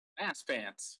ass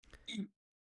pants.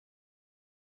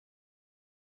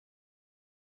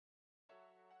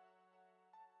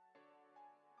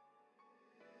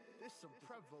 This some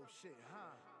Prevo shit,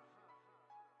 huh?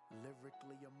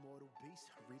 Lyrically immortal beast,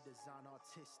 redesign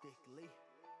artistically.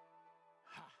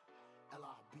 Ha,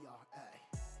 L-I-B-R-A.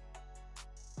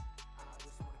 I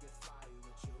just wanna get fly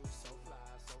with you, so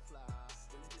fly, so fly.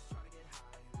 Really just trying to get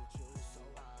high with you, so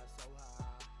high, so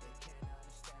high. They can't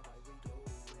understand why we do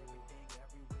everything,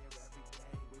 everywhere, every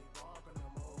day. We walk on the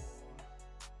moon.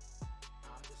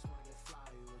 I just wanna get fly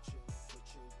with you,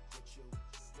 with you, with you.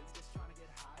 Really just trying to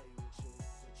get high with you,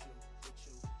 with you, with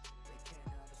you. They can't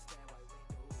understand why we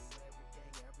do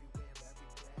everything, everywhere,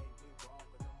 every day. We walk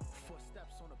on the moon.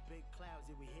 Footsteps on the big clouds,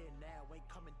 yeah, we here now. Ain't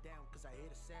coming down, cause I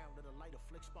hear the sound of the light of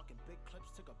flick sparking big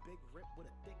clips. Took a big rip with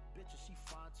a thick bitch and she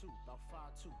fine too. About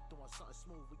 5'2", throwing something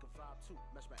smooth, we can vibe too.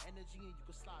 Match my energy and you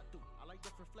can slide through. I like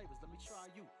different flavors, let me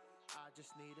try you. I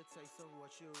just need a taste of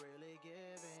what you're really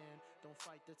giving. Don't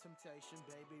fight the temptation,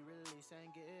 baby, release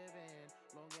and give in.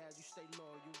 Long as you stay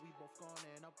loyal, we both gonna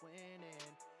end up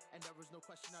winning. And there was no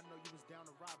question, I know you was down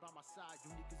to ride by my side.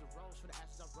 Unique as a rose, for the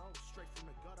ashes I rose. Straight from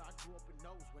the gutter, I grew up in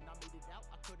nose. When I made it out,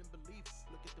 I couldn't believe.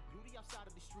 Look at the beauty outside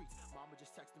of the streets. Mama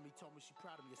just texted me, told me she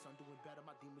proud of me. Your son doing better,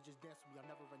 my demon just danced with me. I'll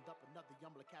never end up another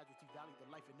Yumla casualty. Value the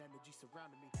life and energy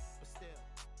surrounding me. But still,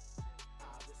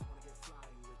 I just wanna get fly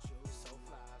with you. So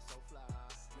fly, so fly.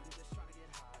 Really just trying to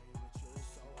get high with you.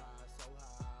 So high, so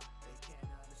high. They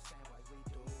can't understand why we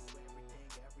do everything,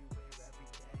 everywhere, every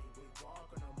day. We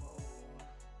walk on the moon.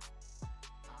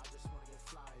 I just wanna get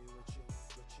fly with you,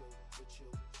 with you, with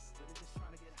you. Really just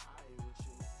trying to get high with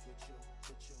you, with you,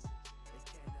 with you. They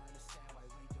can't understand why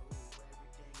we do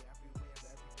everything, everywhere,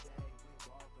 every day. We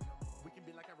walk on the moon. We can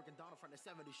be like Eric and Donna from the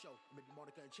 70s show. Maybe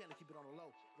Monica and Chandler, keep it on the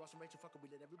low. Ross and Rachel, fucker, we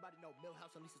let everybody know.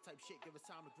 Millhouse and Lisa type shit, give us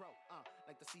time to grow.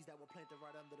 Like the seeds that were planted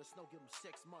right under the snow, give them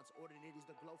 6 months. Ordinaries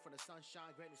the glow from the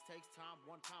sunshine. Greatness takes time.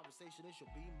 One conversation, it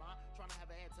should be mine. Trying to have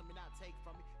an answer, me not take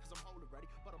from me, cause I'm whole already.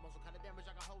 But I'm also kind of damaged,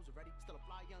 I got hoes already. Still a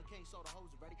fly young king, so the hoes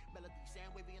already. Melody,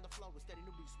 sand wavy in the flow, with steady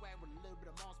newbie swag with a little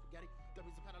bit of mom spaghetti. There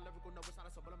is a kind of lyrical, no, it's not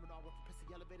a subliminal. I went from pissy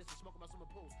elevators to smoking my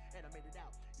swimming pools, and I made it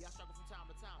out. Yeah, I struggle from time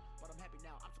to time, but I'm happy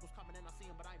now. Obstacles coming and I see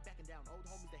them, but I ain't backing down. Old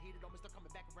homies that hated on me still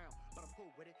coming back around, but I'm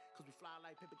cool with it, cause we fly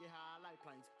like paper, get high like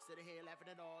planes. Sitting here laughing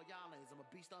at all y'all lanes. I'm a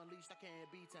beast unleashed, I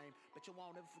can't be tamed, but you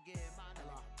won't ever forget my name.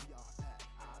 L-I-B-R-A.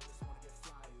 I just wanna get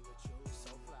fly with you.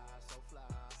 So fly, so fly.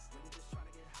 Really just trying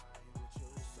to get high with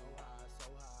you. So high, so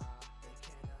high. They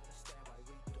can't understand why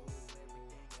we do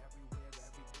everything, everywhere,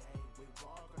 every day. We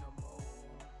walk on the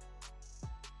moon.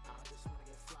 I just wanna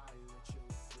get fly with you,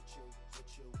 with you,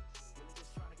 with you. Really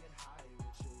just trying to get high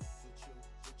with you, with you,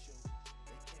 with you.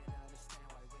 They can't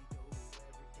understand why we do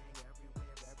everything,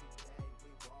 everywhere, every day.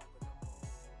 We walk on the moon.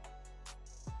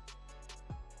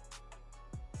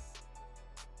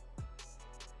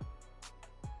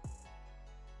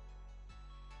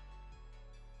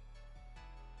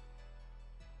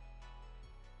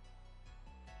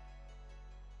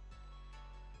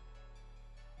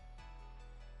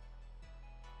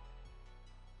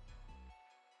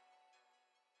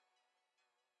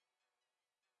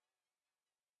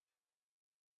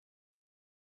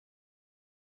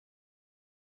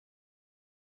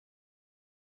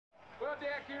 Well,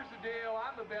 Dak, here's the deal.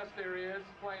 I'm the best there is,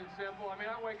 plain and simple. I mean,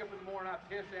 I wake up in the morning, I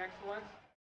piss excellence.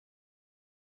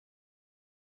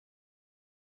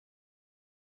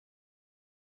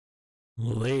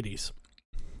 Ladies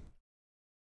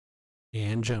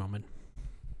and gentlemen,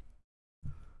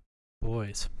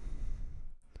 boys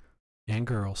and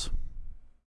girls,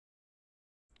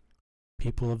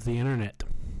 people of the internet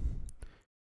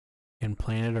and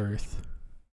planet Earth,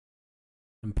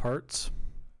 in parts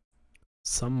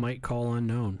some might call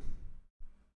unknown,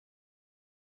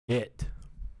 it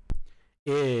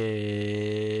is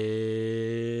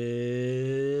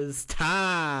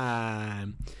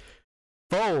time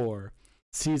for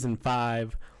Season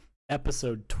 5,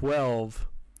 Episode 12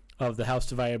 of the House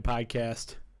Divided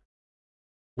podcast.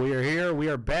 We are here. We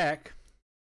are back.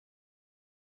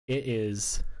 It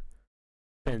is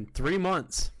been 3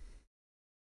 months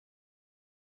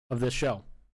of this show.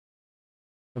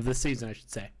 Of this season, I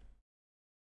should say.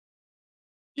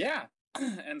 Yeah,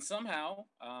 and somehow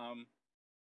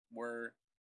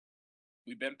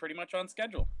we've been pretty much on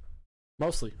schedule.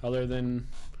 Mostly, other than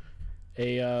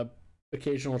a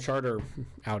occasional charter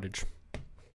outage.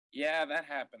 Yeah, that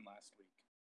happened last week.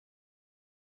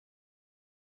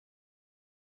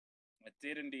 It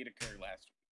did indeed occur last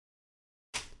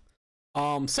week.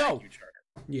 So Thank you, charter.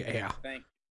 yeah. Thank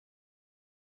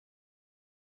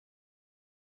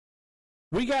you.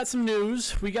 We got some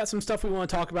news. We got some stuff we want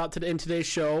to talk about in today's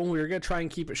show. We're going to try and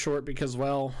keep it short because,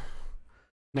 well,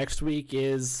 next week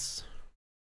is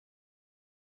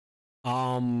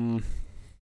the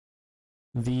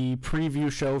preview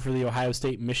show for the Ohio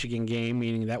State-Michigan game,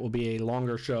 meaning that will be a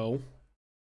longer show,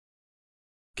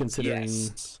 considering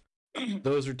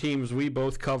those are teams we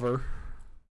both cover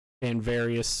in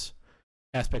various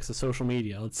aspects of social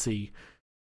media. Let's see.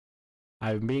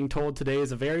 I'm being told today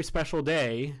is a very special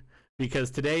day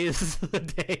because today is the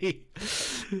day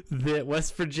that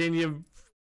West Virginia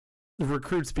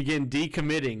recruits begin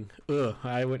decommitting. Ugh,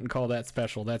 I wouldn't call that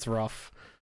special. That's rough.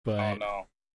 But Oh no.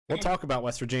 we'll talk about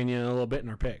West Virginia in a little bit in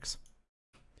our picks.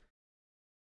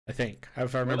 I think,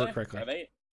 if I remember correctly.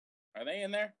 Are they in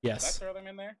there? Yes. Did I throw them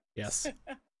in there? Yes.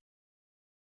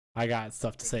 I got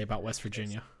stuff to say about West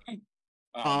Virginia.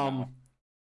 Oh, no.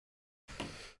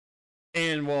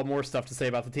 And, well, more stuff to say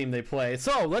about the team they play.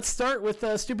 So, let's start with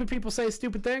Stupid People Say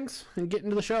Stupid Things and get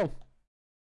into the show.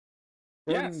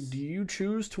 Gordon, Yes. do you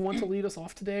choose to want to lead us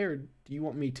off today, or do you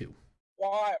want me to?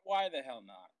 Why the hell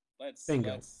not? Let's get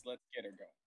her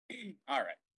going. All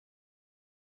right.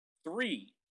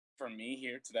 3 from me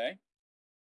here today.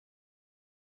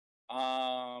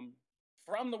 From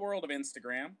the world of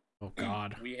Instagram. Oh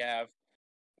God. We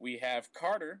have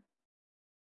Carter,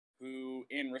 who,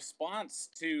 in response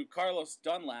to Carlos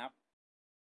Dunlap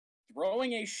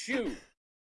throwing a shoe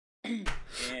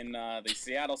in the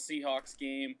Seattle Seahawks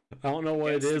game. I don't know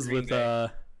what it is with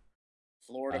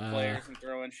Florida players and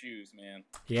throwing shoes, man.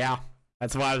 Yeah,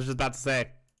 that's what I was just about to say.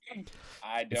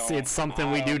 I don't. It's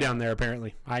something we do down there.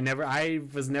 Apparently, I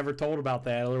was never told about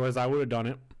that. Otherwise, I would have done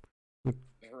it.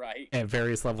 Right. At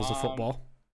various levels of football.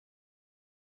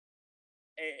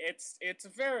 It's a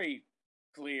very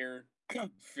clear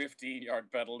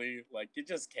 15-yard penalty. Like, you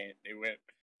just can't do it.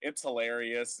 It's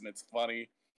hilarious and it's funny,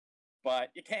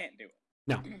 but you can't do it.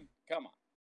 No. Come on.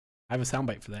 I have a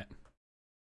soundbite for that.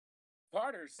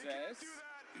 Carter says,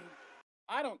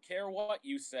 I don't care what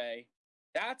you say.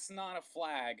 That's not a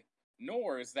flag,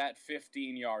 nor is that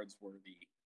 15 yards worthy.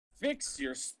 Fix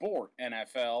your sport,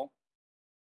 NFL.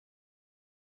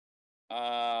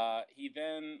 He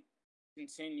then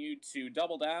continued to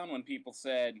double down when people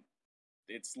said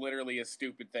it's literally a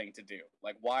stupid thing to do.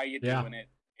 Like, why are you doing it?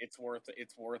 It's worth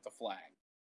a flag.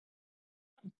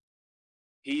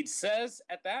 He says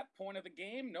at that point of the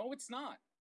game, no, it's not.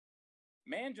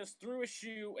 Man just threw a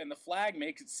shoe and the flag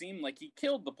makes it seem like he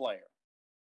killed the player.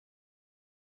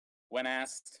 When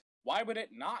asked, why would it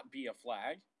not be a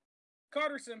flag?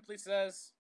 Carter simply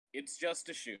says, it's just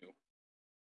a shoe.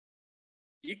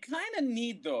 You kind of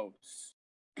need those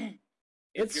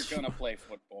if you're going to play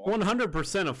football.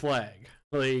 100% a flag.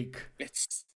 Like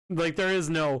there is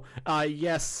no,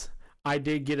 yes, I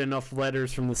did get enough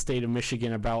letters from the state of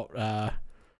Michigan about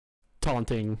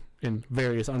taunting and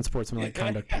various unsportsmanlike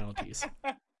conduct penalties.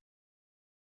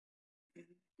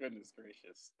 Goodness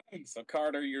gracious. So,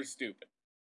 Carter, you're stupid.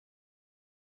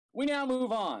 We now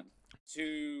move on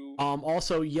to...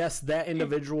 Also, yes, that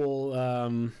individual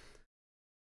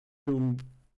who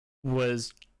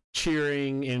was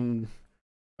cheering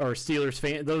or Steelers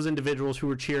fan, those individuals who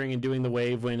were cheering and doing the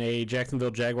wave when a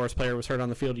Jacksonville Jaguars player was hurt on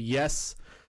the field, yes,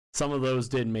 some of those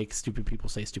did make stupid people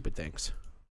say stupid things.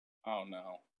 Oh,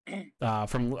 no.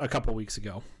 From a couple weeks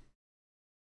ago.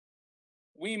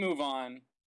 We move on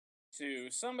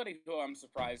to somebody who I'm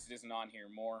surprised isn't on here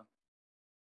more,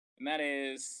 and that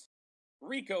is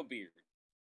Rico Beard.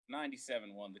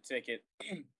 97 won the ticket.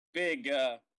 Big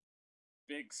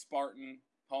Spartan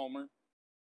homer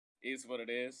is what it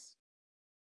is.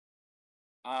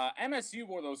 MSU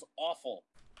wore those awful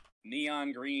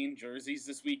neon green jerseys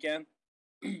this weekend.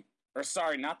 Or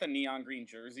sorry, not the neon green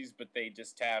jerseys, but they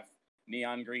just have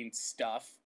neon green stuff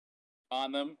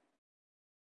on them.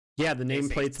 Yeah, the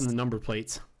nameplates and the number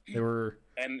plates. They're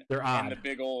odd. And the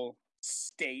big old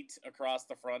state across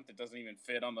the front that doesn't even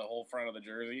fit on the whole front of the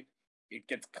jersey. It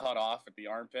gets cut off at the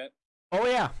armpit. Oh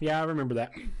yeah, I remember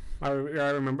that.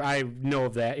 I know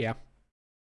of that. Yeah.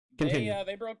 Continue.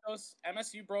 They broke those.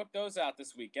 MSU broke those out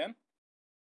this weekend,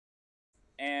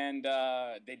 and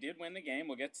they did win the game.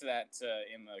 We'll get to that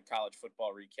in the college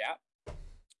football recap.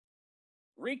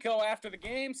 Rico, after the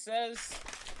game, says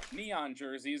neon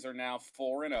jerseys are now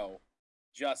 4-0.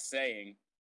 Just saying.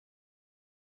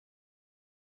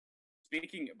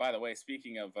 Speaking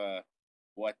of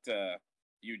what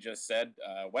you just said,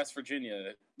 West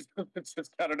Virginia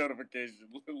just got a notification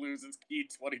loses key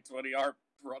 2020 our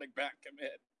running back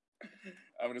commit.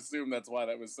 I would assume that's why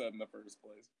that was said in the first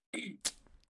place.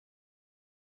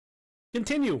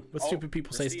 Continue with stupid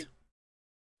people say.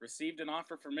 Received an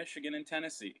offer for Michigan and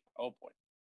Tennessee. Oh boy.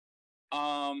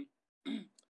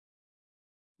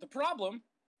 The problem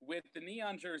with the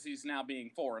neon jerseys now being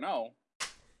 4-0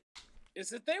 is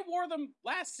that they wore them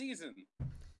last season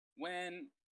when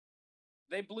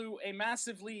they blew a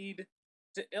massive lead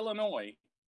to Illinois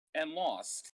and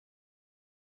lost.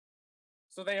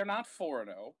 So they are not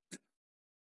 4-0.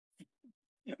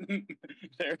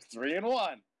 They're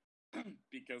 3-1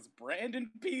 because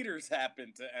Brandon Peters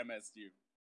happened to MSU.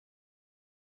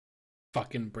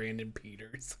 Fucking Brandon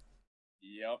Peters.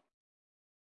 Yep.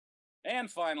 And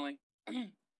finally,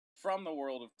 from the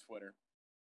world of Twitter.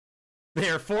 They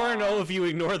are 4-0 if you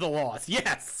ignore the loss.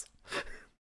 Yes.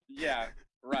 Yeah,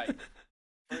 right.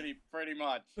 Pretty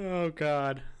much. Oh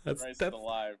God, that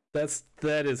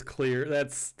is clear.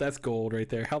 That's gold right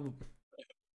there. How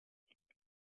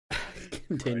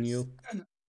continue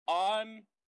on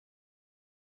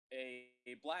a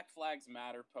Black Flags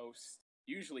Matter post.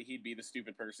 Usually he'd be the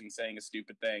stupid person saying a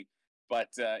stupid thing, but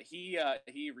he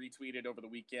retweeted over the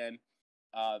weekend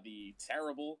the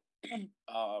terrible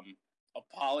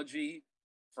apology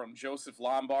from Joseph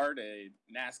Lombard, a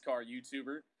NASCAR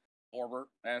YouTuber, former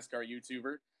NASCAR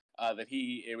YouTuber, that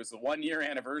it was the 1-year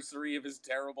anniversary of his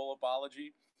terrible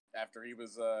apology after he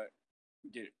was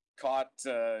caught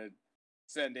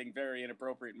sending very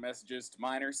inappropriate messages to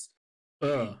minors.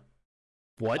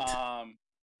 What?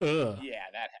 Yeah,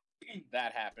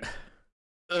 that happened.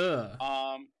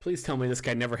 Please tell me this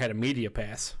guy never had a media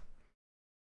pass.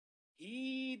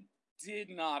 He did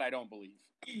not, I don't believe.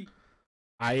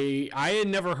 I had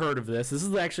never heard of this. This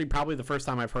is actually probably the first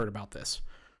time I've heard about this.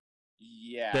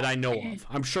 Yeah. That I know of.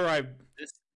 I'm sure I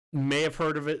may have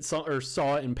heard of it or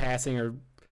saw it in passing or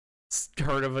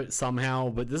heard of it somehow,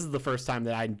 but this is the first time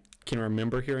that I can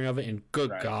remember hearing of it, and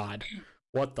good God,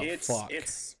 what the fuck?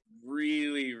 It's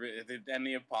really, and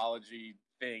the apology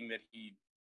thing that he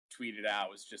tweeted out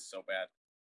was just so bad.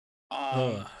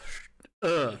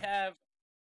 We have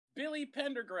Billy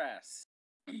Pendergrass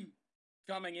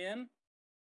coming in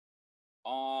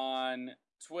on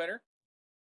Twitter,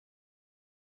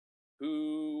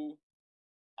 who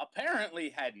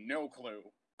apparently had no clue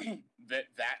that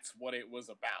that's what it was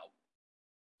about.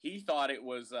 He thought it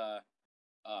was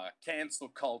cancel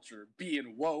culture,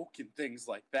 being woke, and things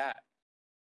like that.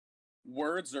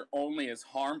 Words are only as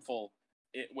harmful.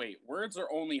 Words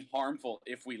are only harmful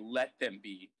if we let them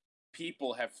be.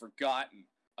 People have forgotten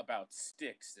about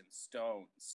sticks and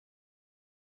stones.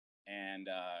 And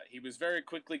he was very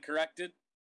quickly corrected.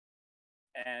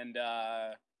 And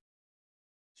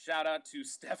shout out to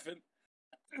Stefan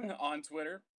on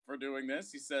Twitter for doing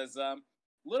this. He says,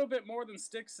 little bit more than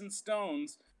sticks and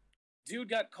stones. Dude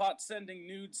got caught sending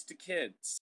nudes to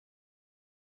kids.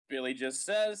 Billy just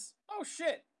says, oh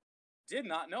shit, did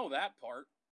not know that part.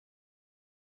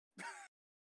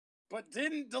 But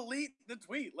didn't delete the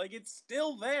tweet. Like, it's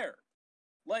still there.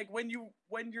 Like, when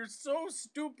you're so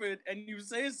stupid and you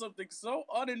say something so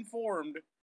uninformed,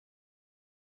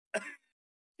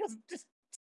 just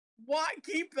why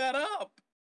keep that up?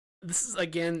 This is,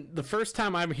 again, the first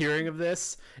time I'm hearing of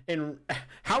this, and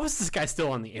how is this guy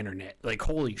still on the internet? Like,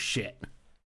 holy shit.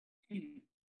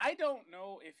 I don't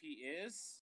know if he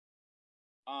is.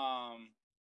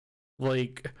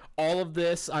 Like, all of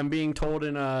this, I'm being told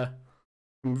I'm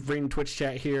reading Twitch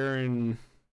chat here, and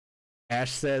Ash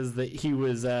says that he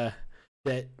was, that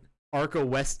Arco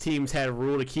West teams had a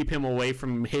rule to keep him away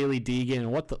from Haley Deegan,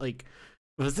 and what the, like,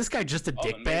 was this guy just a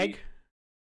dickbag?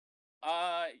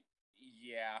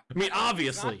 Yeah. I mean,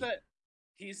 obviously.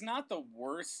 He's not the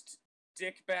worst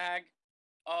dickbag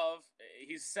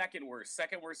he's second worst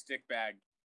dickbag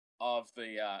of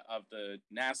the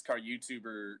NASCAR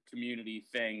YouTuber community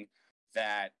thing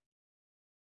that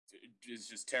is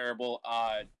just terrible.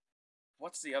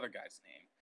 What's the other guy's name?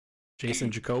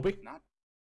 Jason Jacoby? Not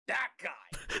that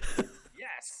guy.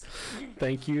 Yes.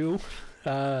 Thank you.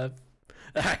 I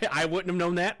wouldn't have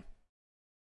known that.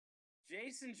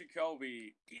 Jason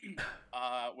Jacoby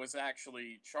was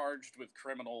actually charged with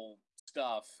criminal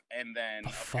stuff, and then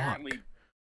apparently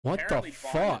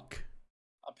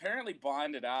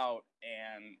bonded out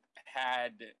and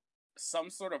had some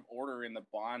sort of order in the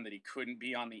bond that he couldn't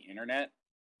be on the internet,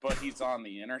 but he's on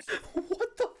the internet.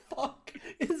 What the fuck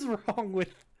is wrong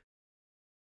with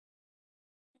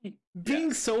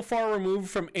being so far removed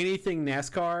from anything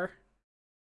NASCAR?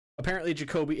 Apparently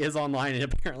Jacoby is online, and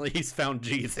apparently he's found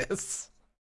Jesus.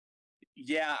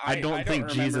 Yeah, I don't think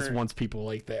Jesus wants people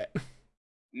like that.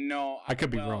 No, I could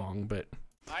be wrong, but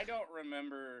I don't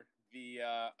remember the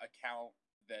account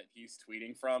that he's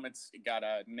tweeting from. It's got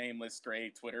a nameless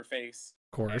gray Twitter face.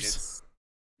 Of course. It's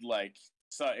like,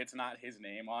 so it's not his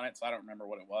name on it, so I don't remember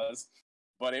what it was.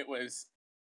 But it was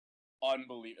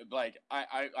unbelievable. Like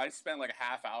I spent like a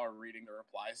half hour reading the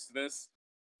replies to this,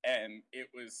 and it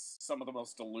was some of the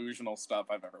most delusional stuff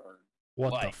I've ever heard.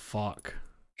 What like, the fuck?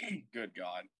 Good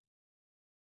God.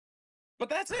 But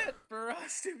that's it for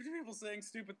stupid people saying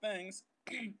stupid things.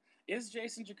 Is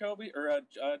Jason Jacoby or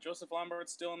Joseph Lombard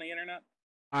still on the internet?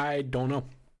 I don't know.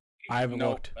 I haven't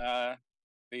looked.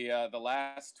 The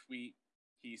last tweet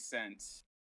he sent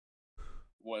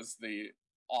was the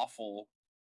awful,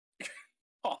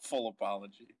 awful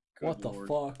apology. Good What Lord.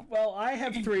 the fuck? Well, I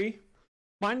have 3.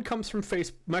 Mine comes from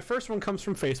My first one comes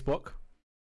from Facebook.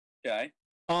 Okay.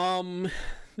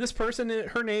 This person,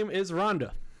 her name is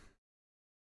Rhonda.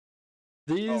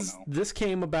 This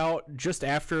came about just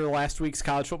after last week's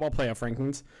college football playoff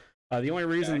rankings. The only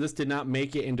reason this did not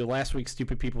make it into last week's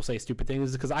Stupid People Say Stupid Things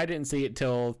is because I didn't see it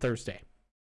till Thursday.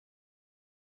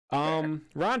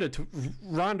 Rhonda's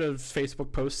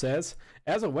Facebook post says,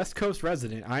 "As a West Coast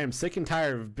resident, I am sick and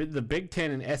tired of the Big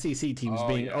Ten and SEC teams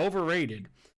being overrated,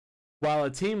 while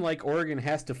a team like Oregon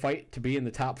has to fight to be in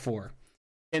the top 4.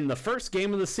 In the first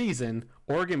game of the season,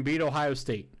 Oregon beat Ohio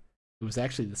State. It was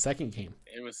actually the second game.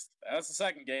 That was the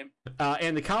second game.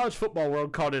 And the college football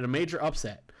world called it a major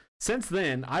upset. Since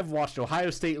then, I've watched Ohio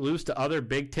State lose to other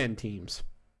Big Ten teams.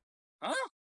 Huh?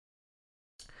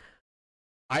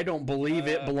 I don't believe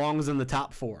it belongs in the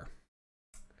top 4.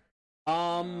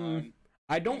 I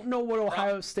don't know what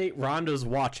Ohio State Rhonda's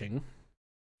watching.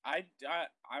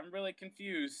 I'm really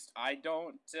confused. I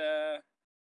don't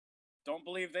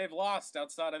believe they've lost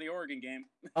outside of the Oregon game.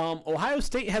 Ohio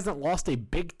State hasn't lost a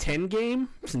Big Ten game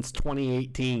since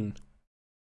 2018.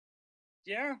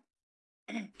 Yeah.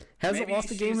 Hasn't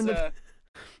lost a game in the.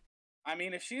 I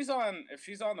mean, if she's on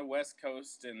the West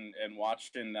Coast and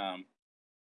watching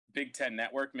Big Ten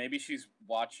Network, maybe she's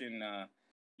watching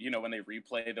when they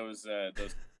replay those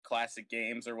classic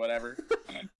games or whatever.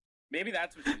 Maybe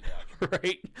that's what she's watching.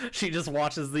 Right? She just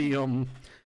watches the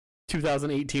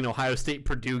 2018 Ohio State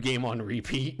Purdue game on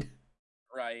repeat.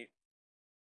 Right.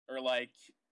 Or like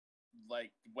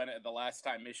when the last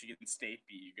time Michigan State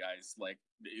beat you guys, like,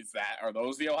 are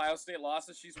those the Ohio State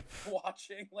losses she's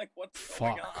watching? Like, what's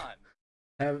going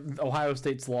on? Ohio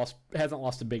State's hasn't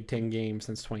lost a Big Ten game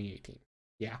since 2018.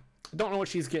 Yeah. I don't know what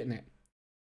she's getting at.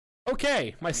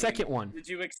 Okay, second one. Did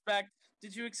you expect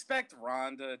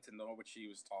Rhonda to know what she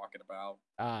was talking about?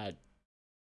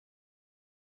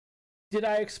 Did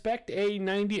I expect a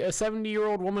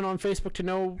 70-year-old woman on Facebook to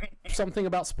know something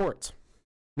about sports?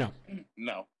 No.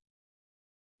 No.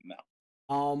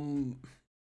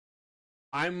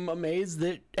 I'm amazed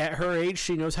that at her age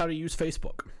she knows how to use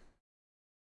Facebook.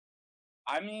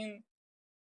 I mean,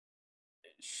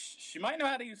 she might know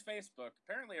how to use Facebook.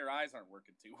 Apparently her eyes aren't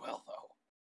working too well, though.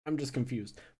 I'm just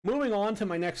confused. Moving on to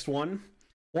my next one.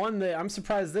 One that I'm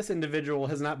surprised this individual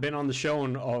has not been on the show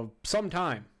in some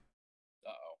time.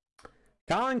 Uh-oh.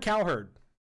 Colin Cowherd.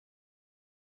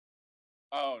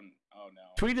 Oh no.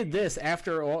 Tweeted this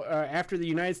after the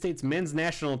United States men's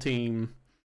national team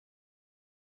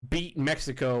beat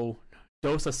Mexico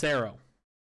 2-0.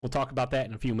 We'll talk about that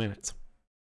in a few minutes.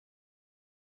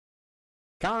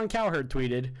 Colin Cowherd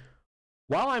tweeted,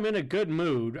 "While I'm in a good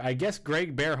mood, I guess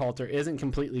Greg Berhalter isn't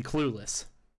completely clueless.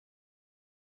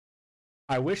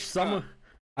 I wish some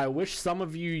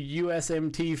of you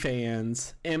USMT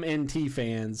fans, MNT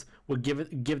fans, would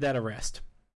give that a rest."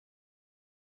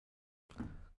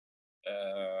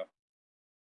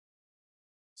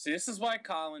 See, this is why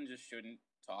Colin just shouldn't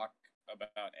talk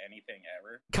about anything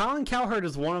ever. Colin Cowherd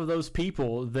is one of those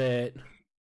people that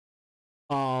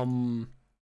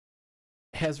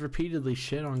has repeatedly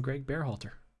shit on Greg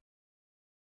Berhalter.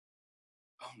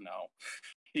 Oh no.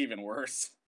 Even worse.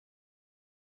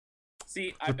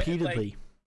 See, repeatedly.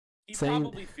 He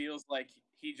probably feels like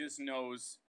he just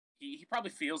knows. He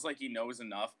probably feels like he knows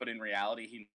enough, but in reality,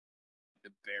 he knows the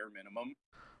bare minimum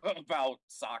about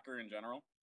soccer in general.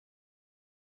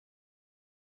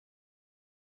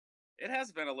 It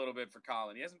has been a little bit for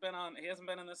Colin. He hasn't been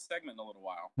in this segment in a little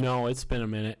while. No, it's been a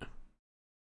minute.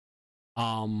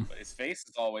 But his face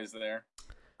is always there,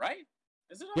 right?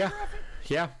 Is it on graphic?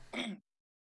 Yeah. Couldn't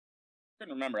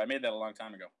remember. I made that a long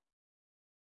time ago.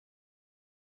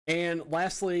 And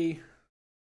lastly,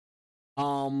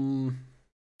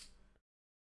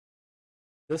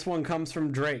 this one comes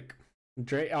from Drake.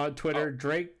 Drake on Twitter. Oh.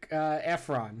 Drake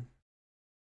Efron.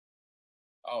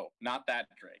 Oh, not that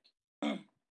Drake.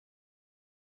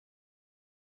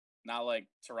 Not like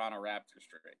Toronto Raptors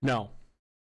Drake. No.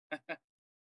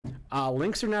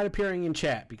 Links are not appearing in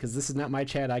chat because this is not my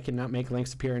chat. I cannot make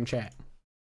links appear in chat.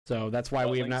 So that's why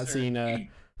we have not seen. Apparently,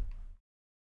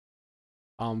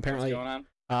 what's going on?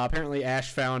 Apparently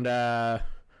Ash found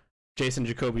Jason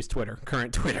Jacoby's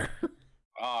current Twitter.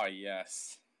 Oh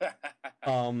yes.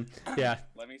 Yeah.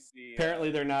 Let me see.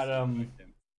 Apparently they're not.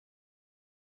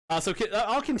 So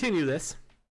I'll continue this.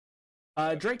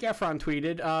 Drake Efron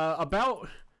tweeted about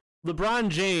LeBron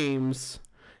James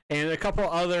and a couple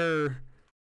other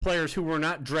players who were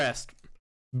not dressed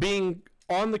being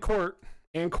on the court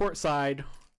and courtside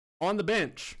on the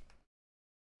bench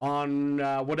on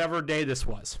whatever day this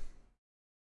was.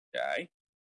 Okay.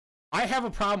 I have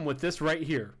a problem with this right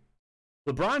here.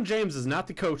 LeBron James is not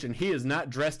the coach, and he is not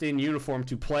dressed in uniform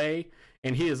to play,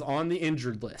 and he is on the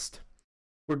injured list.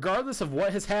 Regardless of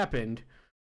what has happened,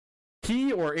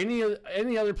 he or any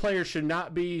other player should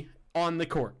not be on the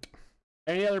court.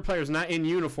 Any other players not in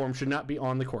uniform should not be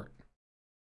on the court.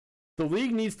 The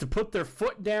league needs to put their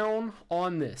foot down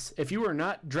on this. If you are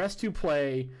not dressed to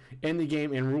play in the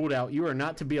game and ruled out, you are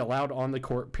not to be allowed on the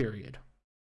court, period.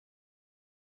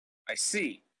 I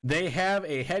see. They have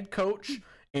a head coach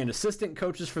and assistant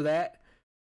coaches for that.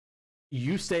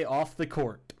 You stay off the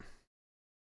court.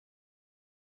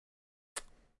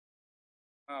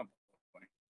 Oh boy.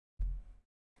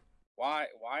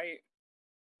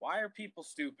 Why are people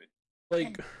stupid?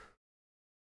 Like,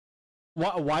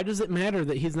 why does it matter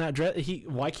that he's not dressed?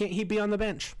 Why can't he be on the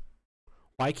bench?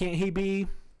 Why can't he be?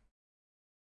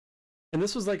 And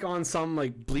this was like on some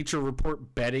like Bleacher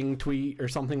Report betting tweet or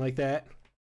something like that.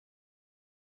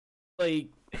 Like,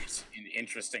 It's an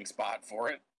interesting spot for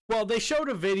it. well, they showed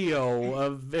a video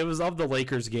of the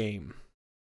Lakers game,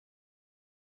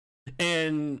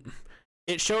 and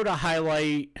it showed a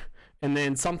highlight, and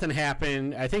then something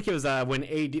happened. I think it was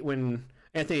when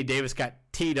Anthony Davis got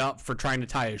teed up for trying to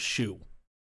tie his shoe.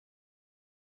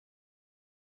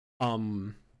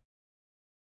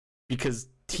 Because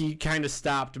he kind of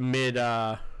stopped mid.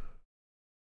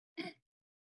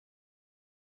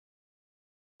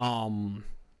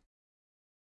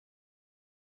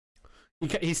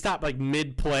 He stopped like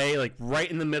mid play, like right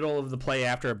in the middle of the play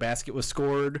after a basket was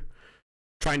scored,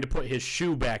 trying to put his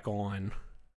shoe back on.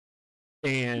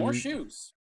 And More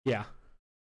shoes. yeah.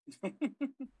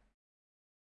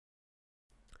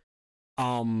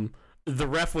 The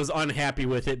ref was unhappy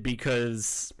with it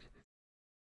because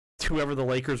whoever the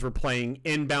Lakers were playing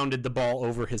inbounded the ball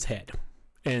over his head,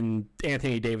 and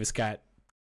Anthony Davis got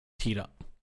teed up.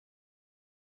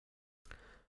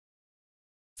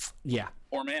 Yeah.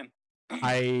 Poor man.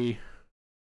 I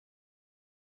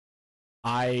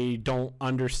don't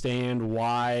understand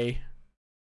why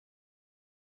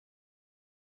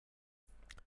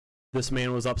this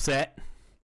man was upset.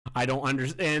 I don't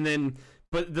understand.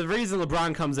 But the reason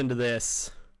LeBron comes into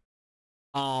this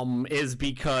is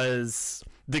because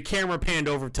the camera panned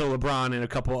over to LeBron and a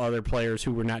couple other players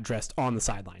who were not dressed on the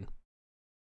sideline.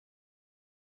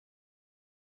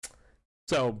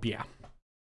 So, yeah.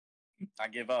 I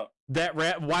give up.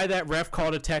 Why that ref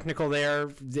called a technical there,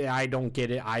 I don't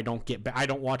get it. I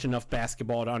don't watch enough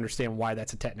basketball to understand why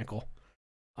that's a technical.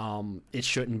 It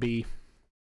shouldn't be.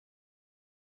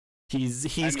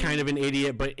 He's kind of an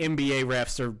idiot, but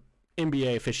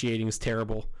NBA officiating is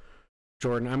terrible.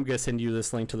 Jordan, I'm gonna send you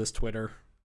this link to this Twitter.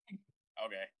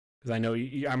 Okay. Because I know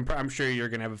I'm sure you're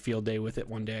gonna have a field day with it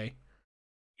one day.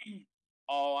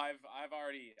 Oh, I've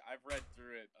read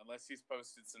through it. Unless he's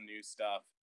posted some new stuff.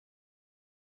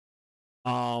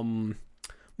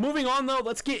 Moving on though,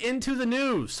 let's get into the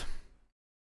news.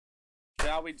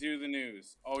 Shall we do the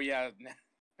news? Oh yeah,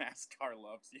 NASCAR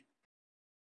loves you.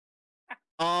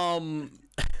 Oh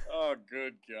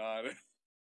good God.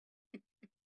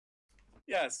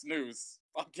 Yes, news.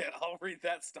 I'll read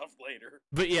that stuff later.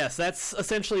 But yes, that's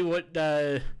essentially what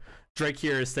Drake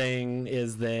here is saying,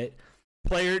 is that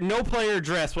no player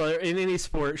dressed, whether in any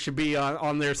sport, should be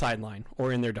on their sideline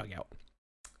or in their dugout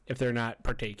if they're not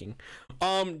partaking.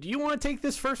 Do you want to take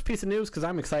this first piece of news? Because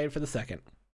I'm excited for the second.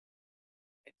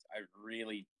 I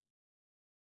really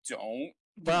don't.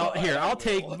 Well, here, I'll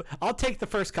take the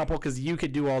first couple because you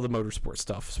could do all the motorsport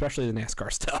stuff, especially the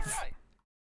NASCAR stuff. Right.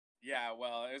 Yeah,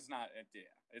 well, it's not. Yeah,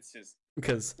 it's just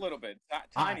because a little bit,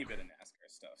 tiny bit of NASCAR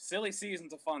stuff. Silly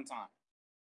season's a fun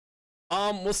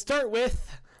time. We'll start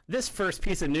with this first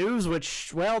piece of news,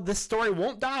 which, well, this story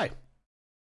won't die.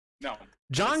 No.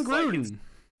 John Gruden. Like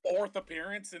fourth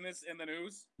appearance in the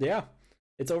news. Yeah,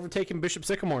 it's overtaken Bishop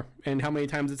Sycamore, and how many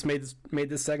times it's made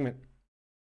this segment.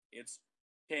 It's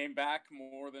came back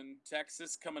more than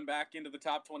Texas coming back into the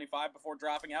top 25 before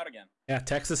dropping out again. Yeah,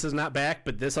 Texas is not back,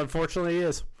 but this unfortunately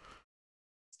is.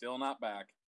 Still not back.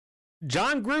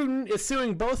 John Gruden is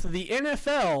suing both the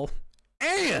NFL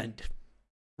and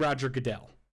Roger Goodell,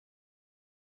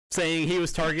 saying he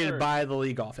was targeted by the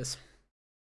league office.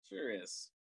 Sure is.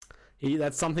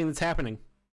 That's something that's happening.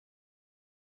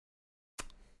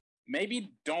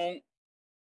 maybe don't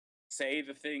say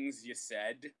the things you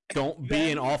said. Don't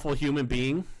be an awful human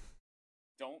being.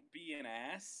 Don't be an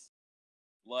ass.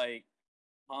 Like,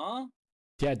 huh?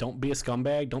 Yeah, don't be a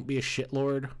scumbag. Don't be a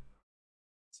shitlord.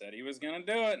 Said he was gonna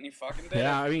do it, and he fucking did.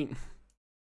 Yeah, I mean,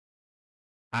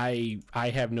 I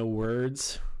have no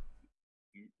words.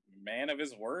 Man of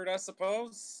his word, I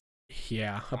suppose.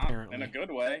 Yeah, apparently. In a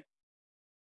good way.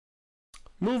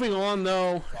 Moving on,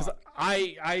 though, because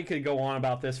I could go on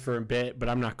about this for a bit, but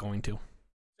I'm not going to.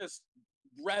 Just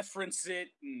reference it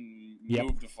and Yep.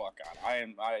 move the fuck on.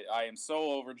 I am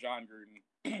so over John Gruden.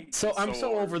 So I'm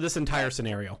so over this entire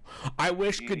scenario. I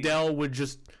wish Goodell would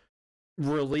just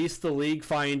release the league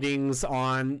findings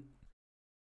on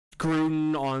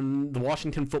Gruden, on the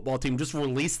Washington football team. Just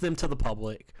release them to the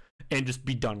public and just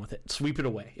be done with it. Sweep it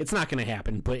away. It's not going to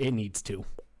happen, but it needs to.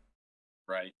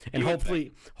 Right. And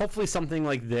hopefully something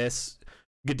like this,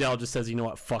 Goodell just says, you know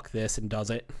what, fuck this, and does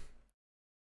it.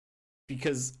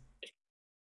 Because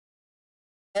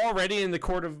already in the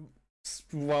court of,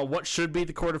 well, what should be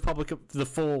the court of public, the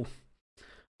full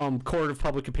court of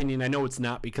public opinion, I know it's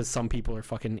not because some people are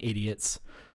fucking idiots.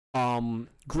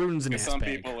 Gruden's an ass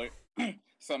bag.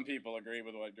 Some people agree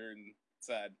with what Gruden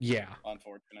said. Yeah.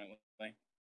 Unfortunately.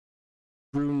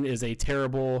 Gruden is a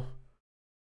terrible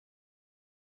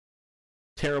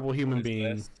human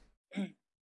being. This?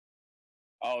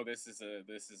 Oh, this is a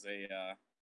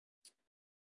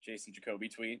Jason Jacoby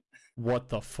tweet. What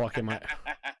the fuck am I?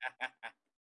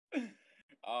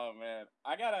 Oh man,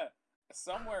 I gotta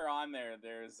somewhere on there.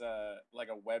 There's like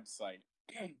a website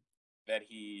that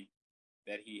he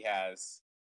has.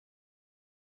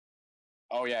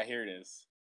 Oh yeah, here it is.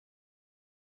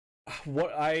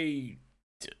 I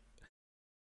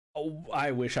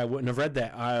wish I wouldn't have read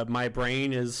that. My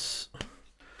brain is.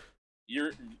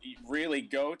 You really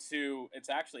go to, it's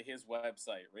actually his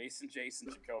website,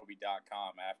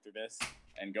 raceandjasonjacoby.com after this,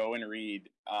 and go and read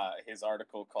his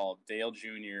article called Dale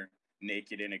Jr.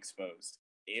 Naked and Exposed.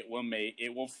 It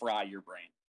will fry your brain.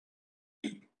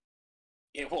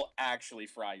 It will actually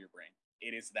fry your brain.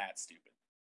 It is that stupid.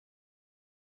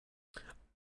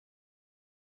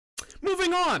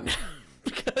 Moving on,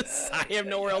 because I have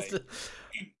nowhere else to.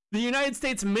 The United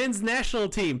States men's national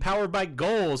team, powered by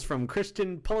goals from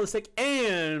Christian Pulisic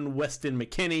and Weston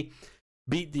McKennie,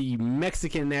 beat the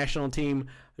Mexican national team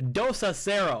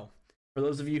 2-0. For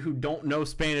those of you who don't know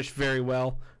Spanish very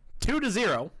well,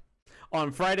 2-0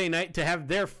 on Friday night to have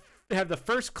the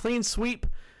first clean sweep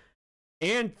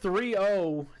and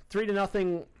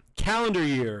 3-0 calendar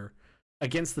year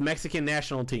against the Mexican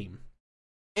national team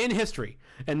in history.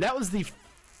 And that was the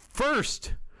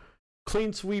first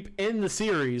clean sweep in the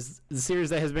series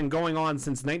that has been going on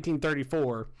since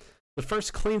 1934. The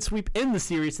first clean sweep in the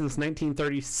series since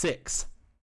 1936.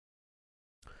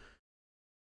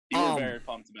 You were very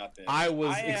pumped about this. I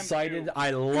was excited. I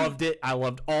loved it. I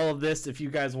loved all of this. If you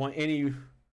guys want any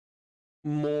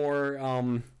more,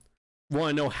 want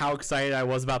to know how excited I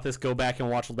was about this, go back and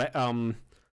watch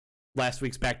last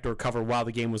week's backdoor cover while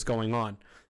the game was going on.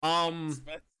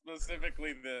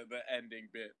 Specifically the ending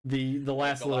bit. The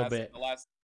last little bit. The last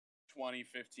 20,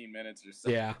 15 minutes or so.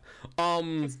 Yeah.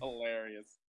 It's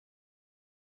hilarious.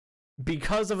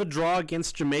 Because of a draw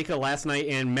against Jamaica last night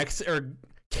and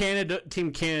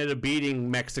Team Canada beating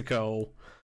Mexico,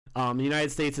 the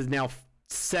United States is now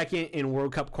second in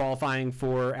World Cup qualifying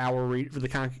for the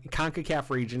CONCACAF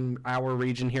region, our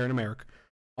region here in America,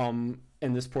 in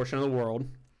this portion of the world.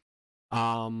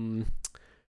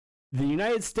 The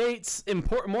United States,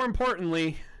 more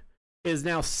importantly, is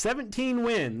now 17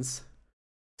 wins,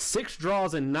 6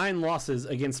 draws, and 9 losses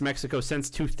against Mexico since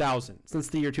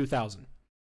the year 2000.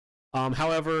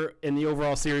 However, in the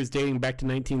overall series dating back to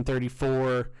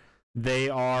 1934, they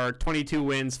are 22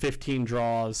 wins, 15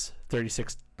 draws,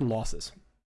 36 losses.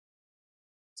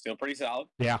 Still pretty solid.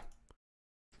 Yeah.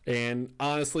 And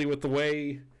honestly, with the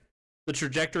way the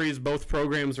trajectories both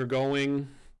programs are going,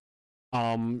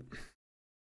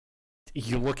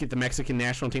 you look at the Mexican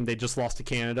national team, they just lost to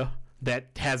Canada. That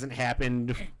hasn't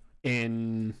happened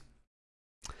in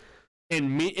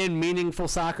meaningful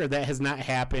soccer. That has not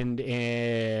happened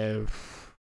in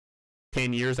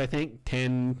 10 years, I think.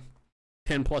 10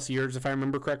 plus years, if I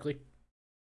remember correctly.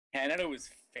 Canada was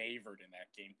favored in that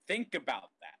game. Think about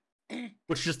that.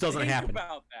 Which just doesn't happen. Think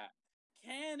about that.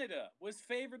 Canada was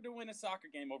favored to win a soccer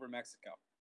game over Mexico.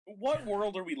 What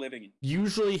world are we living in?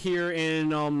 Usually here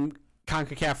in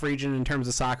CONCACAF region in terms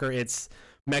of soccer, it's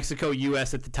Mexico,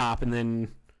 U.S. at the top, and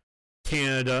then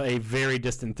Canada a very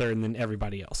distant third, and then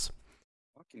everybody else.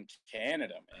 Fucking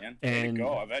Canada, man. There you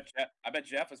go. I bet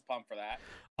Jeff is pumped for that.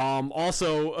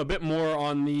 Also, a bit more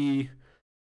on the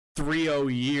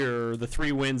 3-0 year, the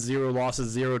 3 wins, 0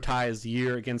 losses, 0 ties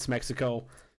year against Mexico.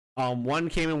 One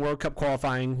came in World Cup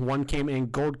qualifying, one came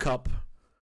in Gold Cup,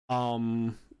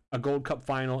 a Gold Cup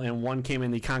final, and one came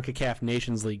in the CONCACAF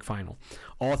Nations League final.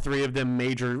 All three of them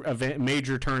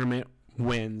major tournament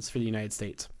wins for the United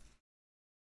States.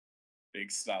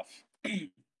 Big stuff.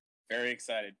 Very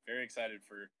excited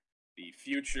for the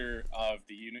future of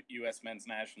the U.S. men's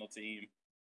national team.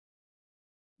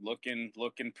 Looking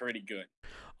pretty good.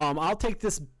 I'll take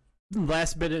this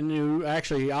last bit of news.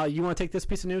 Actually, you want to take this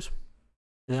piece of news,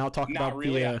 and I'll talk Not about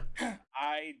really. the.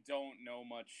 I don't know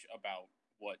much about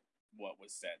what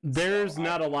was said. There's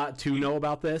not a lot to know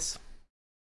about this.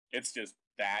 It's just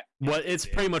that. It's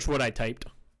pretty much what I typed.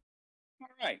 All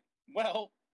right.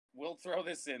 Well, we'll throw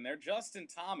this in there. Justin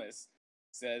Thomas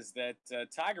says that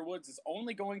Tiger Woods is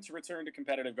only going to return to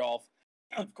competitive golf,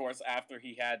 of course, after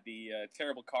he had the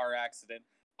terrible car accident,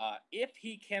 if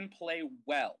he can play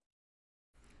well.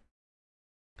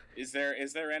 Is there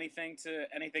anything to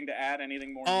add?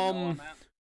 Anything more on that?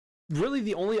 Really,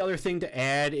 the only other thing to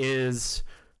add is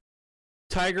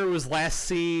Tiger was last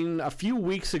seen a couple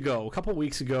weeks ago,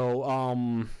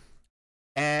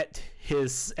 at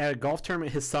a golf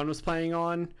tournament his son was playing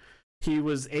on. He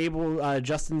was able.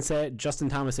 Justin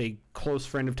Thomas, a close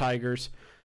friend of Tiger's.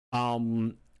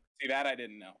 See, that I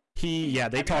didn't know.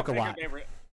 They talk a lot.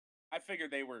 I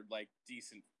figured they were like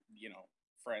decent,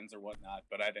 friends or whatnot,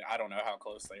 but I don't know how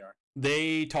close they are.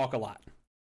 They talk a lot.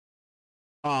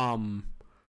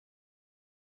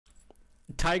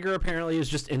 Tiger apparently is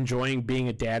just enjoying being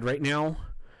a dad right now,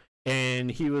 and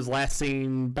he was last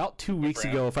seen about 2 weeks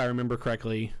ago, if I remember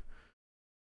correctly,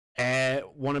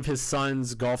 at one of his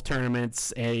son's golf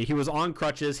tournaments. He was on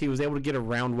crutches. He was able to get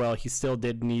around well. He still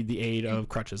did need the aid of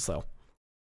crutches, though.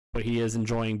 But he is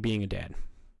enjoying being a dad.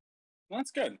 Well,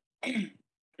 that's good.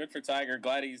 Good for Tiger.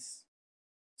 Glad he's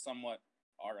somewhat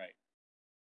all right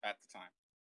at the time.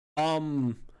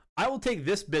 I will take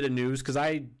this bit of news because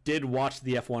I did watch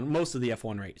the F1, most of the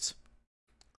F1 race.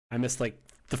 I missed like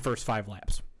the first 5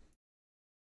 laps.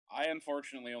 I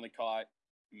unfortunately only caught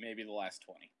maybe the last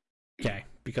 20. Okay,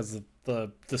 because of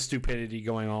the stupidity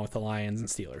going on with the Lions and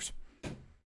Steelers.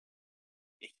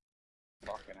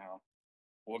 Fucking hell.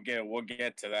 We'll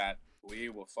get to that. We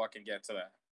will fucking get to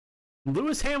that.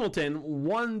 Lewis Hamilton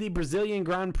won the Brazilian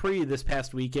Grand Prix this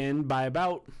past weekend by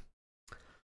about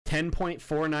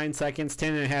 10.49 seconds,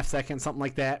 10.5 seconds, something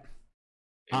like that.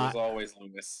 It was always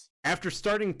Lewis. After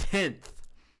starting 10th,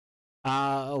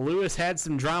 Lewis had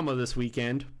some drama this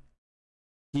weekend.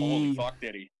 Holy fuck,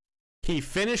 did he? He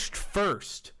finished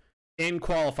first in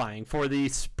qualifying for the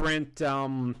sprint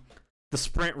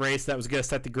race that was going to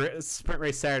set the grid. Sprint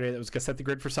race Saturday that was going to set the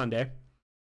grid for Sunday.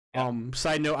 Yeah.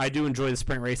 Side note: I do enjoy the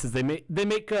sprint races. They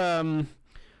make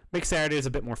Saturdays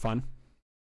a bit more fun.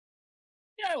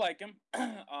 Yeah, I like them.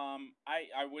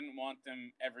 I wouldn't want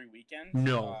them every weekend.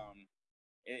 No.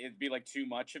 It'd be like too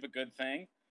much of a good thing.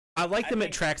 I like them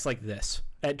at tracks like this.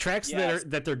 At tracks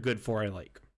that they're good for, I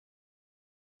like.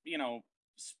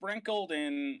 Sprinkled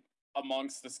in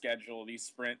amongst the schedule,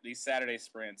 these Saturday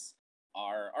sprints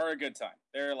are a good time.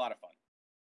 They're a lot of fun.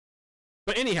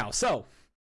 But anyhow, so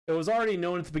it was already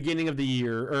known at the beginning of the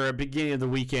year or beginning of the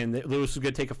weekend that Lewis was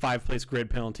going to take a 5-place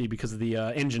grid penalty because of the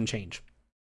engine change.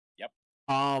 Yep.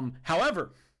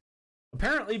 However,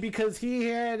 apparently because he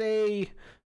had a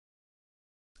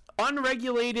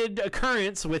unregulated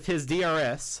occurrence with his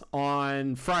DRS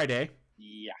on Friday.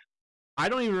 Yeah. I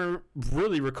don't even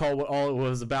really recall what all it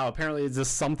was about. Apparently, it's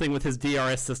just something with his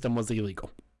DRS system was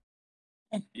illegal.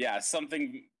 Yeah,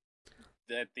 something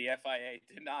that the FIA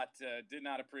did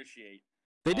not appreciate.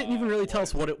 They didn't even really tell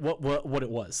us what it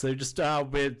was. They just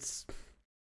it's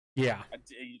yeah.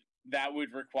 That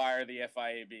would require the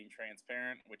FIA being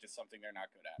transparent, which is something they're not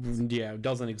good at. Yeah, it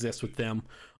doesn't exist with them.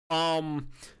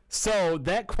 So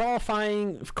that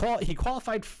he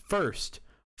qualified first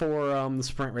for the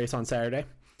sprint race on Saturday.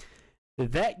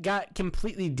 That got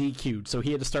completely DQ'd, so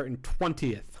he had to start in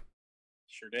 20th.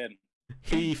 Sure did.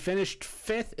 He finished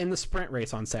 5th in the sprint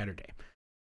race on Saturday.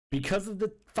 Because of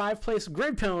the 5-place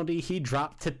grid penalty, he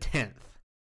dropped to 10th.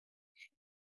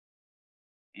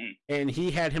 And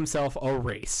he had himself a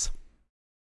race.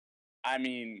 I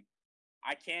mean,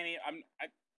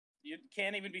 you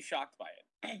can't even be shocked by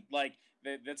it. Like,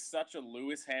 that's such a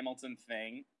Lewis Hamilton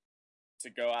thing to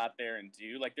go out there and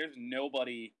do. Like, there's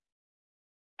nobody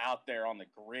out there on the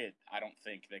grid, I don't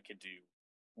think, that could do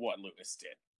what Lewis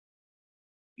did.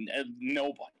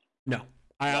 Nobody. No.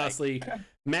 Honestly,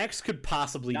 Max could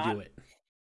possibly do it.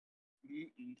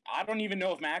 I don't even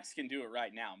know if Max can do it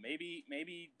right now.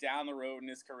 Maybe down the road in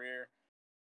his career.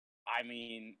 I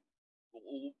mean,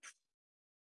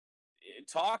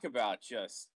 talk about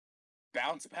just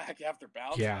bounce back after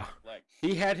bounce Yeah. back. Like,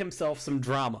 he had himself some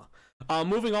drama.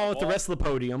 Moving on with the rest of the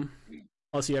podium,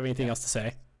 unless you have anything else to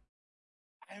say.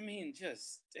 I mean,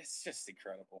 it's just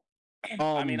incredible.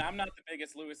 I mean, I'm not the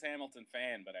biggest Lewis Hamilton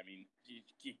fan, but I mean,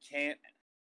 you can't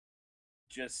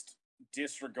just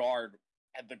disregard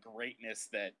the greatness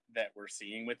that we're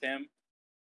seeing with him.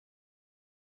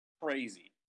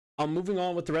 Crazy. Moving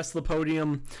on with the rest of the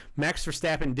podium, Max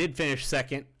Verstappen did finish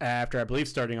second after, I believe,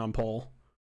 starting on pole,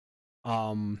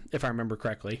 if I remember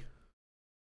correctly.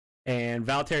 And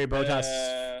Valtteri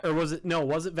Bottas, or was it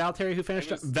Valtteri who finished?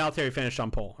 Valtteri finished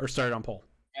on pole, or started on pole.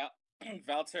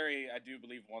 Valtteri, I do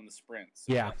believe, won the sprint.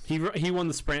 So yeah, yes. He won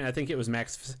the sprint. I think it was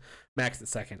Max at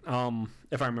second,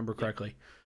 if I remember correctly.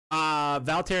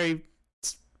 Valtteri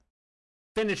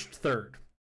finished third.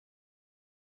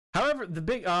 However, the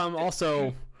big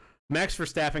also Max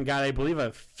Verstappen got, I believe,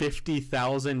 a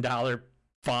 $50,000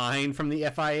 fine from the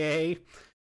FIA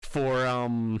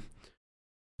for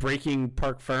breaking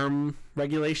park firm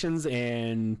regulations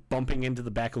and bumping into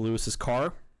the back of Lewis's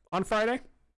car on Friday.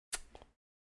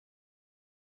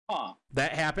 Huh.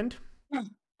 That happened.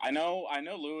 I know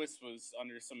Lewis was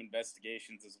under some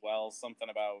investigations as well. Something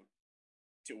about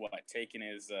taking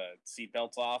his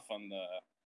seatbelts off on the,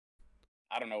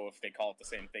 I don't know if they call it the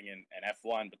same thing in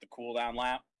F1, but the cool down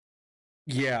lap.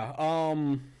 Yeah. I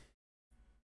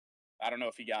don't know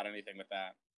if he got anything with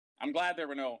that. I'm glad there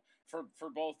were no for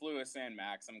both Lewis and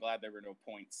Max. I'm glad there were no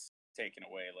points taken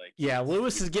away. Like, yeah,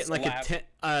 Lewis is getting like a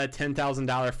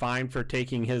 $10,000 fine for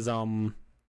taking his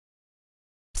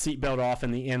seatbelt off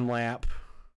in the in lap,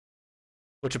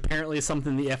 which apparently is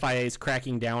something the FIA is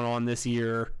cracking down on this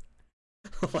year.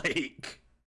 Like,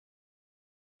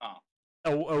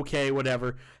 oh, okay,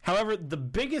 whatever. However, the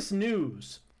biggest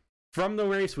news from the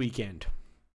race weekend,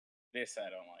 this I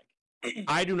don't like.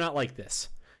 I do not like this,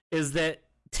 is that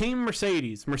Team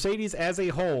Mercedes as a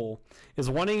whole, is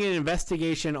wanting an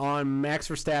investigation on Max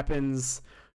Verstappen's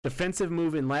defensive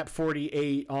move in lap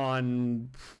 48 on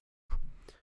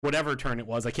whatever turn it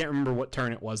was. I can't remember what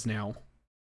turn it was now.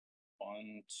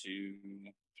 1, 2,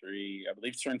 3. I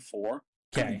believe turn 4.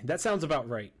 Okay, that sounds about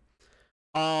right.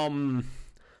 That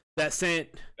sent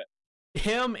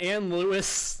him and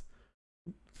Lewis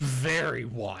very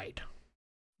wide.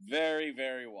 Very,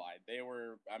 very wide. They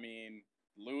were, I mean,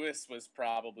 Lewis was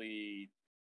probably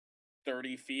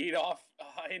 30 feet off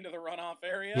into the runoff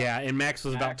area. Yeah, and Max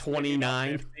was about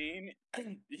 29. 15.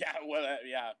 Yeah, well,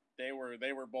 yeah, they were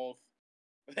both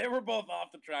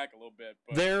off the track a little bit.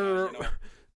 But,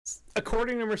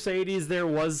 according to Mercedes, there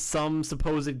was some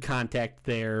supposed contact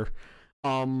there.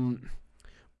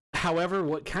 However,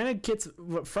 what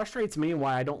frustrates me and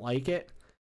why I don't like it,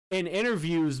 in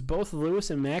interviews, both Lewis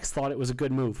and Max thought it was a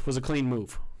good move, was a clean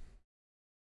move.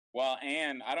 Well,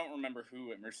 and I don't remember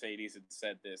who at Mercedes had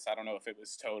said this. I don't know if it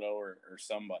was Toto or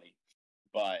somebody,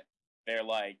 but they're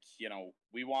like,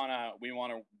 we wanna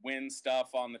win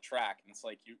stuff on the track, and it's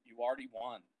like you already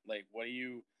won. Like, what do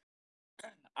you?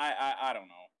 I don't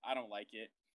know. I don't like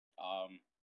it.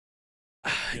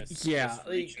 Just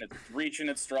reaching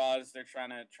at straws. They're trying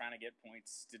to get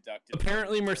points deducted.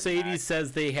 Apparently, Mercedes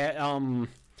says they had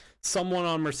someone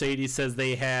on Mercedes says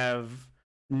they have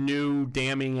new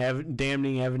damning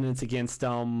evidence against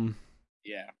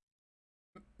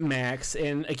Max,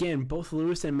 and again, both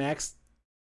Lewis and Max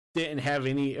didn't have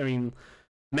any. I mean,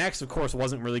 Max, of course,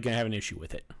 wasn't really going to have an issue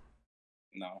with it.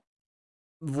 No.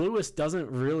 Lewis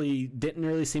didn't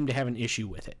really seem to have an issue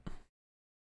with it.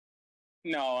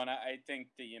 No, and I think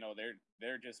that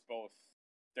they're just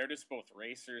both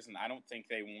racers, and I don't think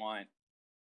they want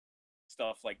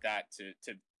stuff like that to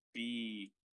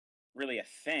be really a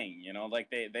thing.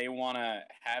 Like they want to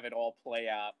have it all play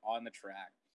out on the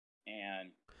track,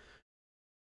 and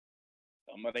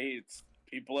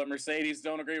people at Mercedes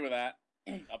don't agree with that.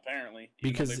 Apparently,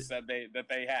 because they've said that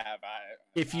they have.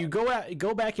 If you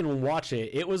go back and watch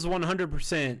it, it was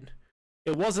 100%.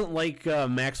 It wasn't like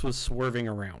Max was swerving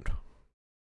around.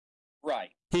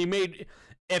 Right.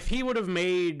 If he would have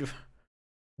made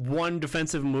one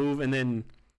defensive move and then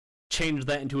changed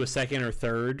that into a second or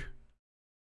third,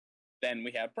 then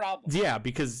we have problems. Yeah,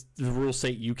 because the rules say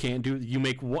you can't do. You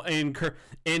make one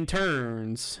in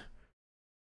turns.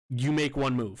 You make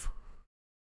one move.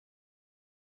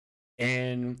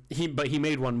 And he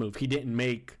made one move. He didn't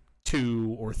make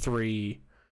 2 or 3.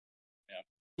 Yeah.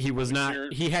 He was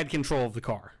not. He had control of the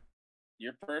car.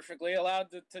 You're perfectly allowed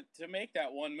to make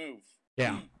that one move.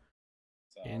 Yeah.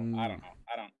 So I don't know.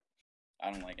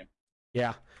 I don't like him.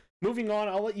 Yeah. Moving on,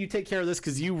 I'll let you take care of this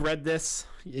because you read this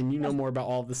and you know more about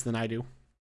all of this than I do.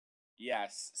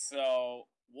 Yes. So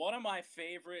one of my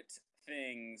favorite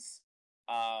things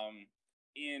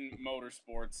in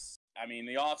motorsports. I mean,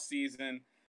 the off season,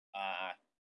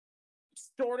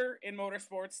 shorter in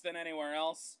motorsports than anywhere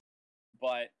else,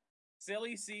 but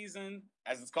silly season,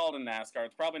 as it's called in NASCAR.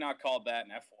 It's probably not called that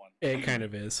in F1. It kind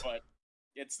of is, but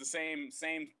it's the same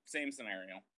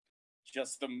scenario.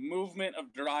 Just the movement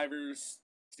of drivers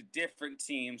to different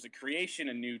teams, the creation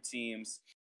of new teams,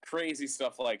 crazy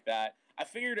stuff like that. I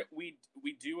figured we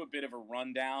do a bit of a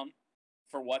rundown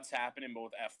for what's happened in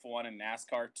both F1 and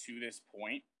NASCAR to this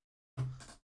point,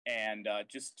 and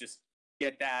just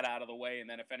get that out of the way, and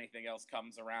then if anything else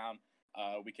comes around,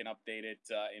 we can update it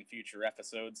in future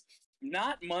episodes.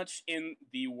 Not much in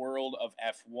the world of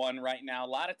F1 right now. A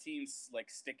lot of teams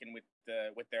like sticking with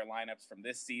their lineups from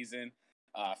this season.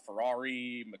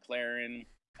 Ferrari, McLaren,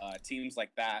 teams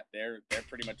like that. They're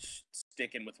pretty much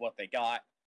sticking with what they got.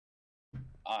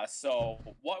 So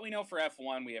what we know for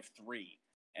F1, we have 3,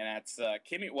 and that's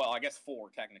Kimi. Well, I guess 4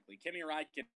 technically. Kimi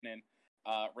Räikkönen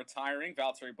retiring.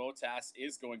 Valtteri Bottas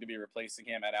is going to be replacing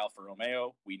him at Alfa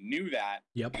Romeo. We knew that.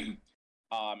 Yep.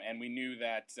 And we knew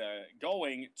that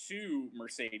going to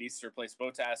Mercedes to replace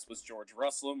Bottas was George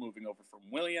Russell moving over from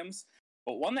Williams.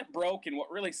 But one that broke and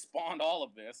what really spawned all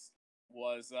of this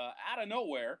was out of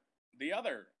nowhere, the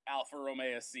other Alfa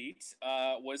Romeo seat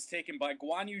was taken by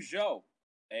Guan Yu Zhou,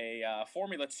 a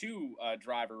Formula 2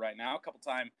 driver right now, a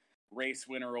couple-time race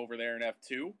winner over there in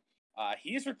F2.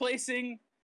 He's replacing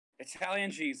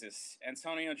Italian Jesus,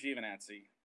 Antonio Giovinazzi.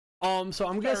 So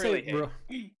I'm gonna say,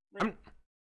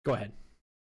 go ahead.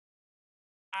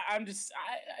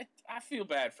 I feel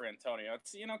bad for Antonio.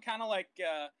 It's kind of like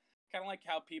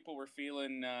how people were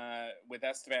feeling with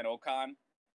Esteban Ocon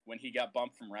when he got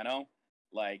bumped from Renault.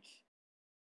 Like,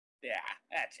 yeah,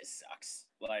 that just sucks.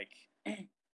 Like, you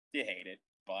hate it.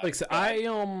 But like, so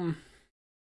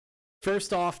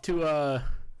first off to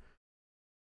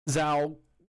Zhao,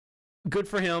 good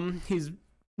for him. He's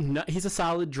a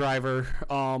solid driver.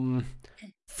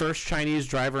 First Chinese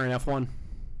driver in F1.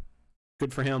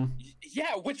 Good for him.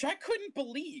 Yeah, which I couldn't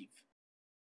believe.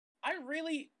 I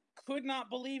really could not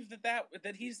believe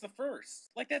that he's the first.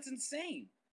 Like, that's insane.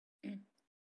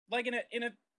 Like in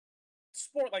a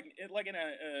sport like in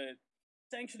a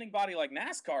sanctioning body like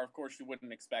NASCAR, of course you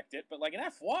wouldn't expect it, but like in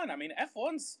F1, I mean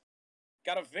F1's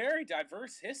got a very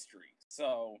diverse history.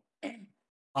 So this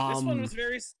one was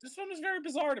very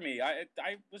bizarre to me. I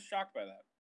was shocked by that.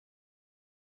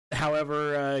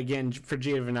 However, again, for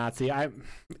Giovinazzi,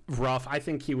 I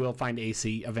think he will find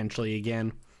AC eventually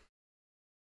again.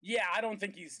 Yeah, I don't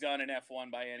think he's done in F1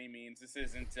 by any means. This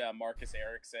isn't Marcus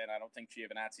Ericsson. I don't think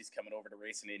Giovinazzi's coming over to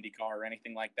race an IndyCar or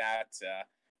anything like that.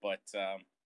 But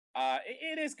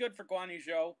it is good for Guan Yu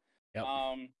Zhou. Yep.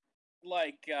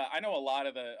 I know a lot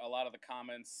of the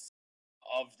comments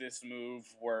of this move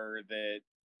were that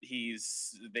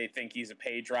they think he's a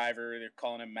pay driver. They're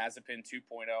calling him Mazepin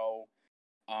 2.0.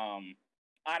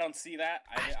 I don't see that.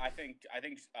 I think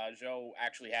Zhou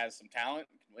actually has some talent,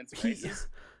 can win some races.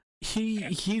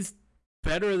 He's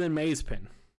better than Mazepin.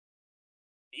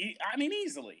 I mean,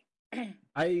 easily.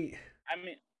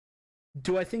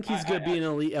 Do I think he's going to be an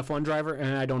elite F1 driver?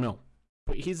 And I don't know.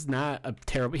 But he's not a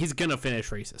terrible... He's going to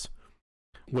finish races.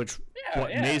 Which,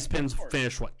 Mazepin's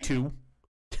finished, 2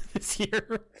 this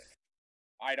year?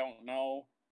 I don't know.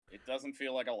 It doesn't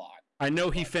feel like a lot. I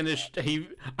know he finished...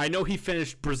 I know he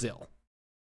finished Brazil.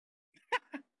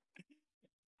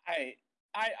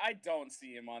 I don't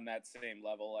see him on that same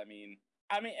level. I mean,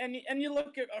 and you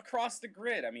look across the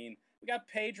grid. I mean, we got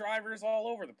pay drivers all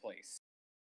over the place.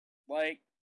 Like,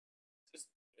 just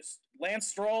Lance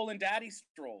Stroll and Daddy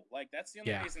Stroll. Like, that's the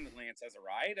only reason that Lance has a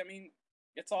ride. I mean,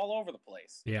 it's all over the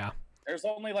place. Yeah. There's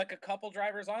only like a couple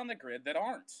drivers on the grid that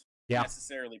aren't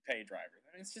necessarily pay drivers.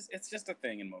 I mean, it's just a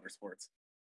thing in motorsports.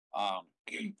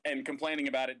 And complaining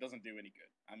about it doesn't do any good.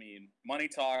 I mean, money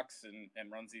talks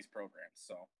and runs these programs,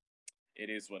 so it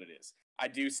is what it is. I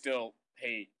do still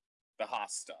hate the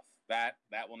Haas stuff. That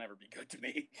will never be good to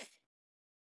me.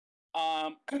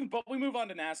 But we move on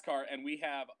to NASCAR, and we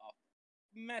have a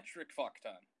metric fuck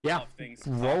ton of things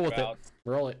to roll with about. it.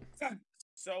 Roll it.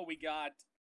 So we got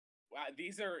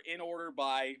these are in order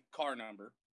by car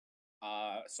number.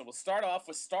 So we'll start off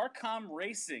with Starcom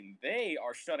Racing. They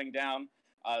are shutting down.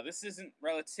 This isn't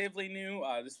relatively new.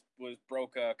 This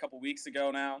broke a couple weeks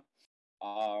ago now.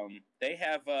 They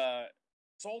have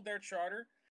sold their charter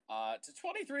to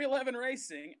 2311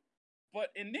 Racing, but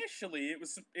initially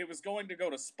it was going to go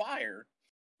to Spire.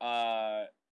 That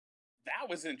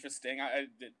was interesting.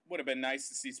 It would have been nice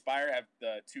to see Spire have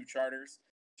the 2 charters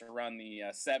to run the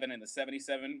 7 and the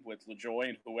 77 with LaJoy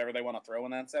and whoever they want to throw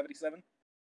in that 77.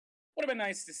 Would have been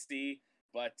nice to see.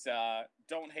 But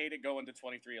don't hate it going to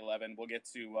 2311. We'll get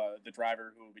to the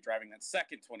driver who will be driving that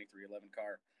second 2311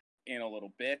 car in a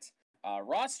little bit.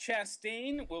 Ross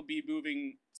Chastain will be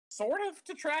moving sort of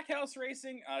to Trackhouse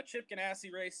Racing, Chip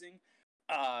Ganassi Racing.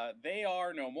 They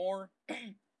are no more.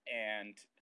 And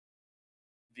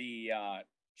the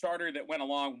charter that went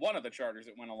along, one of the charters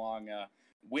that went along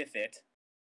with it,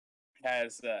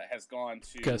 has gone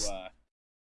to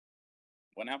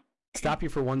what now? Stop you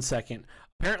for 1 second.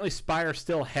 Apparently, Spire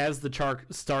still has the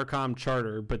Starcom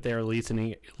charter, but they're leasing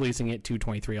it to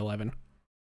 2311.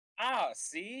 Ah,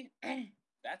 see,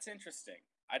 that's interesting.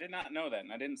 I did not know that,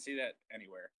 and I didn't see that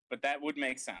anywhere. But that would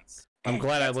make sense. I'm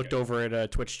glad I looked over at a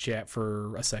Twitch chat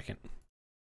for a second.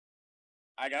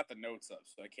 I got the notes up,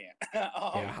 so I can't.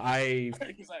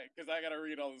 Because I got to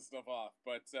read all this stuff off.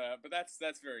 But that's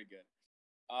very good.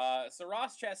 So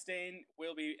Ross Chastain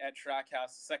will be at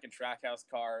Trackhouse, second Trackhouse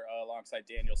car alongside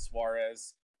Daniel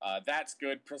Suarez. That's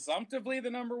good. Presumptively the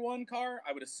number one car.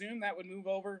 I would assume that would move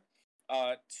over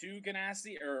to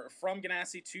Ganassi, or from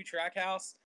Ganassi to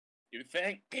Trackhouse. You would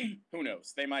think. Who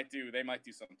knows? They might do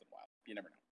something wild. You never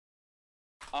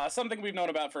know. Something we've known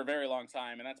about for a very long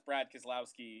time, and that's Brad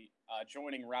Keselowski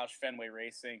joining Roush Fenway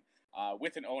Racing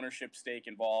with an ownership stake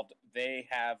involved. They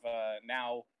have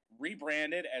now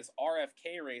rebranded as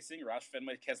RFK Racing, Roush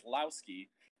Fenway Keselowski,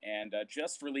 and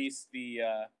just released the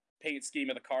paint scheme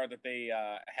of the car that they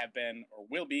have been, or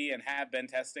will be, and have been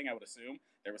testing, I would assume.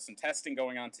 There was some testing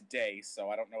going on today, so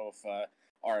I don't know if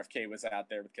RFK was out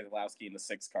there with Keselowski in the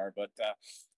 6 car, but,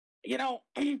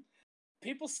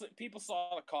 people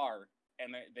saw the car,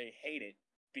 and they hate it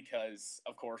because,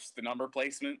 of course, the number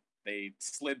placement. They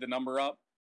slid the number up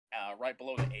right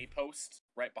below the A post,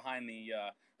 right behind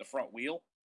the front wheel.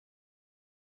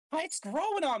 It's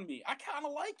growing on me. I kind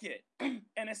of like it.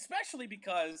 And especially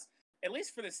because, at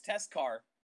least for this test car,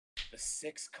 the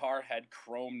 6 car had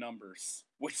chrome numbers,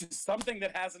 which is something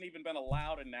that hasn't even been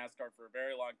allowed in NASCAR for a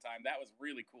very long time. That was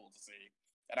really cool to see.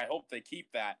 And I hope they keep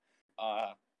that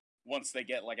once they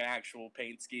get like an actual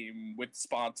paint scheme with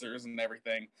sponsors and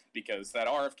everything, because that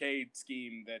RFK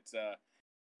scheme that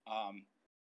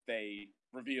they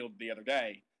revealed the other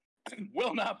day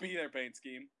will not be their paint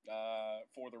scheme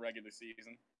for the regular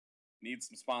season. Need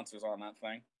some sponsors on that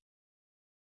thing.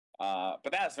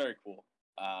 But that's very cool.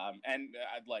 And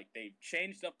I'd like, they've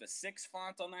changed up the 6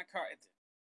 font on that car.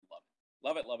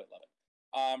 Love it.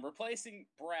 Replacing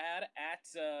Brad at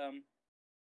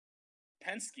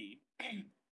Penske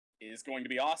is going to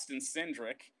be Austin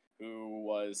Cindric, who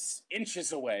was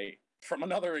inches away from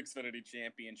another Xfinity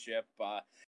championship.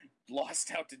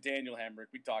 Lost out to Daniel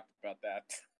Hemrick. We talked about that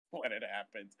when it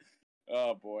happened.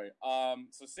 Oh boy.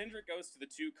 So Cindric goes to the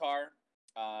 2 car.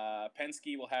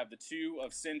 Penske will have the 2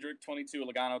 of Cindric, 22 of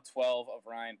Logano, 12 of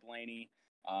Ryan Blaney.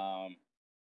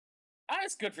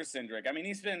 It's good for Cindric. I mean,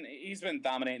 he's been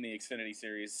dominating the Xfinity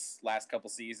series last couple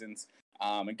seasons,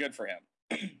 and good for him.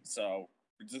 So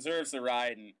deserves the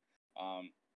ride, and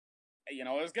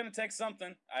it was going to take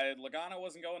something. Logano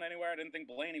wasn't going anywhere. I didn't think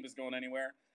Blaney was going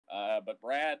anywhere. But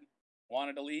Brad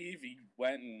wanted to leave. He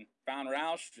went and found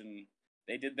Roush, and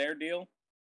they did their deal.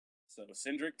 So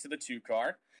Cindric to the 2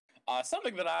 car.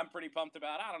 Something that I'm pretty pumped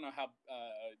about. I don't know how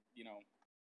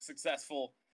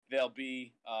successful they'll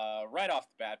be right off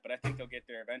the bat, but I think they'll get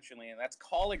there eventually, and that's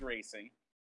Colleague Racing.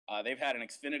 They've had an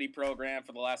Xfinity program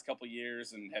for the last couple of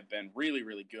years and have been really,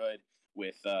 really good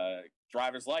with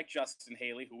drivers like Justin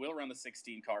Haley, who will run the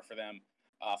 16 car for them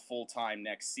full-time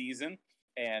next season.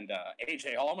 And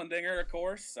AJ Allmendinger, of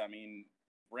course. I mean,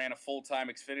 ran a full-time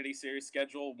Xfinity Series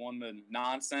schedule, won the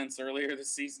nonsense earlier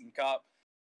this season Cup.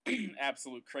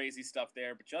 Absolute crazy stuff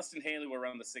there. But Justin Haley will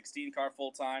run the 16 car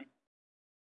full-time.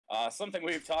 Something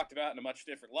we've talked about in a much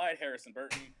different light. Harrison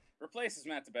Burton replaces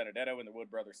Matt DiBenedetto in the Wood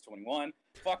Brothers 21.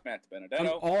 Fuck Matt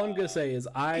DiBenedetto. All I'm gonna say is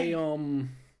I don't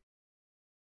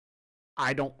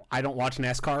watch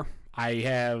NASCAR. I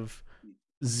have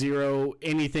zero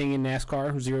anything in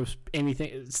NASCAR, zero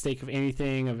anything stake of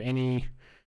anything of any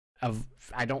of.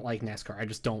 I don't like NASCAR. I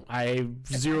just don't. I have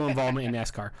zero involvement in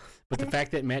NASCAR. But the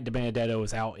fact that Matt DiBenedetto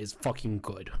is out is fucking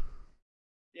good.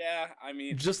 Yeah, I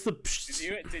mean, just the.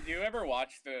 Did you ever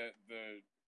watch the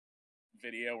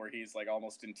video where he's like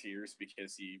almost in tears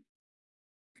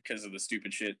because of the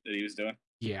stupid shit that he was doing?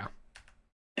 Yeah,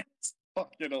 it's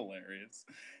fucking hilarious.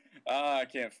 I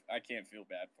can't feel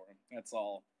bad for him. That's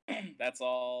all. That's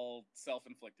all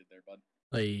self-inflicted there, bud.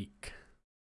 Like,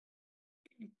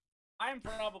 I'm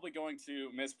probably going to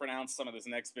mispronounce some of this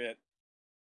next bit.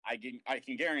 I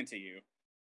can guarantee you.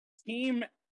 Team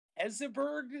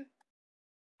Ezeberg,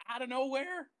 out of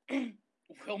nowhere,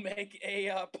 will make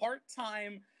a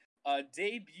part-time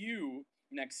debut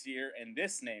next year, and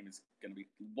this name is going to be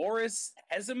Loris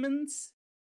Hezemans.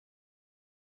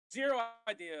 Zero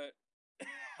idea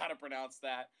how to pronounce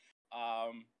that.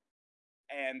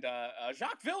 And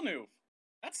Jacques Villeneuve.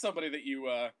 That's somebody that you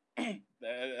a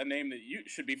name that you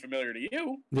should be familiar to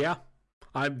you. Yeah,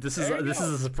 this is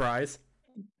a surprise.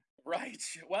 Right.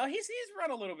 Well, he's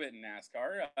run a little bit in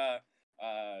NASCAR.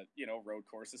 Road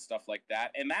courses, stuff like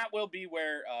that, and that will be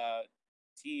where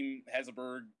Team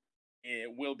Hesselberg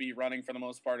will be running for the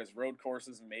most part, as road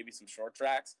courses and maybe some short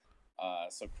tracks.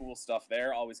 So cool stuff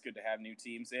there. Always good to have new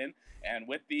teams in, and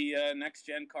with the next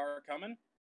gen car coming,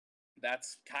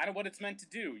 that's kind of what it's meant to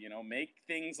do. Make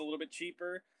things a little bit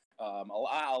cheaper,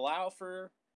 allow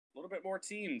for a little bit more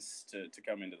teams to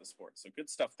come into the sport. So good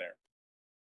stuff there.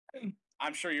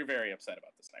 I'm sure you're very upset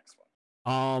about this next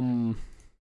one.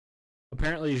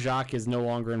 Apparently Jacques is no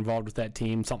longer involved with that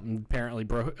team. Something apparently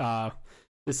broke.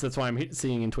 That's why I'm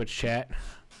seeing in Twitch chat.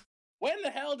 When the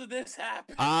hell did this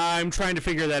happen? I'm trying to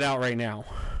figure that out right now.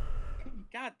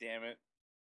 God damn it.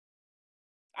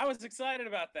 I was excited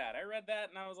about that. I read that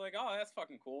and I was like, oh, that's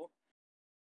fucking cool.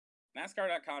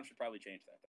 NASCAR.com should probably change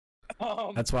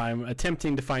that. That's why I'm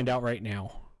attempting to find out right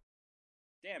now.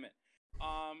 Damn it.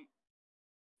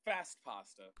 Fast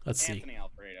Pasta. Let's see. Anthony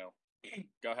Alfredo.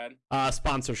 Go ahead.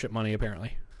 Sponsorship money,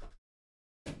 apparently.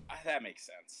 That makes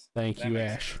sense. Thank you,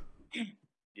 Ash.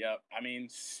 Yep. I mean,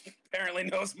 she apparently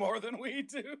knows more than we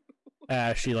do.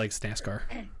 She likes NASCAR.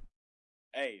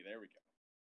 Hey, there we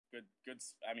go. Good.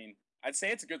 I mean, I'd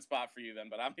say it's a good spot for you then,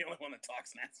 but I'm the only one that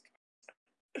talks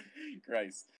NASCAR.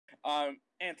 Christ.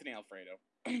 Anthony Alfredo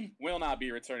will not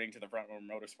be returning to the Front Row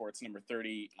Motorsports number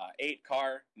 38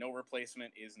 car. No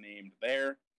replacement is named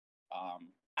there.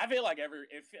 I feel like it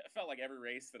felt like every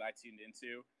race that I tuned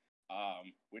into,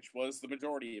 which was the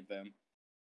majority of them,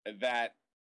 that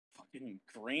fucking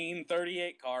green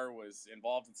 38 car was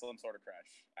involved in some sort of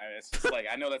crash. It's just like,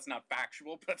 I know that's not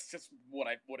factual, but it's just what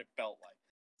it felt like.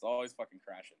 It's always fucking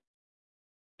crashing.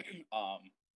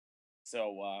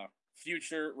 So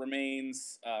future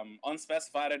remains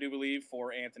unspecified, I do believe,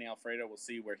 for Anthony Alfredo. We'll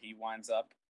see where he winds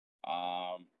up.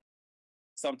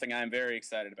 Something I'm very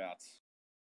excited about,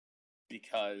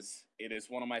 because it is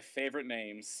one of my favorite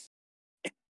names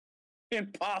in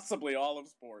possibly all of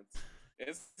sports. It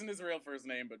isn't his real first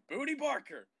name, but Booty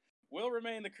Barker will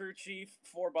remain the crew chief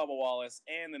for Bubba Wallace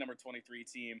and the number 23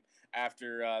 team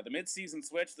after the midseason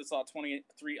switch that saw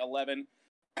 2311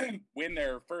 win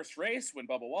their first race, win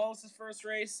Bubba Wallace's first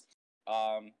race.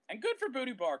 And good for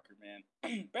Booty Barker,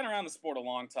 man. Been around the sport a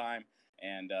long time,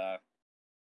 and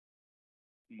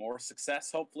more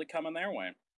success hopefully coming their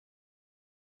way.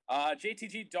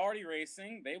 JTG Darty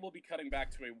Racing, they will be cutting back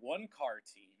to a one-car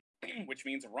team, which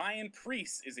means Ryan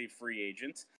Preece is a free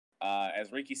agent,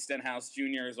 as Ricky Stenhouse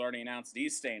Jr. has already announced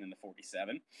he's staying in the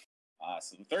 47.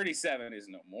 So the 37 is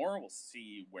no more. We'll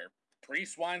see where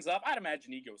Preece winds up. I'd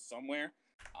imagine he goes somewhere,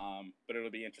 but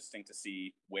it'll be interesting to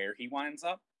see where he winds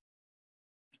up.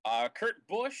 Kurt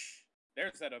Busch,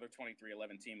 there's that other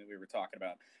 2311 team that we were talking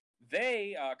about.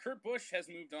 Kurt Busch has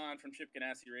moved on from Chip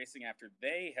Ganassi Racing after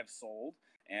they have sold,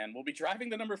 and will be driving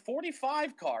the number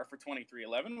 45 car for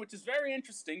 2311, which is very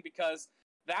interesting because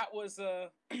that was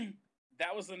the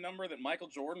number that Michael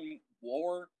Jordan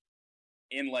wore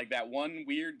in like that one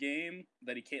weird game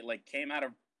that he came out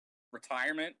of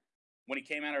retirement. When he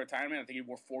came out of retirement, I think he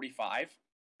wore 45.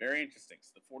 Very interesting.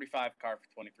 So the 45 car for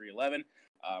 2311.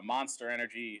 Monster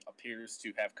Energy appears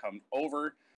to have come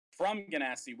over from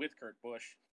Ganassi with Kurt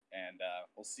Busch, and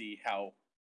we'll see how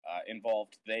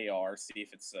involved they are. See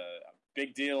if it's a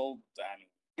big deal.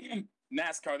 I mean,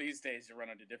 NASCAR these days, you run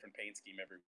into a different paint scheme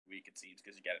every week, it seems,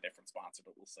 because you get a different sponsor,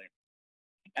 but we'll see.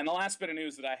 And the last bit of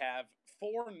news that I have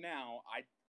for now, I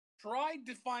tried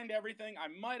to find everything. I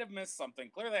might have missed something.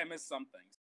 Clearly, I missed some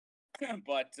things.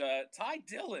 But Ty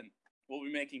Dillon will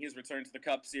be making his return to the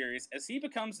Cup Series as he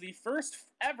becomes the first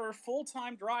ever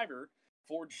full-time driver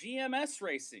for GMS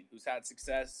Racing, who's had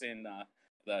success in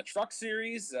the Truck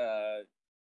Series.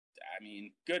 I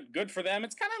mean, good for them.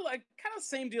 It's kind of the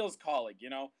same deal as Colleague, you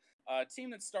know, a team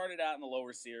that started out in the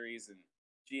lower series, and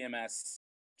GMS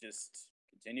just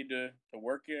continued to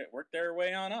work their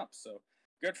way on up. So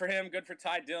good for him. Good for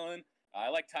Ty Dillon. I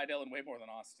like Ty Dillon way more than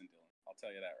Austin Dillon. I'll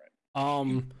tell you that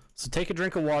right. So take a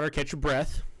drink of water, catch your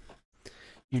breath.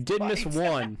 You did miss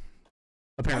one,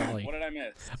 apparently. What did I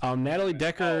miss? Natalie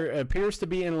Decker appears to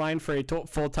be in line for a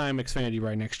full-time Xfinity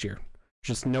ride next year.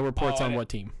 Just no reports on what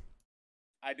team.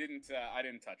 I didn't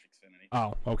touch Xfinity.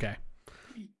 Oh, okay.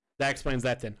 That explains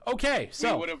that then. Okay,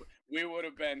 so we would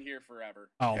have been here forever.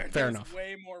 Oh, fair enough.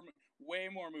 Way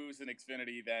more moves in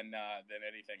Xfinity than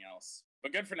anything else.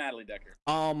 But good for Natalie Decker.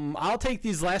 I'll take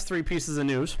these last three pieces of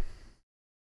news.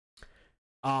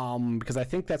 Because I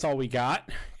think that's all we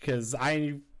got. Because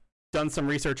I've done some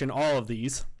research in all of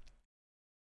these.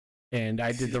 And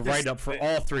I did the write-up for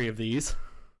all three of these.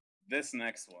 This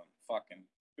next one, fucking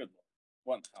good one.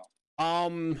 What the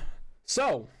hell?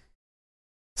 So,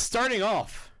 starting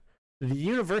off, the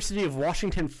University of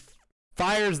Washington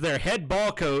fires their head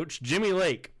ball coach, Jimmy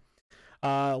Lake.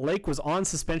 Lake was on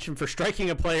suspension for striking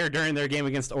a player during their game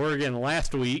against Oregon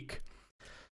last week.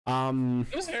 It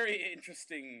was a very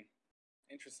interesting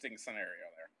scenario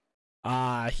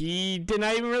there. He did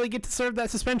not even really get to serve that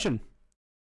suspension.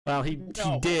 Well, he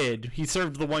did. He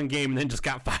served the one game and then just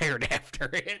got fired after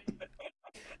it.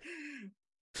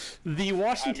 The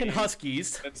Washington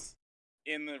Huskies. That's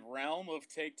in the realm of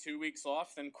take 2 weeks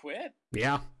off, then quit.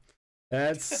 Yeah.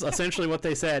 That's essentially what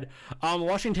they said.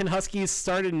 Washington Huskies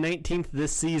started 19th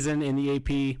this season in the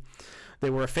AP. They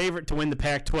were a favorite to win the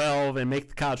Pac-12 and make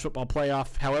the college football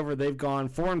playoff. However, they've gone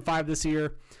 4-5 this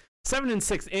year,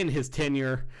 7-6 in his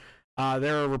tenure.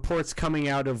 There are reports coming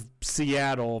out of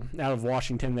Seattle, out of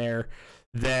Washington there,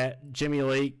 that Jimmy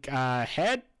Lake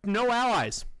had no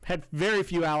allies, had very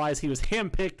few allies. He was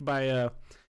handpicked by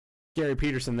Gary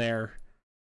Peterson there.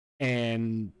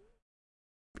 And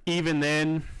even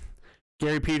then,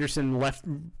 Gary Peterson left.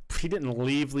 He didn't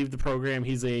leave the program.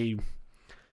 He's a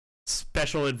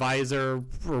special advisor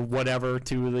or whatever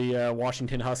to the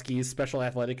Washington Huskies, special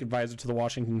athletic advisor to the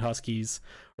Washington Huskies,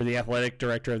 or the athletic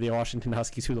director of the Washington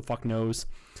Huskies, who the fuck knows.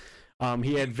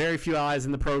 He had very few allies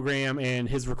in the program, and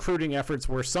his recruiting efforts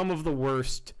were some of the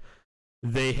worst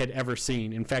they had ever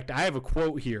seen. In fact, I have a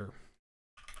quote here.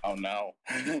 Oh, no.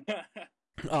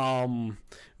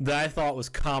 That I thought was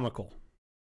comical.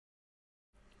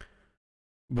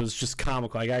 Was just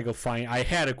comical. I gotta go find. I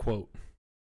had a quote,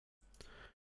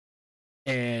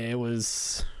 and it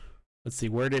was. Let's see.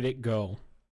 Where did it go?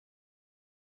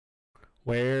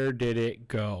 Where did it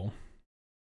go?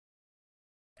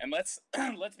 And let's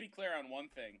be clear on one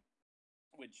thing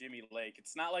with Jimmy Lake.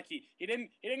 It's not like he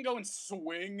didn't go and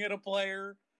swing at a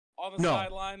player on the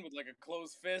sideline with like a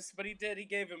closed fist, but he did. He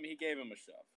gave him a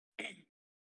shove.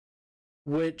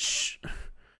 Which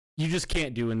you just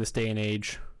can't do in this day and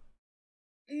age.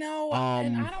 No,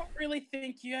 and I don't really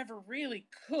think you ever really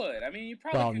could. I mean, you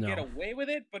probably could get away with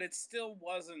it, but it still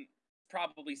wasn't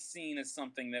probably seen as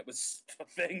something that was a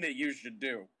thing that you should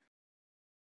do.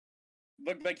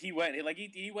 Looked like he went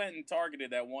and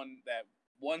targeted that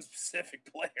one specific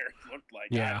player. It looked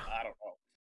like I don't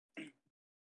know.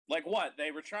 Like what?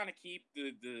 They were trying to keep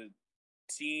the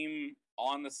team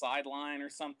on the sideline or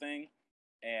something,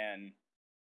 and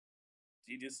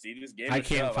he just gave. I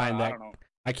can't find that. I don't know.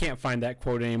 I can't find that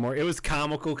quote anymore. It was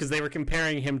comical because they were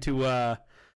comparing him to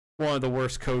one of the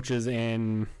worst coaches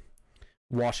in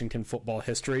Washington football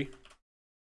history.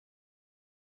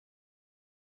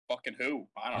 Fucking who?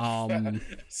 I don't know.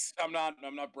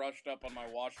 I'm not brushed up on my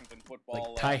Washington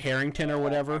football. Like Ty Harrington or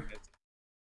whatever.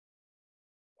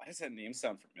 Why does that name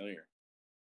sound familiar?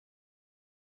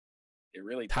 It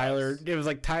really Tyler. does. It was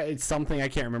like it's something I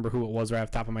can't remember who it was right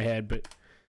off the top of my head, but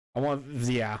one of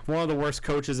the worst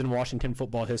coaches in Washington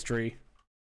football history.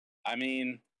 I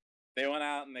mean, they went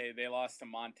out and they lost to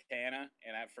Montana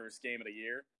in that first game of the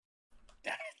year.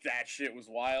 That shit was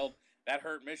wild. That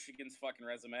hurt Michigan's fucking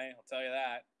resume. I'll tell you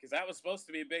that, because that was supposed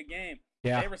to be a big game.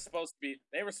 Yeah, they were supposed to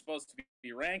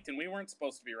be ranked, and we weren't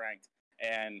supposed to be ranked.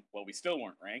 And well, we still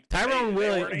weren't ranked. Tyrone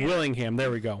Willingham. There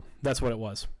we go. That's what it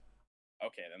was.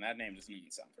 Okay, then that name doesn't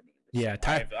even sound familiar. Yeah,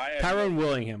 Tyrone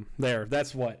Willingham. There,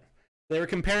 that's what. They were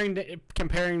comparing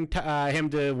him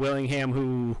to Willingham,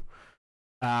 who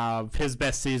his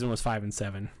best season was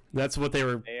 5-7. That's what they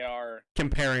were. They are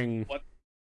comparing.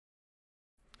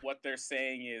 What they're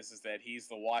saying is that he's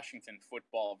the Washington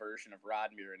football version of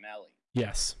Rod Marinelli.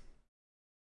 Yes.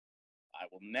 I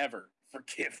will never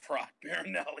forgive Rod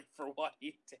Marinelli for what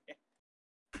he did.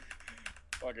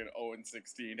 Fucking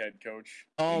 0-16 head coach.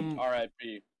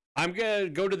 R.I.P. I'm going to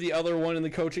go to the other one in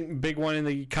the big one in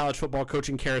the college football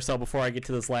coaching carousel before I get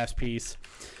to this last piece.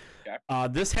 Okay.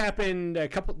 This happened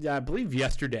I believe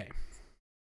yesterday.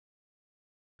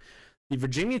 The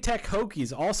Virginia Tech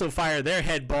Hokies also fired their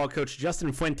head ball coach,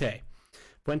 Justin Fuente.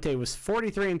 Fuente was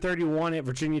 43-31 at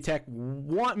Virginia Tech,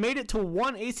 made it to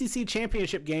one ACC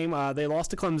championship game. They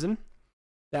lost to Clemson.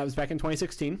 That was back in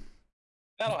 2016.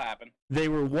 That'll happen. They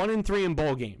were 1-3 in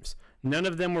bowl games. None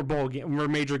of them were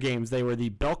major games. They were the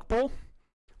Belk Bowl,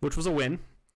 which was a win,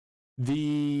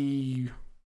 the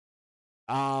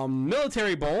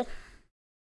Military Bowl,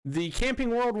 the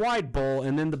Camping Worldwide Bowl,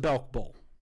 and then the Belk Bowl.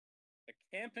 The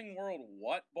Camping World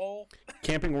what bowl?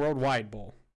 Camping Worldwide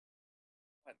Bowl.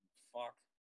 What the fuck?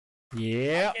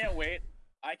 Yeah. I can't wait.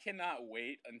 I cannot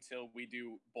wait until we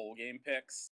do bowl game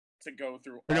picks to go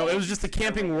through. No, all it of was just the these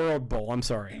Camping terrible- World Bowl. I'm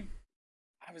sorry.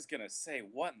 I was gonna say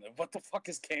what the fuck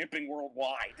is Camping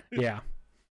Worldwide? Yeah.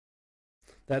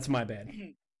 That's my bad.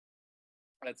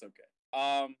 That's okay.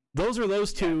 Those are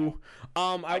those two.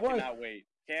 I cannot wait.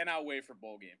 Cannot wait for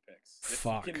bowl game picks. The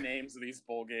Fuck. fucking names of these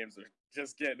bowl games are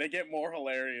just they get more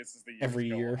hilarious as the years Every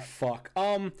go year. on. Fuck.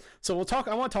 So we'll talk.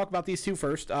 I want to talk about these two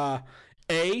first.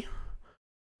 The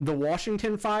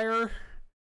Washington Fire.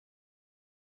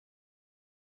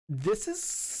 This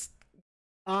is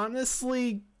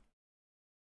honestly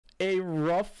a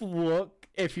rough look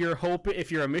if you're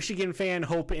a Michigan fan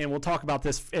hoping, and we'll talk about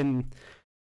this in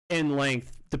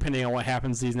length depending on what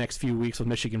happens these next few weeks with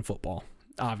Michigan football,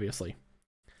 obviously.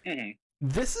 Mm-hmm.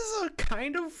 This is a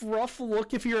kind of rough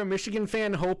look if you're a Michigan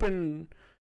fan hoping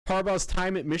Harbaugh's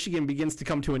time at Michigan begins to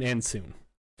come to an end soon.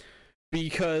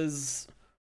 Because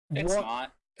it's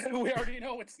not. We already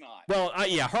know it's not. Well,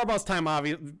 yeah, Harbaugh's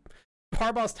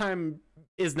time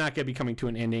is not going to be coming to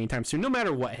an end anytime soon, no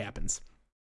matter what happens.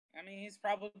 I mean,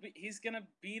 he's going to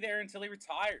be there until he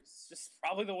retires. It's just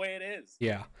probably the way it is.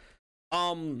 Yeah.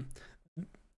 The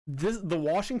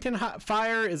Washington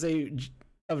Fire is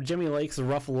of Jimmy Lake's a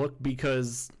rough look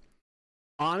because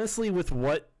honestly, with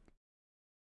what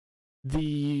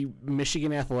the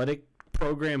Michigan athletic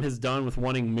program has done with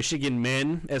wanting Michigan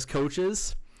men as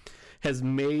coaches, has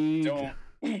made.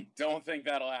 Don't think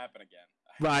that'll happen again.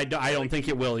 I don't think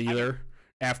it will either.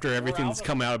 After everything's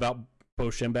come out about Bo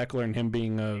Schembechler and him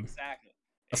being a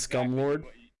scumlord,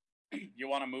 you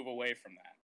want to move away from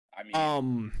that. I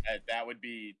mean, that would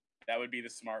be the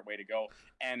smart way to go.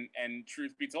 And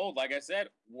truth be told, like I said,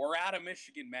 we're out of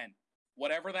Michigan men.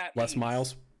 Whatever that Les means.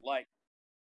 Miles. Like,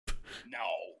 no,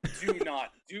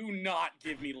 do not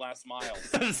give me Les Miles. I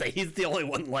was gonna say he's the only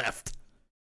one left.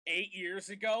 8 years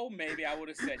ago, maybe I would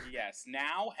have said yes.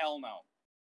 Now, hell no.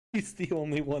 He's the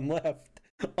only one left.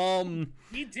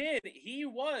 He did. He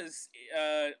was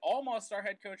almost our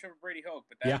head coach over Brady Hoke,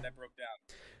 but that broke down.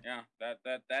 Yeah,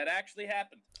 that actually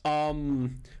happened.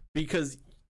 Because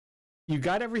you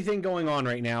got everything going on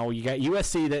right now. You got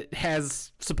USC that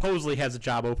supposedly has a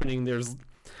job opening. There's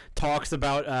talks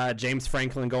about James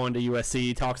Franklin going to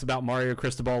USC. Talks about Mario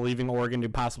Cristobal leaving Oregon to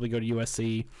possibly go to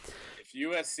USC. If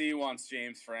USC wants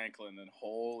James Franklin, then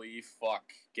holy fuck,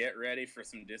 get ready for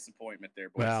some disappointment there,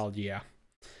 boys. Well, yeah.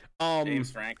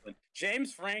 James Franklin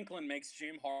makes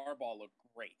Jim Harbaugh look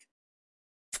great.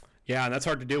 Yeah, and that's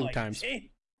hard to do at times.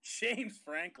 James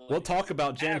Franklin. We'll talk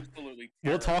about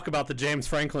We'll talk about the James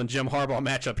Franklin Jim Harbaugh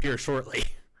matchup here shortly.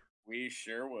 We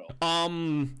sure will.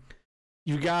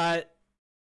 You got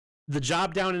the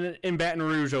job down in Baton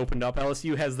Rouge opened up.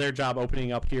 LSU has their job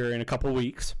opening up here in a couple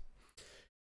weeks.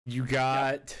 You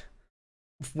got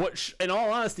what, in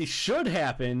all honesty, should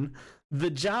happen.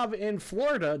 The job in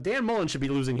Florida. Dan Mullen should be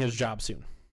losing his job soon.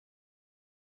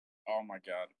 Oh my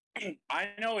god! I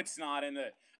know it's not in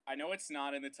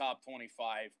the top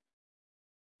 25,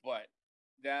 but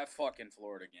that fucking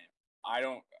Florida game. I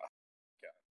don't.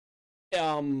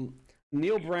 God.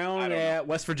 Neil Brown at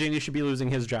West Virginia should be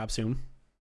losing his job soon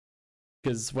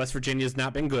because West Virginia's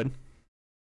not been good.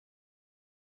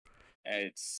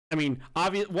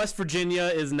 West Virginia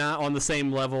is not on the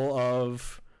same level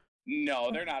of. No,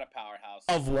 they're not a powerhouse.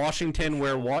 Of Washington,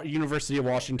 where University of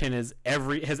Washington has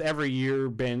every year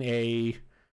been a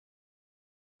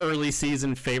early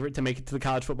season favorite to make it to the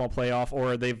college football playoff,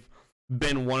 or they've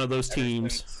been one of those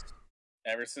teams.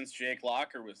 Ever since Jake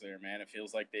Locker was there, man, it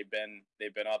feels like they've been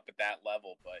up at that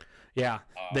level. But yeah,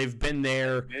 they've been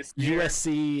there.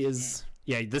 USC is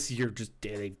this year just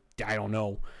I don't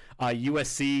know.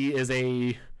 USC is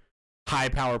a high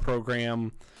power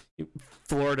program.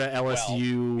 Florida,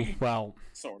 LSU, well,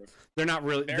 sort of. They're not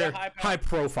really. They're a high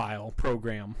profile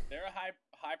program. They're a high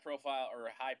profile or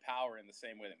a high power in the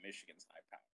same way that Michigan's high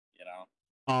power. You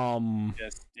know.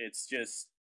 It's just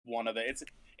one of the.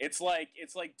 It's like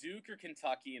Duke or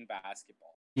Kentucky in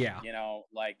basketball. Yeah. You know,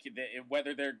 like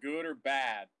whether they're good or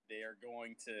bad, they are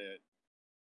going to.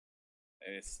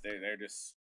 They're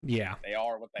just. Yeah, they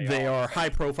are what they are. They are high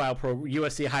profile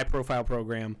USC high profile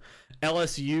program.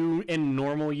 LSU in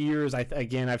normal years,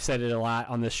 I've said it a lot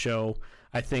on this show.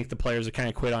 I think the players are kind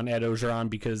of quit on Ed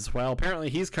Ogeron because, well, apparently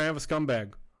he's kind of a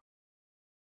scumbag.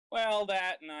 Well,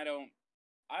 that and I don't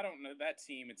know. That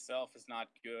team itself is not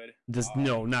good.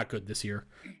 Not good this year.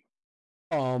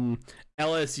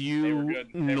 LSU they were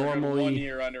good. Normally were good 1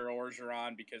 year under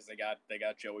Ogeron because they got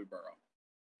Joey Burrow.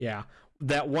 Yeah,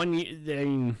 that 1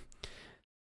 year.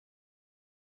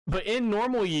 But in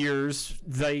normal years,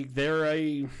 they're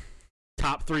a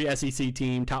top 3 SEC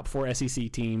team, top 4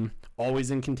 SEC team,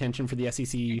 always in contention for the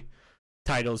SEC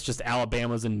titles. Just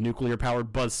Alabama's a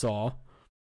nuclear-powered buzzsaw.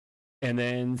 And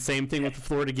then same thing with the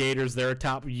Florida Gators. They're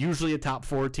usually a top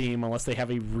 4 team unless they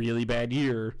have a really bad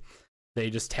year. They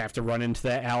just have to run into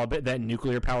that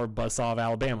nuclear-powered buzzsaw of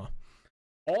Alabama.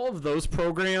 All of those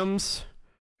programs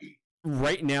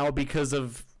right now, because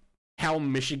of how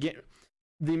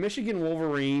the Michigan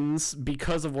Wolverines,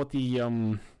 because of what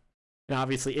and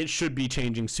obviously it should be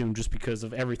changing soon just because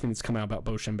of everything that's come out about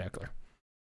Bo Schembechler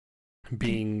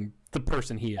being the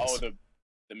person he is. Oh,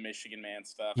 the Michigan man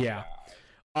stuff. Yeah.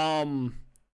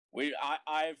 We've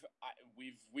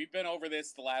been over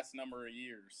this the last number of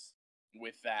years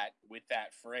with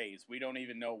that phrase. We don't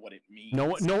even know what it means.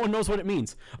 No one knows what it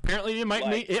means. Apparently,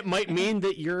 it might mean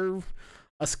that you're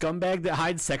a scumbag that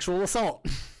hides sexual assault.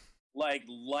 Like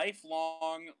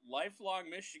lifelong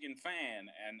Michigan fan,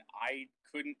 and I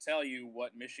couldn't tell you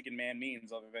what Michigan man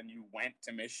means other than you went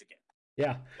to Michigan.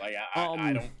 Yeah. Like I don't.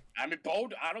 I mean, Bo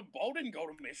didn't go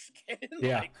to Michigan.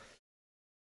 Yeah.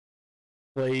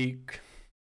 Like,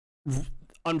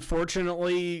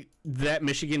 unfortunately, that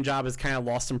Michigan job has kind of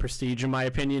lost some prestige, in my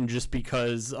opinion, just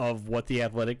because of what the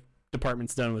athletic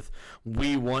department's done with.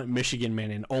 We want Michigan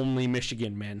men and only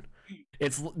Michigan men. I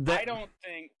don't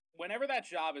think whenever that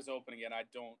job is open again, I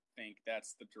don't think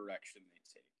that's the direction they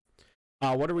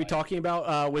take. What are we talking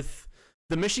about with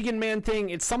the Michigan man thing?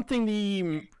 It's something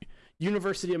the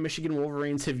University of Michigan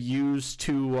Wolverines have used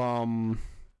to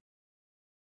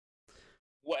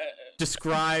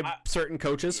describe certain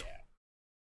coaches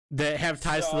that have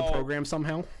ties to the program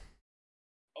somehow.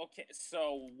 Okay,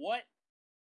 so what?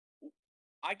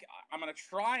 I'm gonna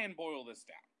try and boil this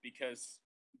down because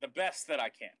the best that I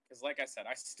can, because like I said,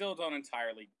 I still don't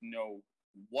entirely know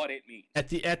what it means.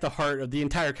 At the heart of the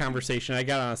entire conversation, I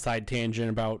got on a side tangent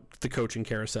about the coaching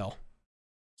carousel.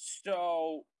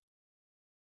 So,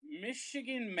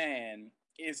 Michigan man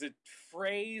is a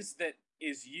phrase that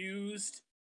is used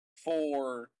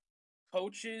for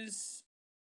coaches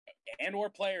and or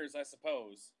players, I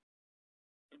suppose.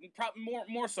 Probably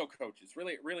more so coaches.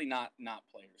 Really not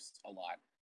players a lot.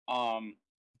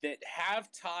 That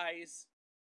have ties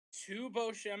to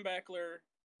Bo Schembechler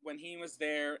when he was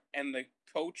there and the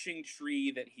coaching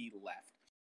tree that he left.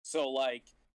 So like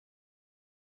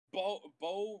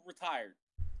Bo retired.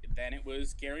 Then it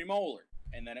was Gary Moeller,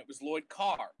 and then it was Lloyd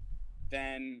Carr.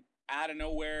 Then out of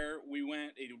nowhere we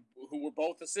went who were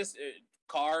both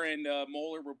Carr and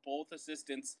Moeller were both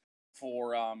assistants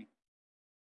for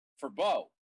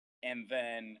Bo. And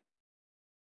then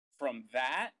from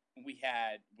that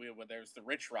there's the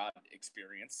Rich Rod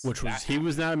experience, which was he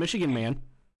was not a Michigan man.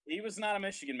 He was not a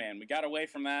Michigan man. We got away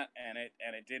from that, and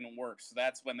it didn't work. So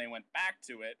that's when they went back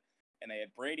to it, and they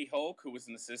had Brady Hoke, who was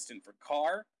an assistant for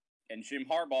Carr, and Jim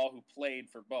Harbaugh, who played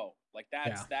for Bo. Like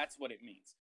that's what it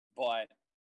means. But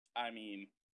I mean,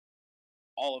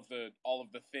 all of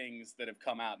the things that have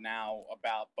come out now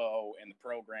about Bo and the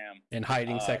program and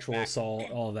hiding sexual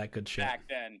assault, all of that good shit. Back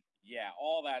then, yeah,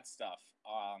 all that stuff.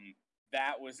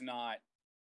 That was not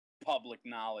public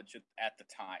knowledge at the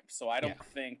time. So I don't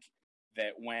think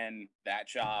that when that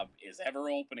job is ever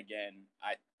open again,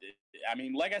 I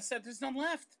mean, like I said, there's none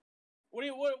left. What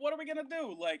are we gonna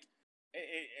do? Like,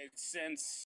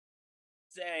 since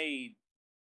say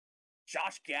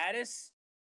Josh Gaddis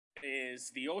is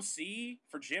the OC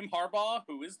for Jim Harbaugh,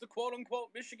 who is the quote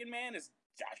unquote Michigan man, is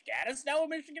Josh Gaddis now a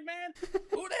Michigan man?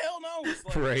 Who the hell knows?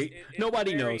 Like, right?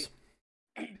 Nobody knows.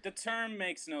 The term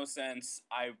makes no sense.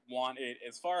 I want it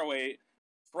as far away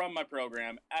from my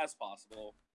program as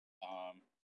possible.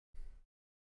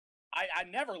 I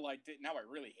never liked it. Now I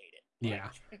really hate it. Yeah.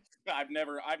 I've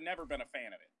never been a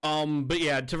fan of it. But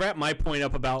yeah, to wrap my point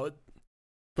up about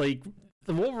like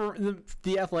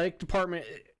the athletic department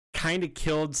kind of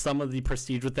killed some of the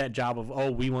prestige with that job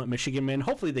of we want Michigan men.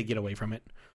 Hopefully they get away from it,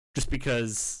 just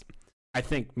because I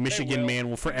think Michigan man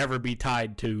will forever be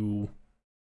tied to.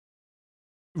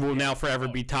 Will now forever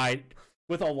be tied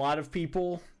with a lot of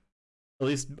people. At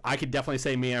least I could definitely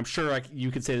say me. I'm sure you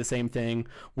could say the same thing.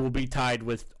 Will be tied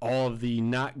with all of the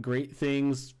not great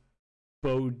things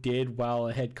Bo did while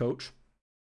a head coach.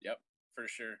 Yep, for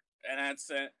sure. And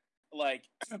that's like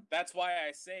that's why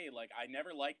I say like I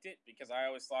never liked it because I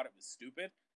always thought it was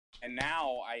stupid, and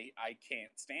now I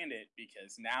can't stand it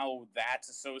because now that's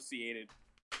associated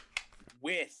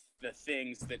with the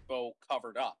things that Bo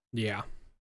covered up. Yeah.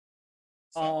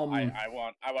 So I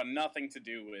want nothing to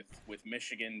do with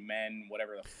Michigan men,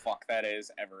 whatever the fuck that is,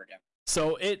 ever again.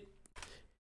 So it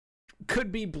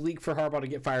could be bleak for Harbaugh to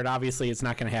get fired. Obviously, it's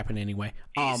not going to happen anyway.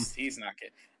 He's not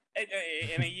getting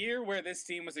in a year where this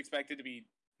team was expected to be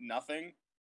nothing.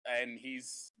 and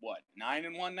he's what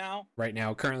 9-1 now. Right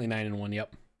now, currently 9-1.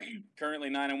 Yep. Currently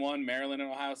 9-1. Maryland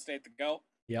and Ohio State to go.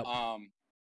 Yep.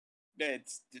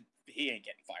 He ain't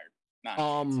getting fired. Not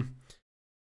a chance.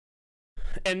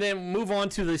 And then move on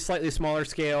to the slightly smaller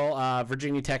scale.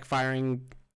 Virginia Tech firing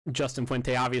Justin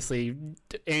Fuente. Obviously,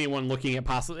 anyone looking at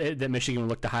that Michigan would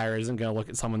look to hire isn't going to look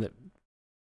at someone that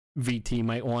VT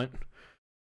might want.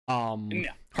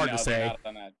 Hard to say.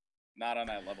 Not on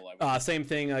that level. Same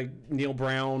thing, like Neil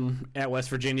Brown at West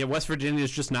Virginia. West Virginia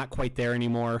is just not quite there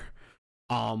anymore.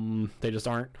 They just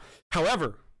aren't.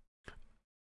 However,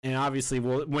 and obviously,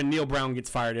 when Neil Brown gets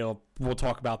fired, we'll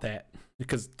talk about that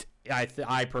because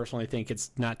I personally think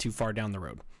it's not too far down the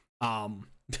road.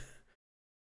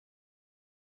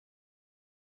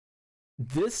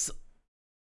 This,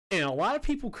 and a lot of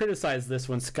people criticize this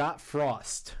when Scott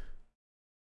Frost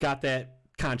got that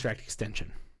contract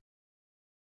extension.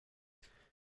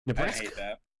 Nebraska, I hate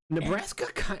that. Nebraska,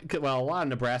 well, a lot of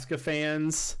Nebraska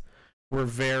fans were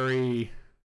very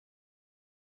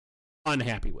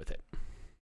unhappy with it.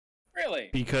 Really?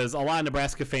 Because a lot of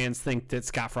Nebraska fans think that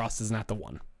Scott Frost is not the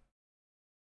one.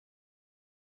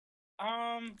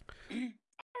 I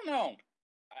don't know.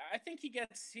 I think he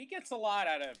gets a lot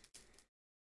out of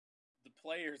the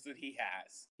players that he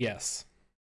has. Yes.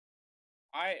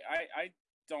 I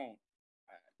don't.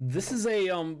 This is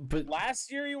a but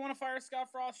last year you want to fire Scott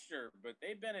Frost, sure, but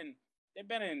they've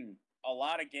been in a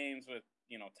lot of games with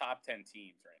top 10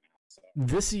 teams right now. So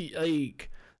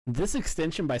this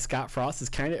extension by Scott Frost is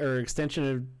extension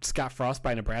of Scott Frost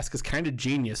by Nebraska is kind of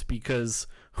genius because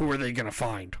who are they going to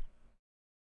find?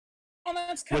 Well,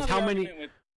 that's kind of the argument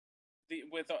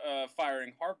with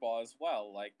firing Harbaugh as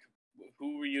well. Like,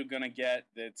 who are you going to get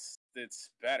that's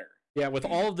better? Yeah, with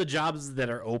all of the jobs that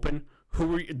are open,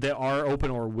 that are open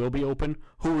or will be open,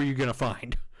 who are you going to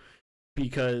find?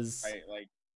 Because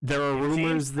there are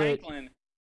rumors that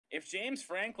if James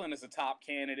Franklin is a top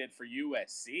candidate for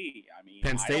USC, I mean,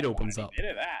 Penn State opens up. Bit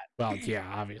of that. Well, yeah,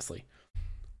 obviously.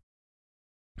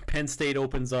 Penn State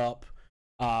opens up.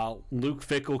 Luke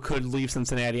Fickell could leave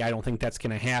Cincinnati. I don't think that's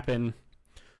going to happen.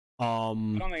 I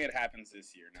don't think it happens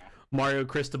this year, no. Mario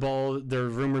Cristobal, there are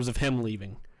rumors of him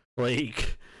leaving.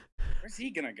 Like, where's he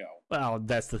going to go? Well,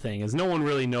 that's the thing, is no one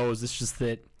really knows. It's just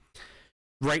that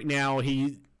right now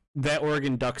that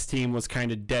Oregon Ducks team was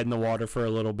kind of dead in the water for a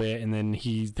little bit, and then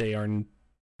he's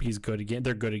good again.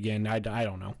 They're good again. I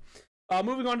don't know.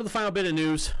 Moving on to the final bit of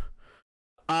news.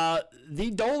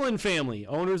 The Dolan family,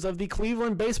 owners of the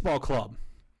Cleveland Baseball Club,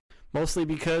 mostly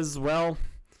because, well,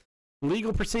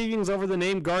 legal proceedings over the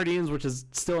name Guardians, which is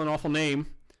still an awful name.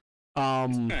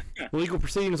 Legal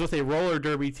proceedings with a roller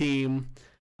derby team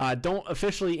don't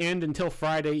officially end until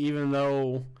Friday, even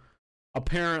though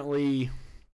apparently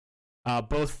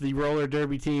both the roller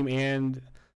derby team and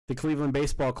the Cleveland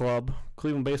Baseball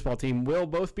team will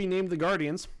both be named the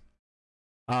Guardians.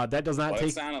 That does not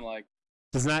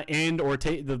does not end or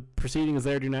take the proceedings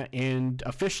there do not end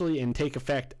officially and take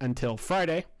effect until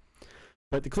Friday.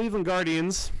 But the Cleveland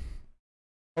Guardians,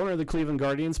 owner of the Cleveland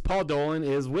Guardians, Paul Dolan,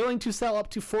 is willing to sell up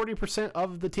to 40%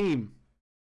 of the team.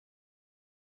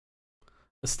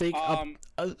 A stake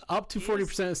up to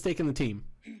 40% of stake in the team.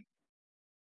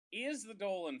 Is the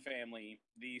Dolan family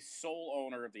the sole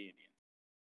owner of the Indians?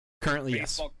 Currently,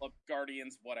 Baseball yes. Club,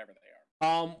 Guardians, whatever they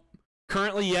are.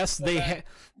 Currently, yes.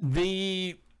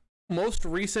 The most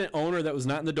recent owner that was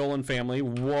not in the Dolan family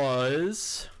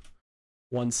was,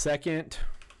 one second,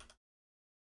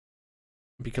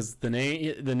 because the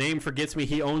name forgets me.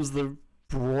 He owns the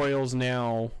Royals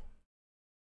now,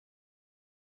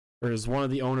 or is one of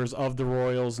the owners of the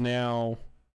Royals now.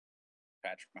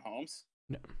 Patrick Mahomes.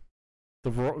 No.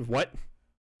 What?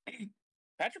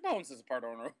 Patrick Mahomes is a part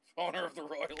owner of the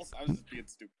Royals. I was just being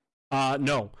stupid.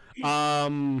 No.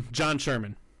 John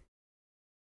Sherman.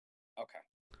 Okay.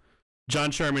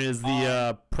 John Sherman is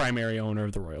the primary owner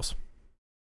of the Royals.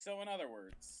 So, in other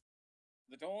words,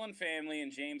 the Dolan family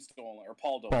and James Dolan, or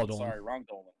Paul Dolan. Sorry, wrong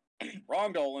Dolan.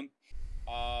 Wrong Dolan.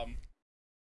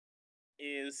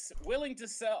 Is willing to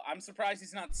sell. I'm surprised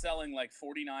he's not selling like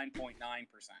 49.9%.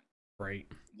 Right.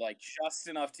 Like, just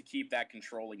enough to keep that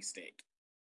controlling stake.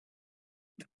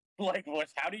 Like, what?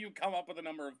 How do you come up with a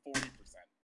number of 40%?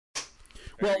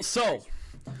 Well, so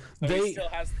he still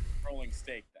has the controlling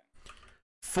stake then.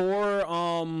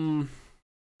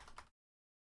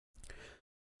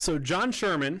 So John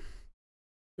Sherman,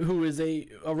 who is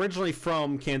originally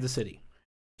from Kansas City,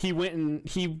 he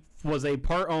was a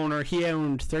part owner. He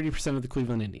owned 30% of the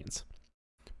Cleveland Indians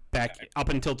up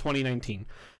until 2019.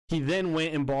 He then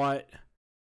went and bought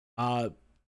the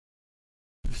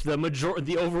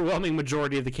overwhelming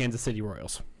majority of the Kansas City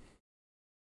Royals.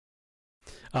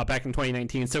 back in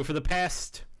 2019. So for the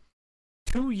past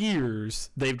 2 years,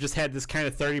 they've just had this kind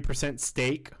of 30%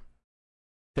 stake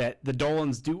that the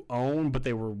Dolans do own, but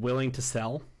they were willing to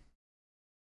sell.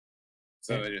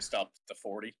 So they just upped to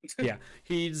 40. Yeah,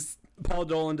 Paul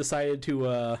Dolan decided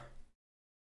to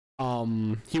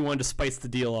he wanted to spice the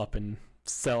deal up and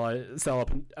sell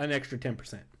up an extra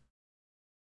 10%.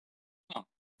 Huh.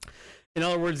 In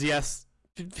other words, yes,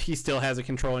 he still has a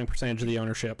controlling percentage of the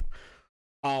ownership.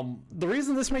 The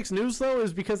reason this makes news though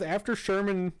is because after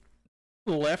Sherman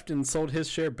left and sold his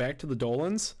share back to the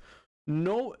Dolans, a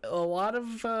lot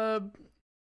of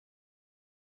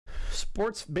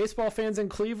baseball fans in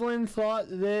Cleveland thought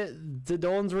that the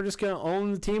Dolans were just going to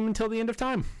own the team until the end of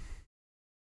time.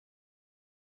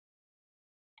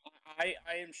 I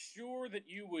am sure that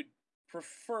you would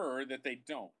prefer that they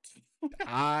don't.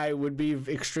 I would be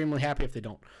extremely happy if they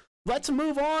don't. Let's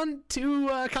move on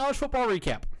to college football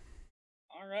recap.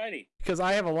 Alrighty. Because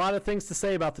I have a lot of things to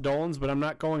say about the Dolans, but I'm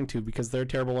not going to because they're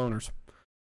terrible owners.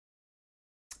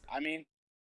 I mean,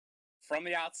 from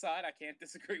the outside, I can't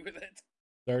disagree with it.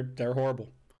 They're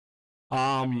horrible.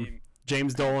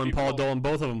 James Dolan, Paul Dolan,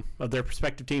 both of them of their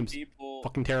respective teams.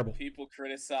 Fucking terrible. People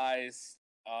criticize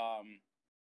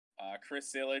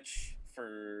Chris Ilitch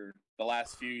for the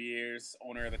last few years,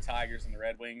 owner of the Tigers and the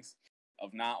Red Wings,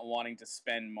 of not wanting to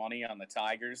spend money on the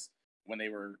Tigers when they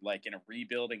were like in a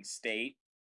rebuilding state.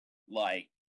 Like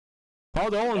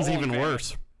Paul Dolan's even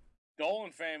worse.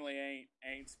 Dolan family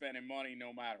ain't spending money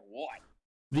no matter what.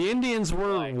 The Indians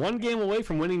were one game away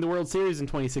from winning the World Series in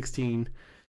 2016,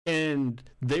 and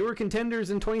they were contenders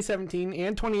in 2017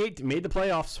 and 2018. Made the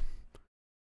playoffs,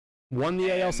 won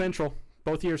the AL Central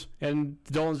both years, and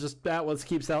the Dolans just let's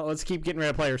keep getting rid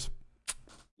of players.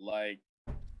 Like,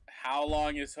 how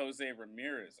long is Jose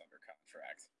Ramirez under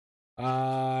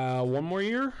contract? 1 more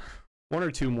year, 1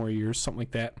 or 2 more years, something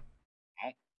like that.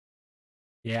 Oh.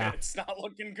 Yeah, it's not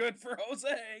looking good for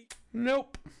Jose.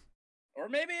 Nope. Or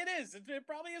maybe it is. It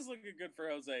probably is looking good for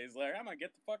Jose. He's like, I'm going to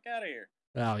get the fuck out of here.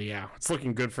 Oh, yeah. It's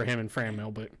looking good for him and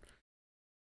Franmil, but...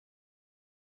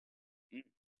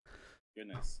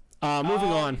 Goodness.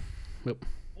 Moving on. Yep.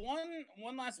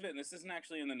 One last bit, and this isn't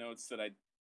actually in the notes that I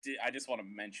just want to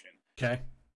mention. Okay.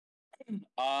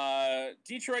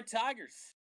 Detroit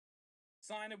Tigers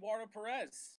signed Eduardo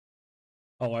Perez.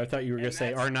 Oh, I thought you were going to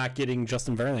say are not getting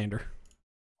Justin Verlander.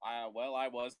 Well, I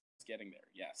was getting there.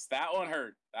 Yes, that one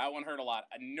hurt. That one hurt a lot.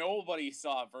 Nobody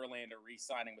saw Verlander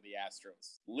re-signing with the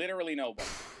Astros. Literally nobody.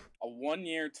 A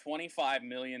 1-year, $25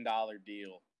 million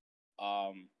deal.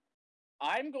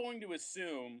 I'm going to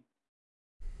assume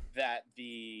that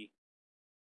the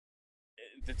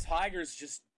Tigers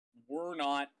just were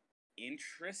not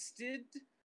interested,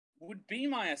 would be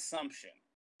my assumption.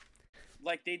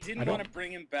 Like, they didn't want to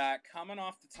bring him back, coming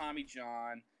off the Tommy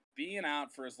John, being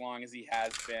out for as long as he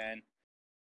has been.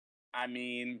 I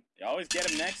mean, you always get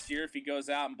him next year if he goes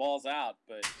out and balls out,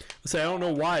 but... So I don't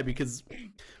know why, because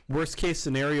worst case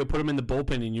scenario, put him in the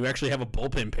bullpen and you actually have a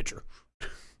bullpen pitcher.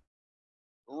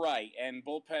 Right, and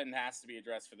bullpen has to be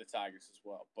addressed for the Tigers as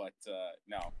well, but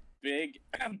no. Big...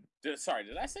 Sorry,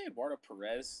 did I say Eduardo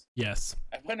Perez? Yes.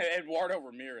 I went to Eduardo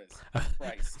Ramirez.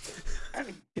 Christ.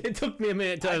 It took me a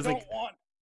minute. I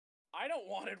don't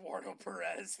want Eduardo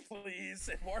Perez, please.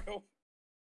 Eduardo...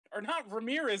 Or not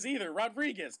Ramirez either.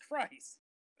 Rodriguez. Christ.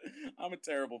 I'm a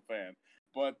terrible fan.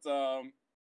 But,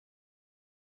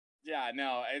 yeah,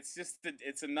 no, it's just,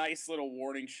 it's a nice little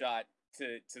warning shot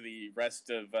to the rest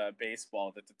of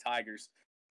baseball that the Tigers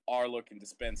are looking to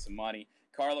spend some money.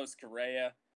 Carlos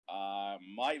Correa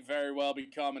might very well be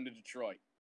coming to Detroit.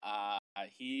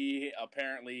 He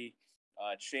apparently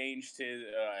changed his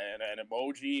an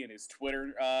emoji in his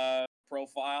Twitter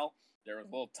profile. There was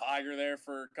a little tiger there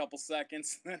for a couple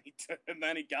seconds, and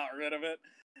then he got rid of it.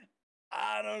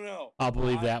 I don't know. I'll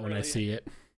believe that when I see it.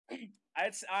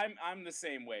 I'm the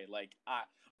same way. Like,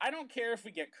 I don't care if we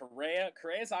get Correa.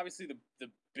 Correa is obviously the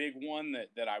big one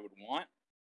that I would want.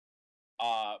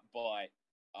 But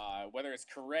whether it's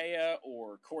Correa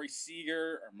or Corey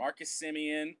Seager or Marcus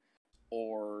Semien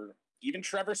or even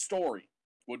Trevor Story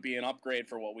would be an upgrade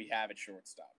for what we have at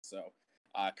shortstop. So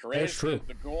Correa is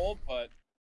the goal, but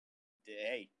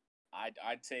hey,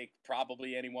 I'd take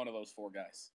probably any one of those 4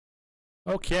 guys.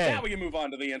 Okay. Now we can move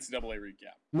on to the NCAA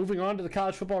recap. Moving on to the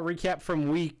college football recap from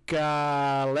week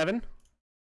 11?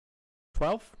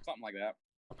 12? Something like that.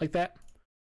 Like that?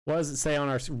 What does it say on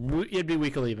our... It'd be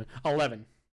week 11. 11.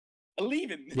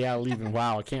 11? Yeah, 11.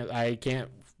 Wow, I can't...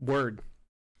 Word.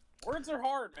 Words are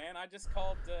hard, man. I just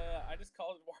called Eduardo.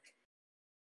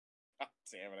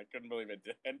 Damn it! I couldn't believe it.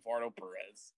 Eduardo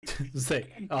Perez. Say,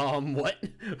 what?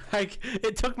 Like,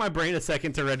 it took my brain a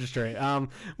second to register it.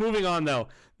 Moving on though,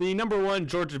 the number 1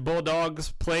 Georgia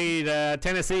Bulldogs played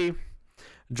Tennessee.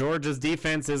 Georgia's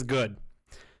defense is good.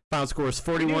 Final score is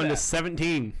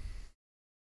 41-17.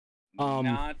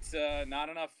 Not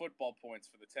enough football points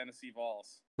for the Tennessee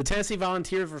Vols. The Tennessee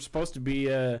Volunteers were supposed to be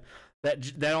that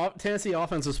Tennessee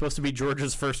offense was supposed to be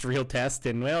Georgia's first real test,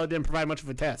 and well, it didn't provide much of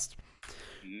a test.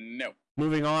 No.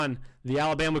 Moving on, the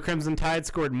Alabama Crimson Tide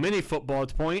scored many football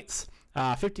points,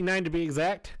 59 to be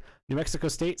exact. New Mexico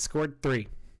State scored 3.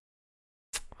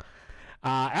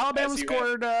 Alabama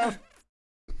scored. Go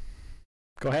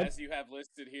ahead. As you have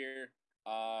listed here,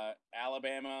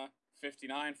 Alabama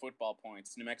 59 football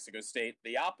points. New Mexico State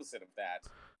the opposite of that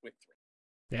with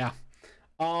 3. Yeah.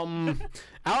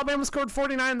 Alabama scored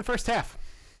 49 in the first half.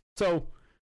 So,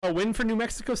 a win for New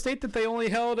Mexico State that they only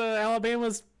held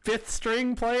Alabama's 5th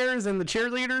string players and the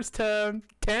cheerleaders to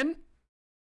 10?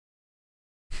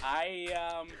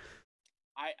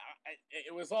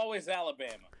 It was always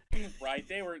Alabama, right?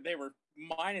 They were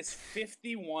minus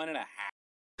 51 and a half.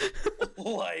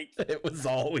 Like, it was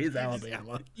always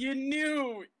Alabama. You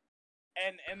knew,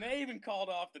 and they even called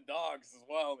off the dogs as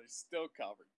well. They still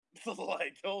covered.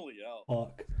 Like, holy hell.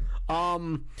 Fuck.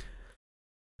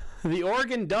 The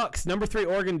Oregon Ducks, number 3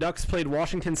 Oregon Ducks, played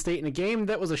Washington State in a game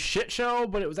that was a shit show,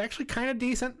 but it was actually kind of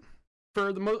decent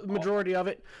for the majority of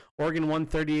it. Oregon won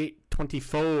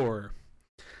 38-24.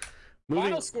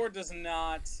 Final score does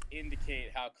not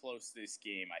indicate how close this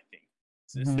game, I think.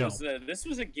 This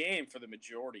was a game for the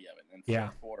majority of it, and the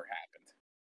fourth quarter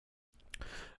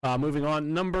happened. Moving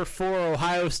on, number 4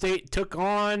 Ohio State took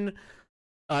on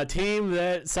a team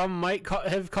that some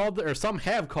have called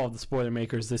the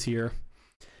Spoilermakers this year.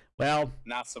 Well,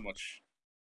 not so much.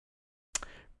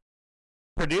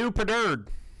 Purdue.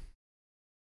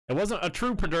 It wasn't a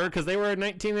true Purdue because they were a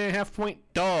 19.5-point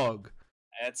dog.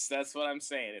 That's what I'm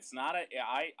saying. It's not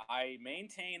I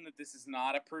maintain that this is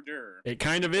not a Purdue. It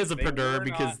kind of is a Purdue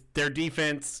because their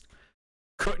defense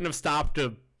couldn't have stopped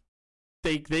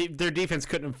their defense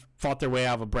couldn't have fought their way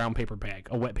out of a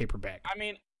wet paper bag. I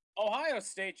mean, Ohio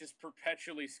State just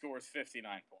perpetually scores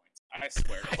 59 points. I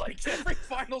swear, like every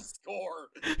final score.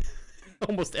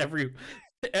 Almost every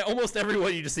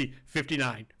one you just see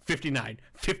 59, 59,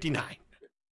 59.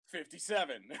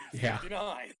 57, yeah.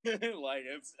 59. Like,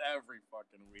 it's every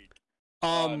fucking week.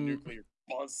 Nuclear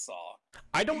buzzsaw.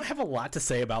 I don't have a lot to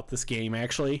say about this game,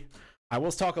 actually. I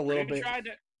will talk a little bit.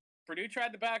 Purdue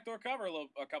tried to backdoor cover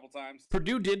a couple times.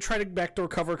 Purdue did try to backdoor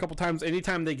cover a couple times.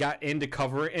 Anytime they got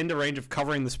into range of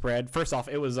covering the spread. First off,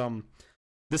 it was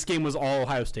this game was all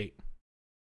Ohio State.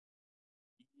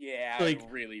 Yeah,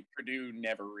 Purdue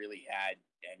never really had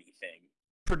anything.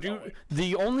 Purdue,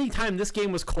 the only time this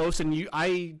game was close, and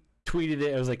I tweeted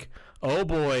it, I was like, oh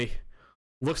boy,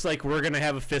 looks like we're going to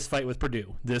have a fist fight with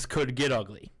Purdue. This could get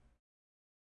ugly.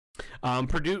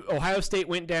 Ohio State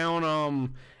went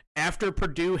down after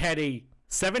Purdue had a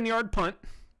 7-yard punt.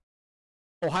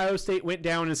 Ohio State went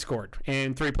down and scored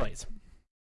in 3 plays.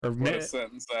 What a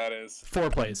sentence that is. 4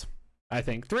 plays, I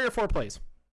think. 3 or 4 plays.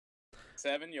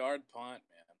 7-yard punt,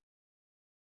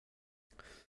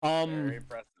 man. Very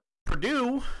impressive.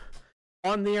 Purdue,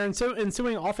 on the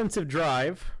ensuing offensive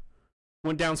drive,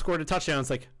 went down, scored a touchdown.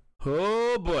 It's like,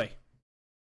 oh boy,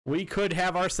 we could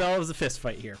have ourselves a fist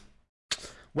fight here.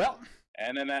 Well,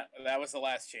 and then that was the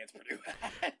last chance Purdue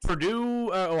had.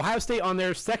 Ohio State on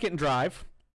their second drive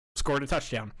scored a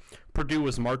touchdown. Purdue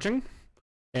was marching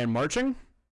and marching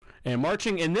and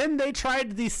marching, and then they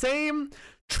tried the same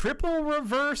triple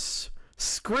reverse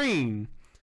screen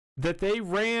that they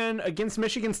ran against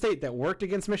Michigan State, that worked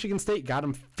against Michigan State, got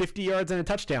them 50 yards and a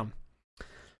touchdown.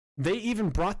 They even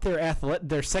brought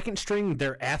their second string,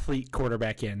 their athlete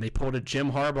quarterback in. They pulled a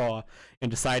Jim Harbaugh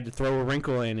and decided to throw a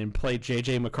wrinkle in and play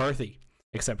J.J. McCarthy.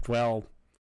 Except, well,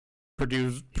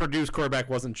 Purdue's quarterback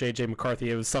wasn't J.J. McCarthy.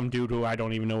 It was some dude who I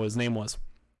don't even know what his name was.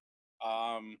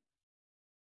 I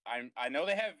know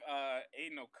they have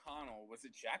Aiden O'Connell. Was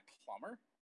it Jack Plummer?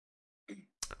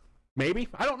 Maybe.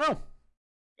 I don't know.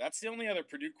 That's the only other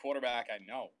Purdue quarterback I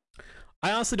know.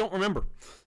 I honestly don't remember.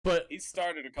 But he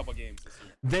started a couple games this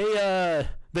year.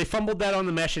 They fumbled that on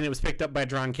the mesh and it was picked up by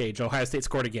Dron Cage. Ohio State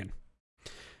scored again.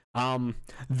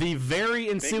 The very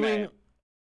ensuing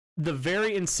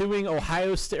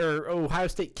Ohio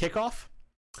State kickoff.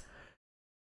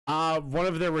 One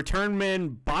of their return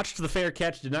men botched the fair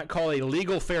catch, did not call a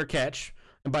legal fair catch.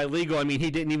 And by legal, I mean he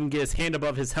didn't even get his hand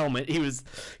above his helmet. His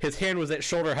hand was at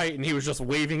shoulder height, and he was just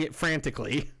waving it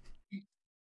frantically.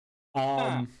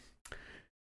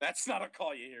 That's not a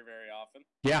call you hear very often.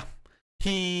 Yeah,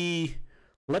 he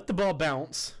let the ball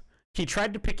bounce. He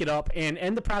tried to pick it up, and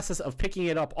in the process of picking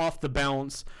it up off the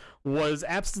bounce, was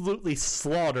absolutely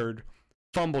slaughtered,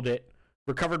 fumbled it,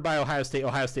 recovered by Ohio State.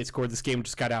 Ohio State scored. This game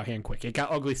just got out hand quick. It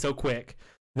got ugly so quick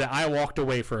that I walked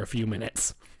away for a few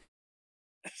minutes.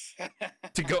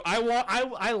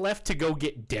 I left to go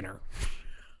get dinner.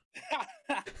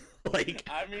 Like,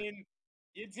 I mean,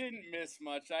 you didn't miss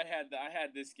much. I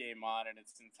had this game on in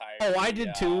its entirety. oh, I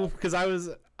did too, because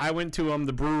I went to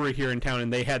the brewery here in town,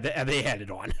 and they had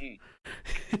it on.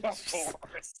 Of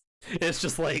course. It's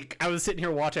just like I was sitting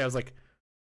here watching. I was like,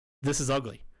 "This is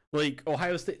ugly." Like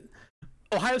Ohio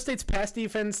State's pass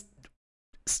defense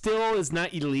still is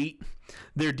not elite.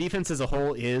 Their defense as a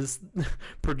whole is.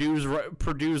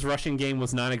 Purdue's rushing game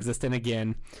was non-existent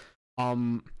again. They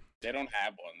don't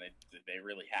have one. They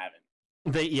really haven't.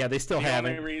 They still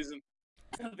haven't.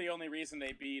 The only reason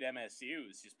they beat MSU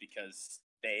is just because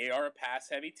they are a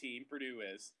pass-heavy team. Purdue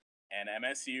is, and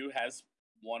MSU has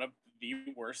one of the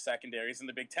worst secondaries in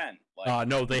the Big Ten.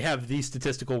 No, they have the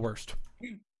statistical worst.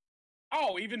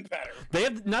 Oh, even better. They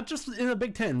have not just in the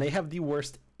Big Ten; they have the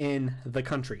worst in the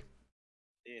country.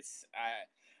 It's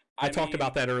I talked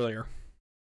about that earlier.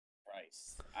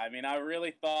 Christ. I mean, I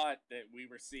really thought that we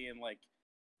were seeing like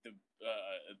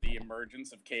the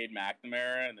emergence of Cade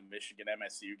McNamara in the Michigan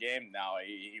MSU game. No,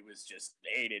 he was just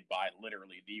aided by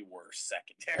literally the worst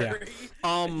secondary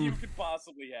that you could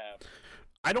possibly have.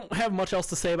 I don't have much else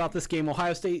to say about this game.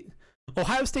 Ohio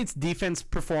State's defense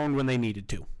performed when they needed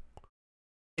to.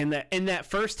 In that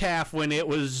first half, when it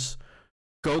was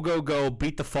go,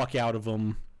 beat the fuck out of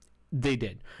them, they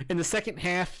did. In the second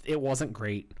half, it wasn't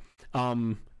great.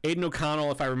 Aiden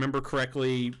O'Connell, if I remember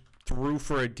correctly, threw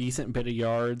for a decent bit of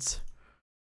yards.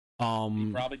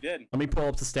 He probably did. Let me pull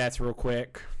up the stats real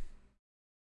quick.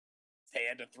 They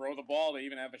had to throw the ball to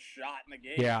even have a shot in the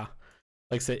game. Yeah.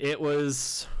 Like I said, it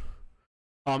was...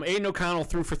 Aiden O'Connell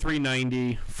threw for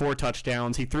 390, 4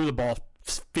 touchdowns. He threw the ball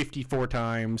 54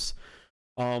 times.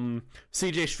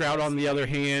 C.J. Stroud, on the other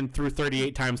hand, threw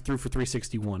 38 times, threw for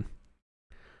 361.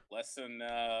 Less than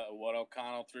what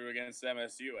O'Connell threw against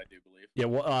MSU, I do believe. Yeah,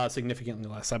 well, significantly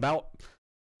less. About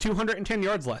 210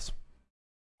 yards less.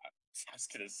 I was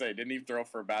going to say, didn't he throw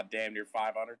for about damn near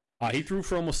 500? He threw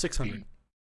for almost 600.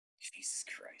 Jesus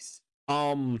Christ.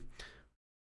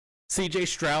 C.J.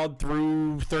 Stroud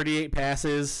threw 38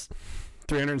 passes,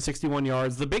 361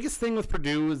 yards. The biggest thing with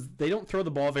Purdue is they don't throw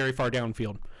the ball very far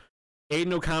downfield.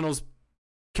 Aiden O'Connell's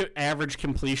average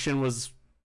completion was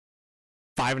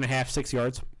 5.5, 6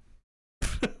 yards.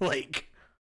 Like,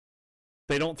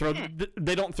 they don't throw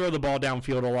the ball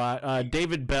downfield a lot.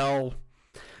 David Bell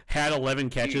had 11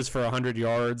 catches for 100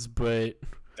 yards, but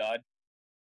stud.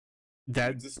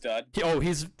 That's a stud.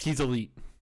 He's elite,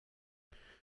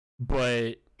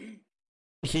 but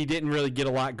he didn't really get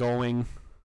a lot going.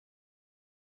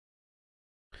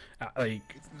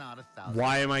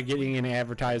 Why am I getting an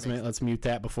advertisement? Let's mute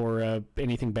that before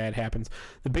anything bad happens.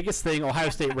 The biggest thing, Ohio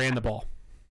State ran the ball.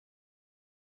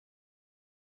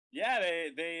 Yeah,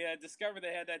 they discovered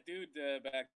they had that dude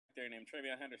back there named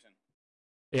Travion Henderson.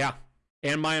 Yeah,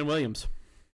 and Mayan Williams.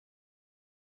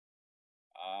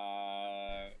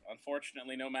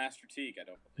 Unfortunately, no Master Teague, I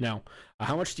don't believe. No.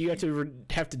 How much do you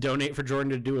have to donate for Jordan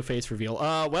to do a face reveal?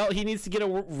 Well, he needs to get a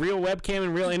real webcam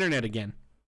and real internet again.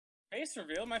 Face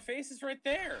reveal? My face is right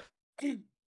there.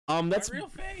 That's my real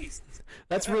face.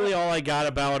 That's really all I got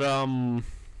about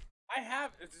I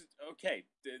have okay.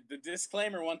 The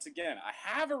disclaimer once again. I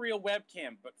have a real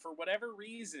webcam, but for whatever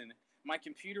reason, my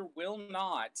computer will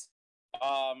not.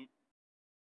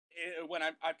 When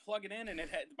I plug it in, and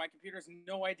my computer has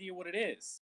no idea what it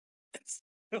is. It's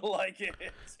like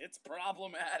it's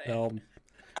problematic.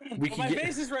 My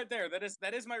face is right there.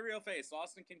 That is my real face.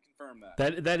 Austin can confirm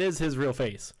that. That is his real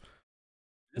face.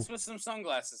 Just with some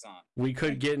sunglasses on. We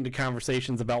could get into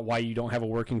conversations about why you don't have a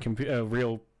working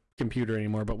real computer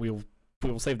anymore, but we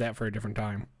will save that for a different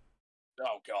time.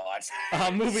 Oh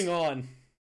God. Moving on.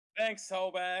 Thanks,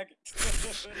 Hobag.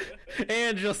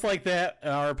 And just like that,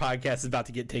 our podcast is about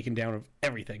to get taken down of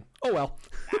everything. Oh well.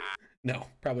 No,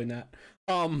 probably not.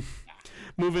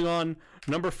 Moving on.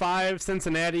 Number 5,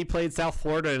 Cincinnati played South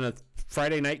Florida in a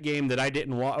Friday night game that I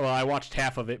didn't watch. Well, I watched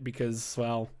half of it because,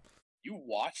 well... You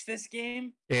watched this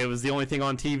game? It was the only thing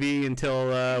on TV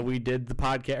until we did the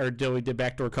podcast, or until we did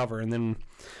Backdoor Cover. And then,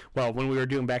 well, when we were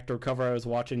doing Backdoor Cover, I was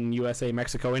watching USA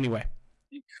Mexico anyway.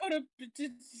 You could have...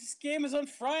 This game is on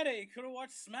Friday. You could have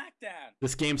watched SmackDown.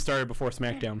 This game started before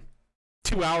SmackDown.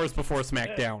 2 hours before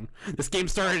SmackDown. This game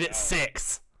started at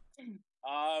 6.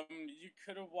 You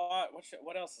could have watched...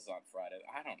 What else is on Friday?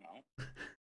 I don't know.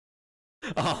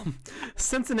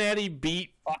 Cincinnati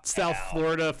beat South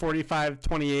Florida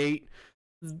 45-28.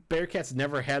 Bearcats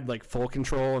never had like full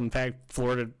control. In fact,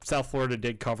 South Florida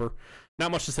did cover.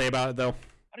 Not much to say about it though.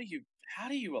 How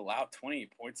do you allow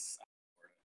 28 points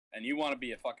and you want to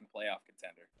be a fucking playoff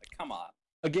contender? Like, come on.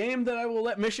 A game that I will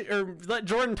let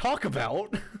Jordan talk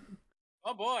about.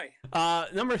 Oh boy.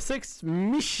 Number 6,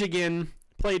 Michigan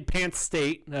played Penn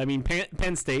State.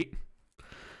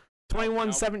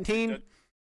 21-17.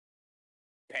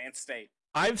 Penn State.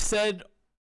 I've said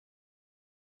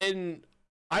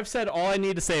all I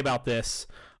need to say about this.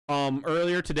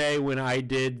 Earlier today when I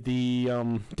did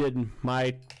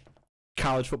my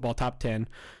college football top 10,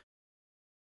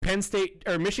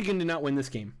 Michigan did not win this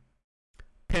game.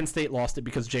 Penn State lost it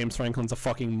because James Franklin's a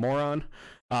fucking moron.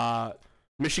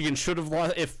 Michigan should have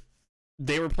lost if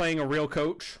they were playing a real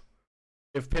coach.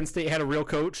 If Penn State had a real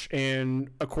coach and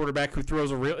a quarterback who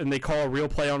throws and they call a real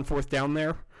play on fourth down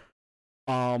there,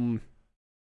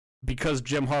 because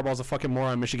Jim Harbaugh's a fucking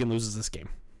moron, Michigan loses this game.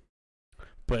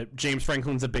 But James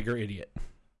Franklin's a bigger idiot.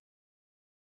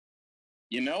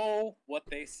 You know what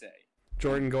they say.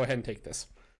 Jordan, go ahead and take this.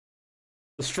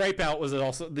 The stripe out was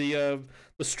also the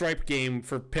stripe game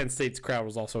for Penn State's crowd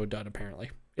was also a dud.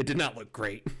 Apparently, it did not look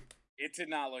great. It did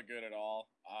not look good at all.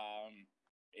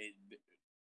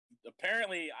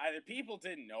 Apparently either people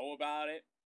didn't know about it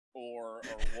or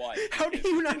what. How do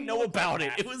you not know about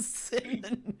it? It was in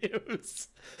the news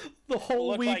the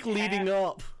whole week leading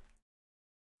up.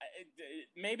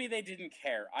 Maybe they didn't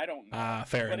care. I don't know.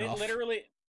 Fair enough. But it literally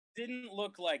didn't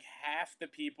look like half the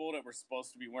people that were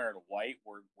supposed to be wearing white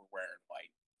were wearing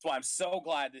white. That's why I'm so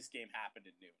glad this game happened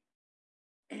at noon.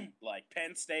 Like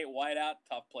Penn State whiteout,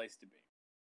 tough place to be.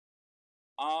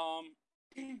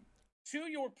 To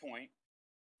your point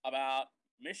about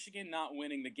Michigan not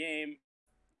winning the game,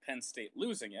 Penn State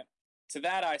losing it, to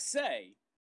that I say,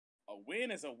 a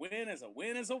win is a win is a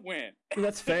win is a win.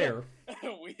 That's fair.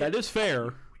 That is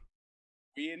fair.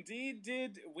 We indeed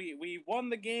did. We won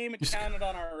the game. It counted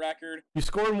on our record. You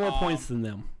scored more points than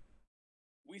them.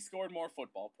 We scored more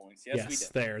football points. Yes, we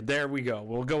did. There we go.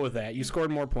 We'll go with that. You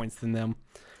scored more points than them.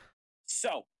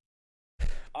 So.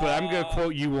 But I'm going to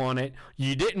quote you on it.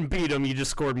 You didn't beat them. You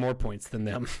just scored more points than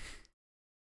them.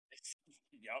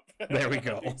 Yep. There we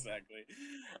go. Exactly.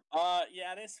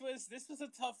 Yeah, this was a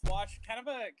tough watch. Kind of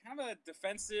a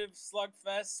defensive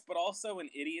slugfest, but also an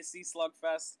idiocy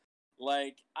slugfest.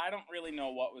 Like, I don't really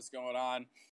know what was going on.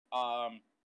 I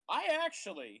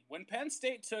actually, when Penn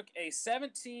State took a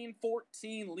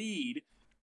 17-14 lead,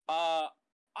 I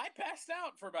passed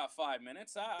out for about 5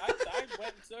 minutes. I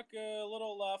went and took a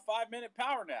little 5-minute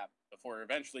power nap before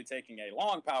eventually taking a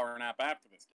long power nap after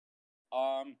this.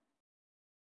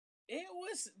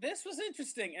 This was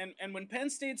interesting, and when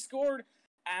Penn State scored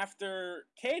after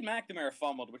Cade McNamara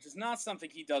fumbled, which is not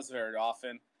something he does very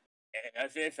often,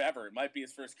 if ever, it might be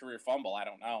his first career fumble. I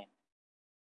don't know.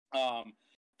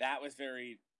 That was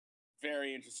very,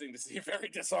 very interesting to see. Very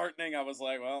disheartening. I was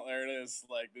like, well, there it is.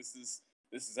 Like this is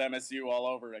MSU all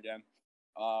over again.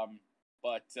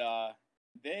 But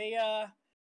they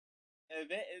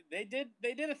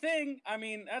did a thing. I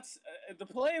mean, that's the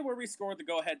play where we scored the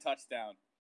go-ahead touchdown.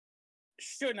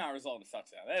 Should not result in a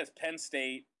touchdown. That is Penn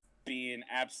State being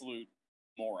absolute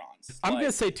morons. I'm going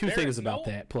to say two things about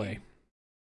that play.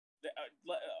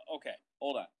 Okay,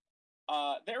 hold on.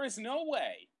 There is no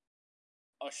way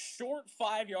a short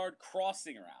 5-yard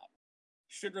crossing route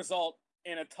should result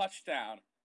in a touchdown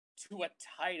to a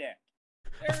tight end.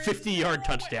 A 50-yard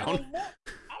touchdown.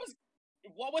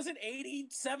 What was it, 80,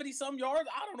 70-some yards?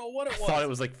 I don't know what it was. I thought it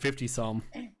was like 50-some.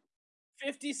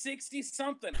 50, 60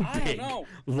 something. Big, I don't know.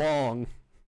 Long.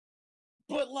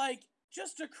 But, like,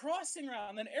 just a crossing route.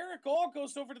 And then Eric All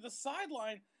goes over to the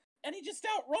sideline, and he just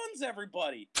outruns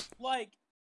everybody. Like,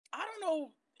 I don't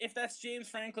know if that's James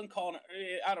Franklin calling.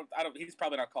 I don't. He's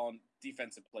probably not calling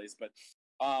defensive plays, but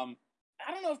I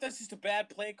don't know if that's just a bad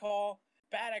play call,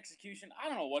 bad execution. I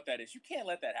don't know what that is. You can't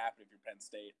let that happen if you're Penn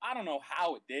State. I don't know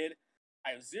how it did.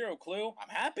 I have zero clue. I'm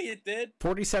happy it did.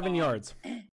 47 yards.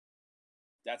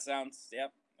 That sounds.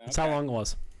 Yep. Okay. That's how long it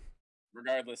was.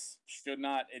 Regardless, should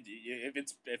not.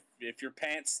 If you're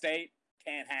Penn State,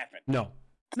 can't happen. No.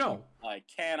 Like,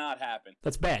 cannot happen.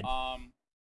 That's bad.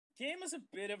 Game was a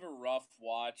bit of a rough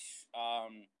watch.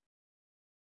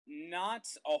 Not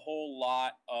a whole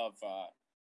lot of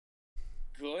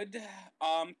good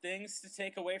things to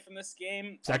take away from this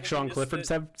game. Zach Sean Clifford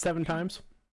 7 times.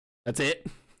 That's it.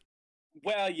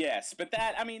 Well, yes, but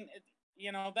that, I mean,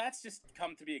 that's just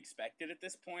come to be expected at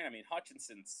this point. I mean,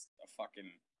 Hutchinson's a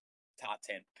fucking top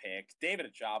 10 pick. David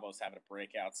Ajabo's having a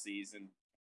breakout season.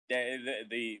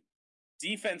 The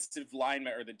defensive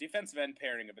lineman or the defensive end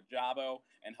pairing of Ajabo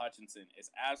and Hutchinson is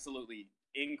absolutely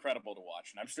incredible to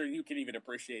watch, and I'm sure you can even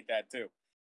appreciate that too.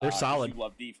 They're solid.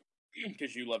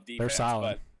 Because you love defense. They're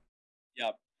solid. But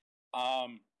yep.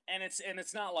 And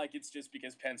it's not like it's just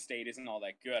because Penn State isn't all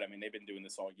that good. I mean, they've been doing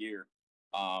this all year.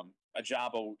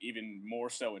 Ajabo even more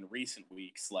so in recent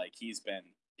weeks. Like he's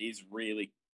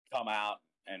really come out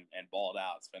and balled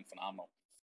out. It's been phenomenal.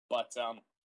 But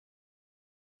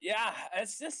yeah,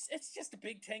 it's just a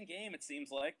Big Ten game. It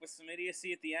seems like with some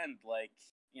idiocy at the end. Like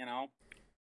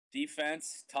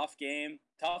defense, tough game,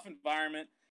 tough environment.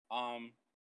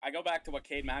 I go back to what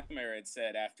Cade McNamara had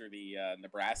said after the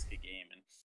Nebraska game, and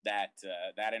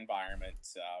that environment,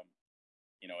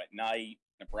 at night,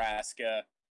 Nebraska,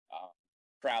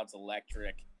 crowd's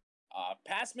electric.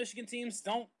 Past Michigan teams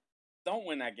don't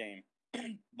win that game.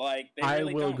 Like they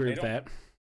really I will don't. agree with that.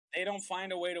 They don't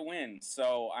find a way to win.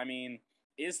 So I mean,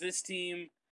 is this team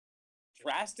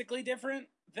drastically different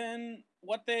than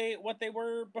what they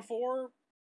were before?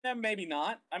 Maybe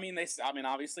not. I mean,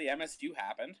 obviously MSU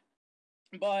happened,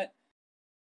 but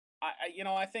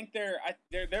I think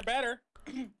they're better,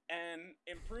 and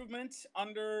improvement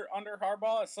under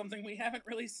Harbaugh is something we haven't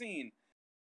really seen.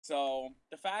 So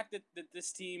the fact that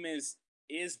this team is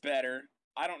better,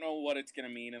 I don't know what it's going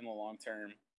to mean in the long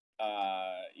term.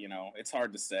 It's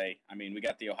hard to say. I mean, we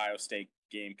got the Ohio State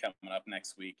game coming up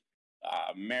next week.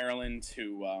 Maryland,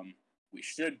 who we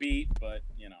should beat, but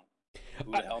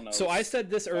who the hell knows? So I said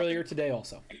this earlier today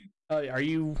also. Are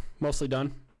you mostly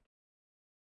done?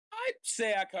 I'd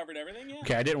say I covered everything, yeah.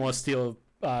 Okay, I didn't want to steal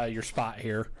your spot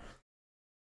here.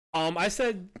 I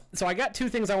said, so I got two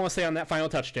things I want to say on that final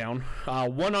touchdown.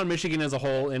 One on Michigan as a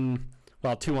whole, and,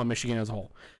 two on Michigan as a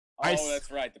whole.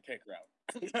 That's right, the pick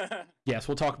route. Yes,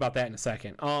 we'll talk about that in a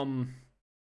second.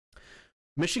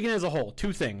 Michigan as a whole,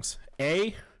 two things.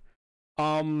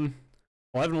 11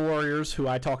 Warriors, who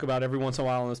I talk about every once in a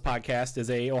while on this podcast, is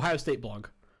a Ohio State blog.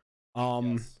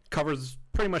 Yes. Covers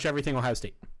pretty much everything Ohio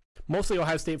State. Mostly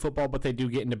Ohio State football, but they do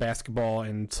get into basketball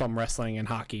and some wrestling and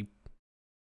hockey.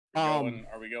 Are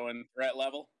we going threat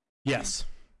level? Yes.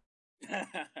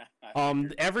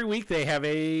 Every week they have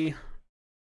a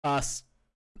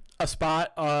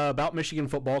spot about Michigan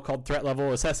football called Threat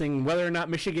Level, assessing whether or not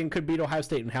Michigan could beat Ohio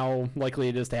State and how likely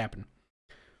it is to happen.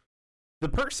 The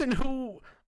person who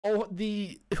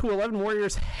 11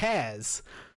 Warriors has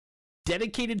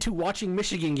dedicated to watching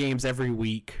Michigan games every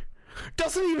week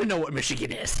doesn't even know what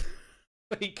Michigan is.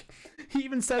 Like, he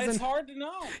even says it's hard to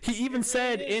know. He even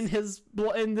said in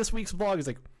this week's vlog, he's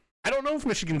like, I don't know if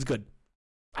Michigan's good.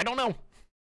 I don't know.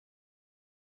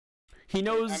 He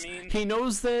knows. He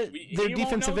knows that their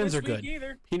defensive ends are good.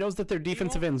 Either. He knows that their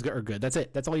defensive ends are good. That's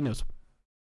it. That's all he knows.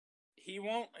 He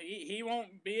won't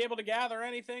be able to gather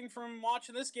anything from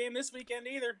watching this game this weekend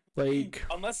either. Like,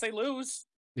 unless they lose.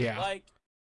 Yeah. Like,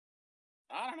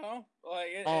 I don't know. Like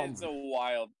it's a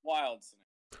wild scenario.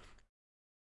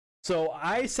 So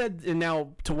I said, and now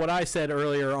to what I said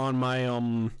earlier on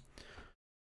my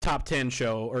top 10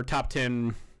 show, or top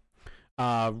 10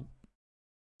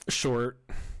 short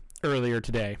earlier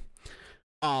today.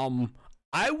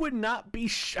 I would not be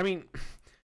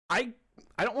I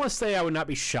don't want to say I would not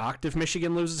be shocked if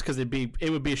Michigan loses, because it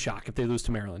would be a shock if they lose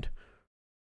to Maryland.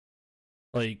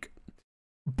 Like,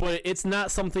 but it's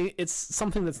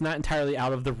something that's not entirely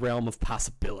out of the realm of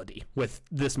possibility with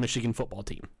this Michigan football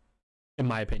team, in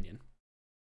my opinion.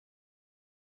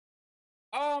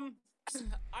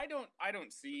 I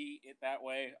don't see it that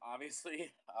way,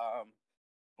 obviously.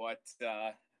 But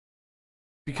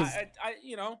because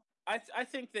I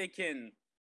think they can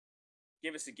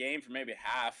give us a game for maybe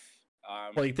half.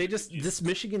 This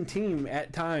Michigan team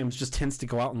at times just tends to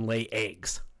go out and lay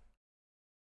eggs.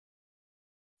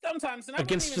 Sometimes, and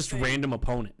against just random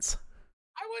opponents.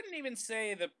 I wouldn't even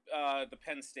say the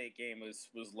Penn State game was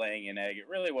laying an egg. It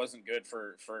really wasn't good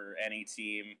for any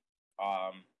team.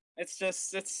 It's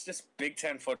just Big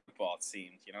Ten football. It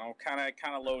seemed,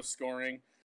 kind of low scoring,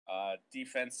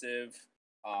 defensive,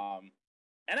 and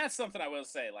that's something I will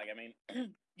say. Like, I mean,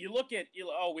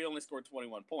 we only scored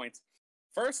 21 points.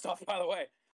 First off, by the way,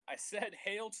 I said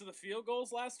hail to the field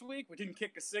goals last week. We didn't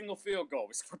kick a single field goal.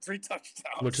 We scored 3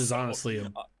 touchdowns, which is honestly a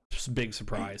big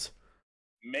surprise.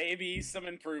 Maybe some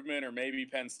improvement, or maybe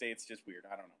Penn State's just weird.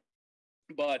 I don't know,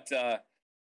 but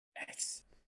it's.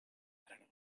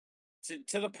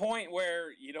 To the point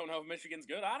where you don't know if Michigan's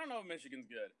good. I don't know if Michigan's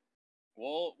good.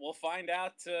 We'll find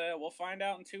out. We'll find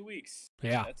out in 2 weeks.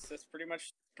 Yeah, that's pretty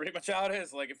much how it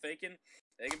is. Like, if they can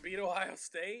beat Ohio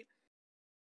State.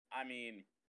 I mean,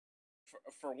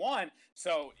 for one,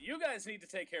 so you guys need to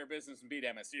take care of business and beat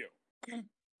MSU.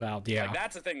 Well, yeah, like,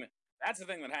 that's the thing. That's the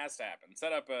thing that has to happen.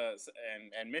 Set up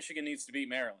and Michigan needs to beat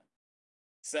Maryland.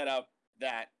 Set up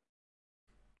that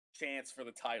chance for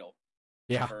the title.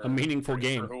 Yeah, a meaningful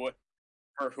game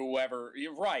for whoever.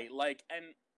 You're right. Like, and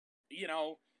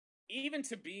even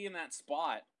to be in that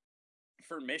spot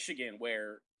for Michigan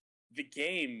where the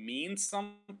game means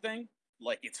something,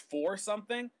 like it's for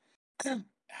something.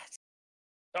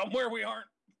 Somewhere we're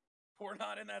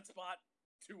not in that spot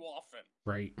too often.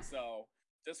 Right. So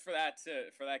just for that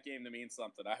game to mean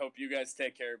something. I hope you guys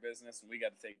take care of business, and we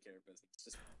got to take care of business.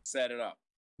 Just set it up.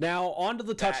 Now on to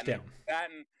the touchdown.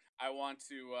 And I want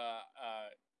to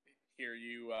hear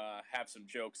you have some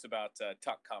jokes about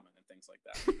Tuck coming and things like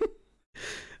that.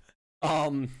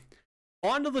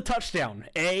 On to the touchdown.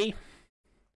 I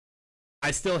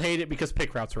still hate it because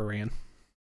pick routes were ran.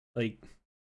 Like,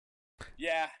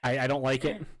 yeah, I don't like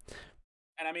it.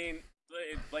 And I mean,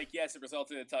 like, yes, it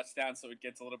resulted in a touchdown, so it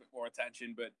gets a little bit more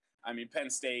attention. But I mean, Penn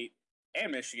State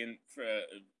and Michigan, for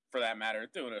that matter,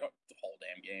 doing it the whole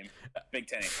damn game. Big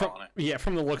Ten ain't calling it. Yeah,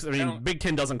 from the looks, I mean, Big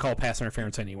Ten doesn't call pass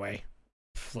interference anyway.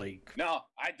 Like, no,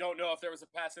 I don't know if there was a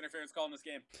pass interference call in this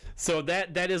game. So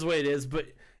that is what it is. But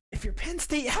if you're Penn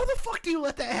State, how the fuck do you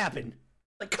let that happen?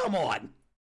 Like, come on.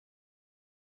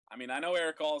 I mean, I know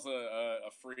Eric Hall's a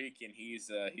freak, and he's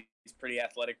pretty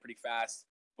athletic, pretty fast,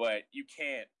 but you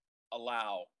can't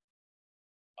allow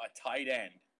a tight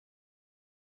end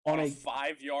on a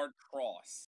 5-yard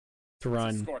cross to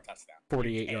run score a touchdown.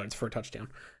 48 yards for a touchdown.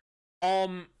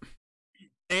 And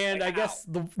like, I guess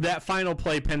that final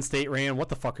play Penn State ran, what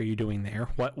the fuck are you doing there?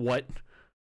 What? Why?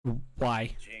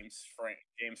 James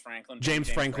Franklin. James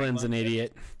Franklin's an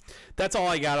idiot. That's all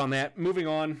I got on that. Moving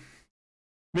on.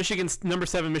 Number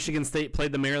 7 Michigan State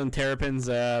played the Maryland Terrapins.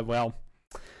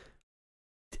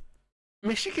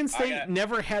 Michigan State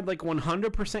never had like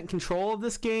 100% control of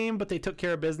this game, but they took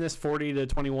care of business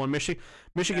 40-21.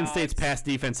 Michigan State's pass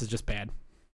defense is just bad.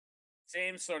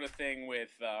 Same sort of thing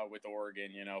with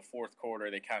Oregon. Fourth quarter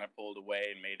they kind of pulled away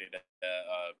and made it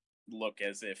look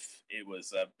as if it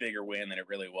was a bigger win than it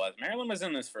really was. Maryland was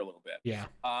in this for a little bit. Yeah.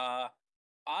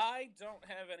 I don't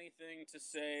have anything to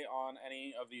say on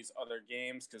any of these other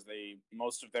games because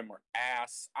most of them were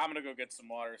ass. I'm gonna go get some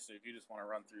water. So if you just want to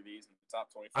run through these in the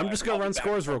top 25, I'm just gonna run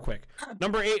scores real quick.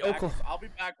 Number 8, Oklahoma. I'll be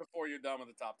back before you're done with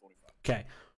the top 25. Okay.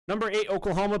 Number 8,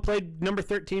 Oklahoma played number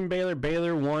 13 Baylor.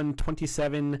 Baylor won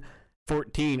 27-14.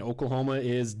 Oklahoma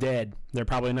is dead. They're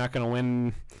probably not gonna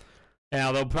win.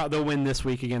 Yeah, they'll win this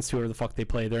week against whoever the fuck they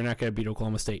play. They're not gonna beat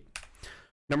Oklahoma State.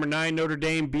 Number 9, Notre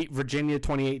Dame beat Virginia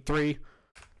 28-3.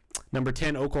 Number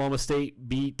 10, Oklahoma State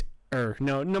beat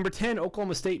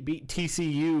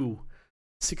TCU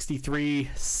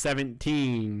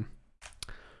 63-17.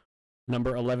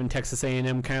 Number 11, Texas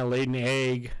A&M kind of laid an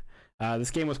egg.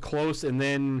 This game was close, and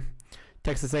then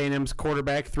Texas A&M's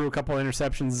quarterback threw a couple of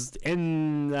interceptions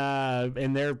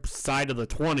in their side of the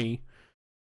 20.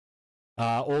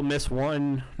 Ole Miss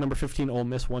won. Number 15, Ole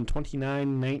Miss won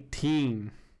 29-19.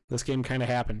 This game kind of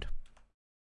happened.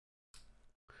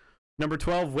 Number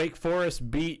 12, Wake Forest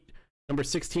beat number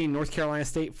 16, North Carolina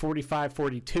State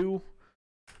 45-42.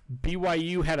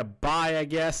 BYU had a bye, I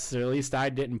guess, or at least I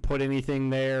didn't put anything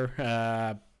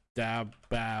there.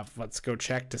 Let's go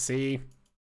check to see.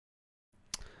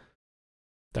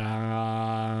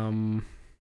 Yeah,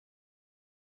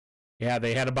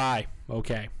 they had a bye.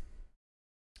 Okay.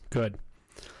 Good.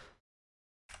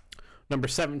 Number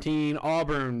 17,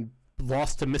 Auburn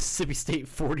lost to Mississippi State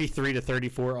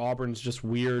 43-34. Auburn's just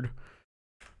weird.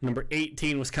 Number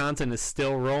 18, Wisconsin is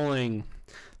still rolling.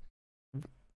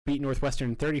 Beat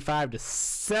Northwestern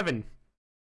 35-7.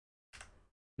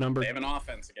 They have an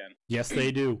offense again. Yes,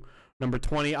 they do. Number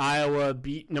 20, Iowa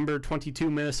beat number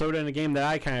 22, Minnesota in a game that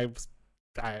I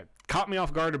caught me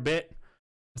off guard a bit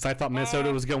because I thought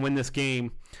Minnesota was going to win this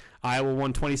game. Iowa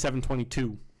won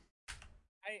 27-22.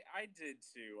 I did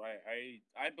too.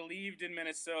 I believed in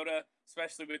Minnesota,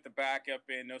 especially with the backup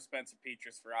in no Spencer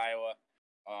Petras for Iowa.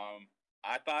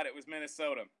 I thought it was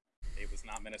Minnesota. It was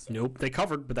not Minnesota. Nope, they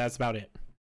covered, but that's about it.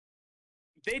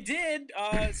 They did.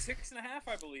 6.5,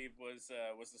 I believe, was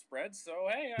the spread. So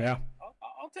hey, yeah,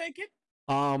 I'll take it.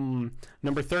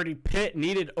 Number 30, Pitt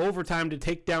needed overtime to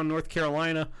take down North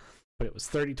Carolina, but it was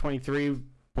 30-23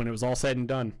 when it was all said and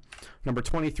done. Number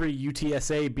 23,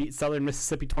 UTSA beat Southern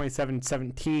Mississippi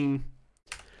 27-17.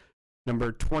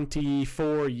 Number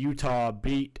 24, Utah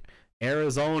beat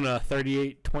Arizona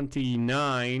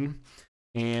 38-29.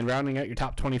 And rounding out your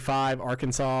top 25,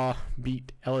 Arkansas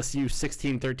beat LSU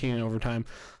 16-13 in overtime.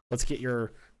 Let's get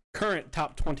your current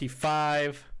top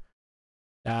 25.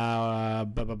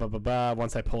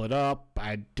 Once I pull it up,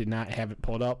 I did not have it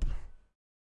pulled up.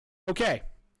 Okay.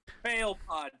 Fail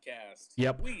podcast.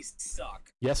 Yep. We suck.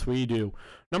 Yes, we do.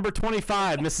 Number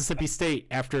 25, Mississippi State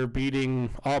after beating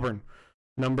Auburn.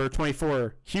 Number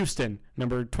 24, Houston.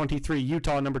 Number 23,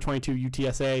 Utah. Number 22,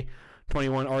 UTSA.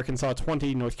 21, Arkansas.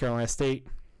 20, North Carolina State.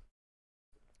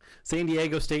 San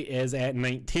Diego State is at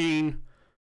 19.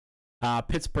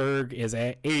 Pittsburgh is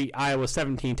at 8. Iowa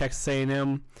 17. Texas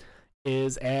A&M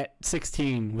is at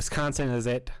 16. Wisconsin is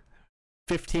at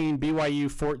 15.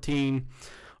 BYU 14.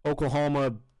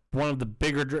 Oklahoma,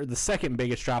 the second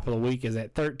biggest drop of the week, is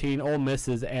at 13. Ole Miss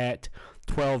is at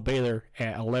 12. Baylor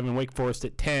at 11. Wake Forest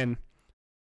at 10.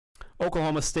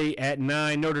 Oklahoma State at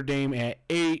 9. Notre Dame at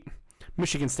 8.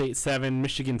 Michigan State 7.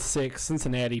 Michigan 6.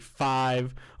 Cincinnati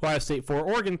 5. Ohio State 4.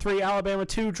 Oregon 3. Alabama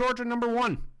 2. Georgia number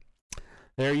 1.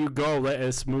 There you go. Let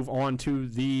us move on to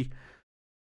the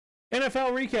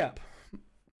NFL recap.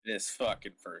 This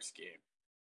fucking first game.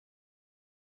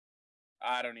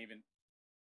 I don't even.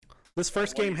 This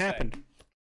first game happened.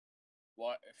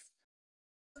 What?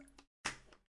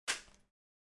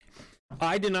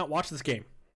 I did not watch this game.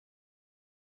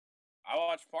 I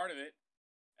watched part of it,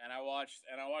 and I watched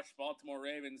Baltimore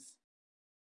Ravens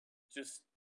just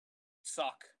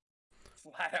suck,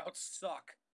 flat out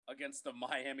suck against the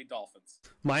Miami Dolphins.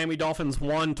 Miami Dolphins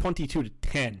won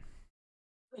 22-10.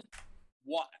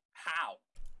 What? How?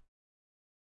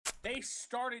 They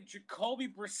started Jacoby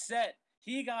Brissett.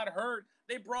 He got hurt.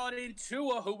 They brought in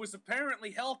Tua, who was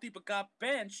apparently healthy but got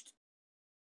benched.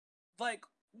 Like,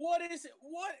 what is it?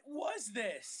 What was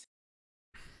this?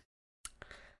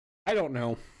 I don't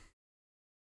know.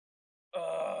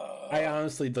 I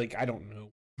honestly, I don't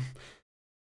know.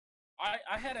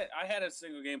 I had a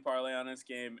single game parlay on this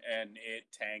game, and it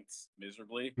tanked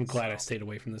miserably. I'm glad I stayed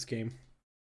away from this game.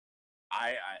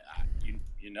 I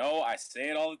say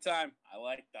it all the time. I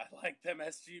like them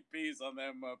SGPs on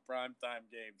them primetime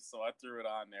games, so I threw it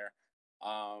on there.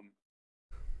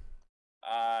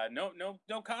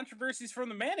 No controversies from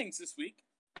the Mannings this week.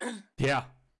 Yeah.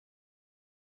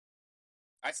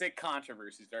 I say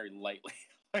controversies very lightly.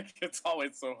 Like, it's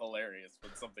always so hilarious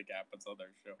when something happens on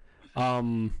their show.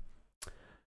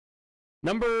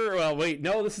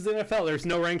 This is NFL. There's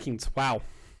no rankings. Wow.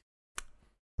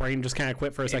 Brain just kind of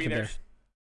quit for a second there.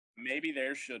 Maybe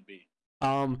there should be.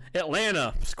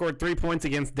 Atlanta scored 3 points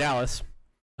against Dallas.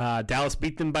 Dallas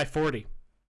beat them by 40.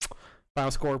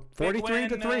 Final score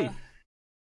 43-3.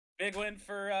 Big win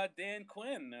for Dan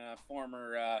Quinn,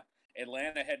 former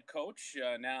Atlanta head coach,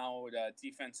 now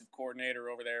defensive coordinator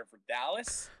over there for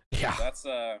Dallas. Yeah, so that's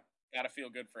gotta feel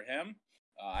good for him.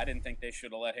 I didn't think they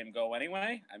should have let him go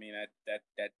anyway. I mean,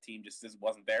 that team just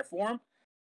wasn't there for him.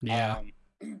 Yeah.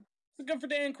 So good for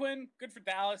Dan Quinn. Good for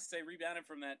Dallas. They rebounded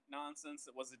from that nonsense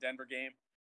that was the Denver game.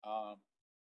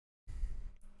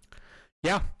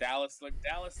 Yeah. Dallas looked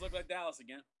like Dallas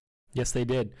again. Yes, they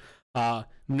did.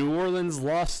 New Orleans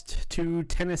lost to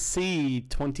Tennessee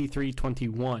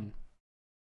 23-21.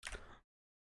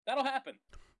 That'll happen.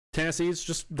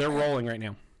 Tennessee's they're rolling right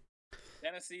now.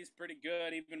 Tennessee's pretty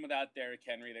good. Even without Derrick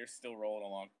Henry, they're still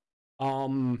rolling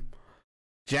along.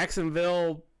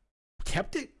 Jacksonville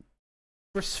kept it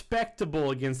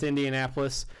respectable against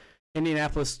Indianapolis.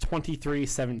 Indianapolis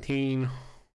 23-17.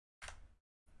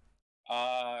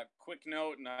 Quick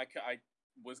note, and I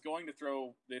was going to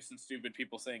throw this in stupid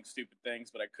people saying stupid things,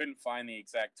 but I couldn't find the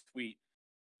exact tweet.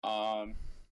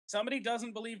 Somebody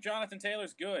doesn't believe Jonathan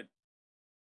Taylor's good.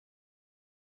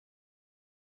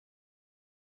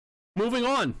 Moving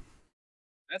on.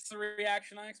 That's the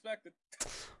reaction I expected.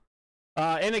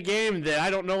 In a game that I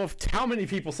don't know how many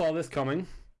people saw this coming.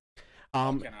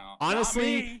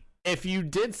 Honestly, if you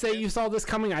did say you saw this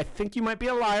coming, I think you might be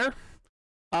a liar.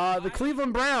 The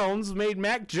Cleveland Browns made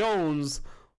Mac Jones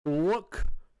look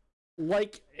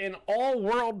like an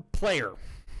all-world player.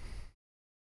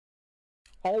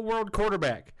 All-world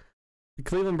quarterback. The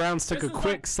Cleveland Browns took a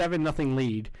quick 7-0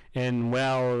 lead, and,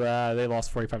 they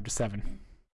lost 45-7.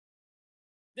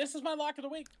 This is my lock of the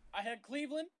week. I had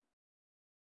Cleveland.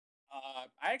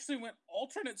 I actually went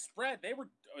alternate spread. They were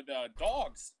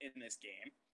dogs in this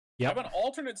game. Yep. I went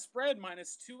alternate spread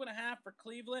 -2.5 for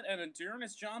Cleveland and a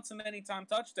Dearness Johnson anytime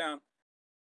touchdown.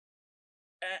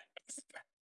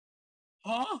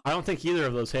 Huh? I don't think either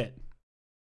of those hit.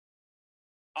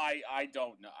 I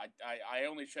don't know. I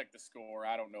only checked the score.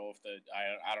 I don't know if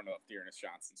I don't know if Dearness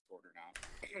Johnson scored or not.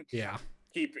 Yeah.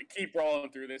 Keep rolling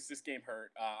through this. This game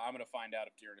hurt. I'm gonna find out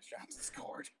if Dearness Johnson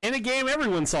scored. In a game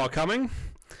everyone saw coming,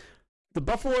 the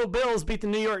Buffalo Bills beat the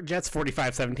New York Jets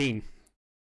 45-17.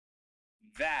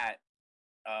 That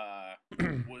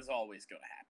was always going to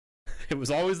happen. It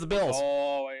was always the Bills. It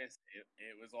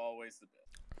was always the Bills.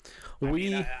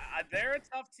 They're a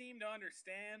tough team to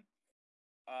understand.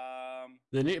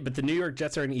 But the New York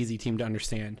Jets are an easy team to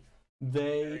understand.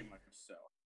 Very much so.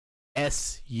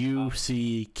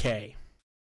 SUCK.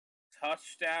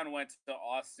 Touchdown went to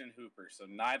Austin Hooper, so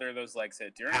neither of those legs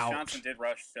hit. Dearness Ouch. Johnson did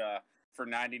rush for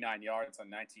 99 yards on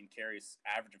 19 carries,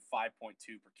 average of 5.2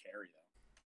 per carry,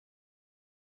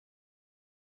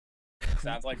 though.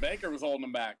 Sounds like Baker was holding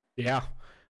him back. Yeah.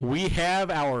 We have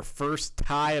our first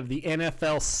tie of the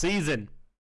NFL season.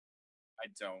 I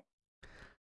don't.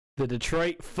 The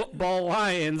Detroit Football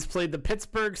Lions played the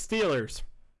Pittsburgh Steelers.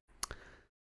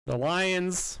 The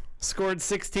Lions scored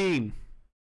 16.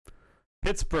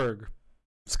 Pittsburgh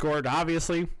scored,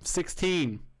 obviously,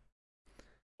 16.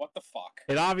 What the fuck?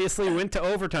 It obviously went to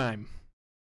overtime.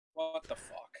 What the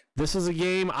fuck? This was a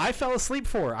game I fell asleep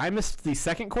for. I missed the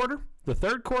second quarter, the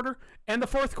third quarter, and the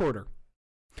fourth quarter.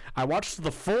 I watched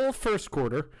the full first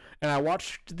quarter, and I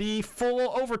watched the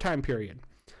full overtime period.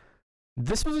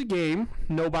 This was a game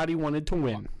nobody wanted to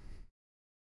win.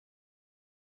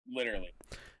 Literally.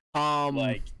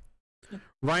 Ryan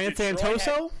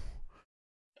Santoso.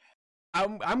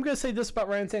 I'm going to say this about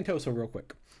Ryan Santoso real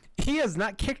quick. He has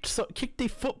not kicked a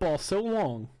football so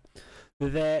long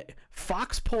that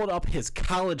Fox pulled up his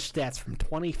college stats from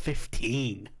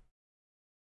 2015.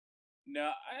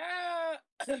 No,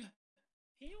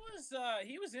 he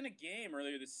was in a game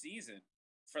earlier this season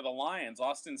for the Lions.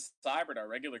 Austin Seibert, our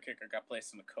regular kicker, got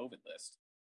placed on the COVID list.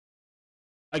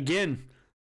 Again,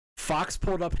 Fox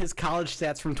pulled up his college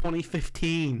stats from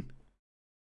 2015.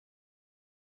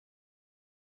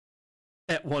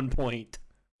 At one point.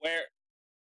 Where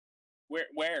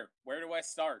do I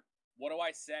start? What do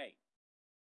I say?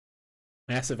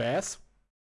 Massive ass?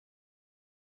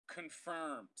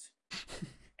 Confirmed.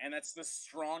 And that's the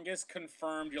strongest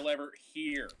confirmed you'll ever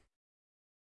hear.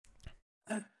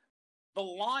 The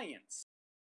Lions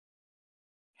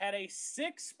had a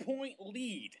 6-point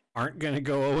lead. Aren't going to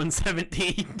go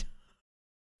 0-17.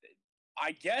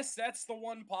 I guess that's the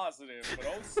one positive, but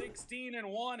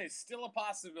 0-16-1 is still a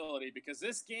possibility because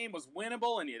this game was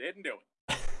winnable and you didn't do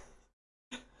it.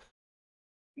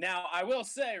 Now, I will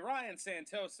say Ryan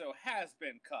Santoso has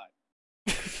been cut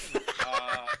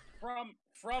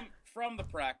from the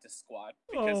practice squad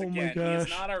because again, he is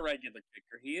not our regular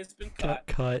kicker. He has been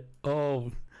cut.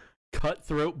 Oh,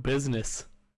 cutthroat business.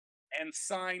 And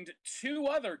signed 2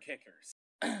 other kickers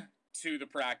to the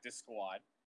practice squad.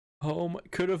 Oh,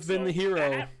 could have been the hero.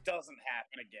 That doesn't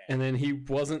happen again. And then he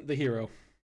wasn't the hero.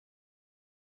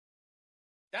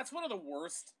 That's one of the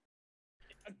worst.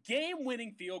 A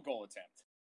game-winning field goal attempt.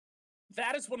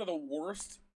 That is one of the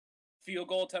worst field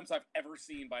goal attempts I've ever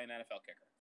seen by an NFL kicker.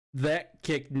 That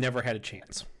kick never had a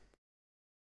chance.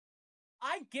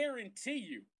 I guarantee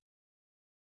you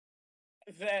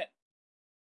that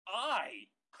I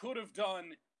could have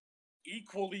done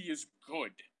equally as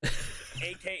good.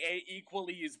 AKA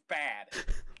equally as bad.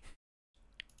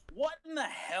 What in the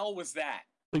hell was that?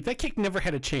 Like, that kick never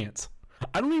had a chance.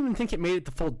 I don't even think it made it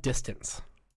the full distance.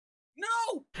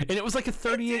 No! And it was like a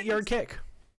 38-yard kick.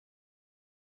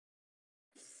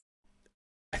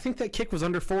 I think that kick was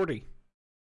under 40.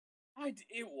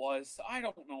 It was. I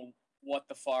don't know what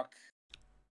the fuck.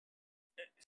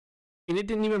 And it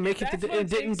didn't even make it. It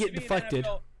didn't get deflected.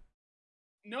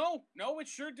 No, it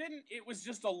sure didn't. It was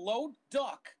just a low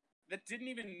duck that didn't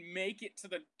even make it to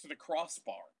the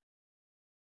crossbar.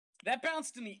 That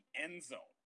bounced in the end zone.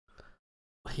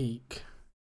 Like,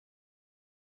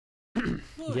 Good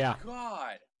yeah.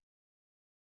 God.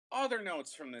 Other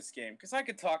notes from this game, because I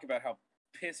could talk about how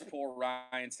piss poor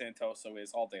Ryan Santoso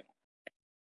is all day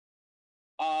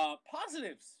long.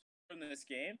 Positives from this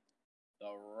game.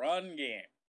 The run game.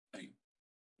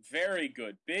 Very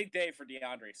good. Big day for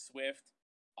DeAndre Swift.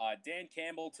 Dan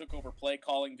Campbell took over play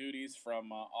calling duties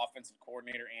from offensive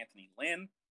coordinator Anthony Lynn.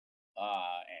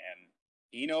 And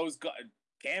he knows,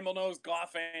 Campbell knows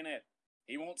Goff ain't it.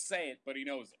 He won't say it, but he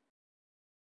knows it.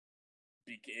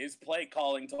 His play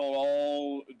calling told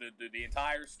all the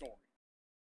entire story.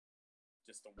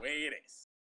 Just the way it is.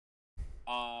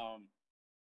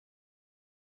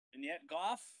 And yet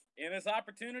Goff, in his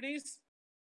opportunities,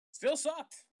 still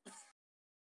sucked.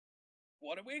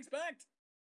 What did we expect?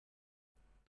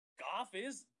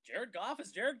 Jared Goff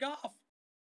is Jared Goff.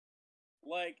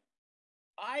 Like,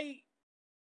 I'm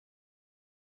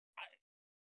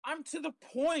to the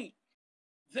point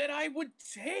that I would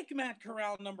take Matt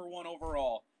Corral number 1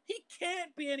 overall. He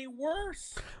can't be any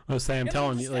worse. I was saying, I'm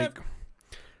telling you, like,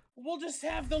 we'll just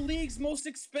have the league's most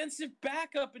expensive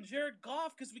backup in Jared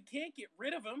Goff because we can't get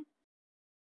rid of him.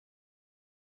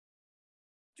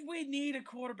 Do we need a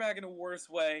quarterback in a worse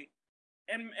way?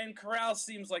 And Corral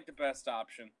seems like the best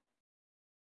option.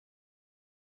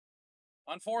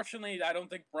 Unfortunately, I don't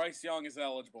think Bryce Young is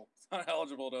eligible. He's not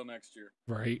eligible till next year.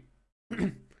 Right.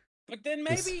 But then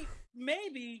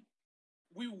maybe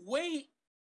we wait,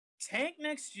 tank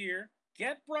next year,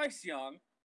 get Bryce Young,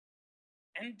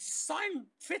 and sign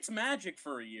Fitzmagic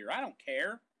for a year. I don't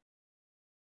care.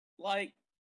 Like,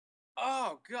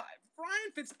 oh god,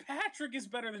 Ryan Fitzpatrick is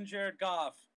better than Jared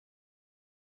Goff.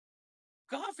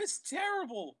 Goff is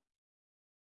terrible.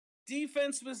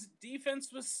 Defense was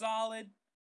solid.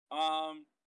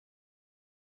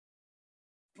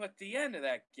 But the end of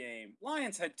that game,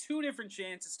 Lions had 2 different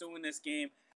chances to win this game.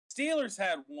 Steelers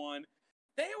had 1.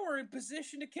 They were in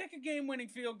position to kick a game-winning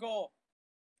field goal.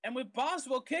 And with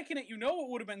Boswell kicking it, you know it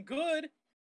would have been good.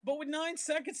 But with 9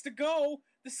 seconds to go,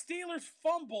 the Steelers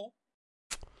fumble.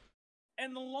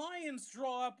 And the Lions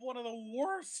draw up one of the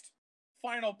worst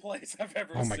final plays I've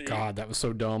ever seen. Oh my god, that was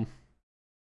so dumb.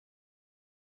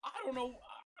 I don't know.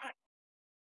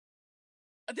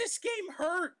 This game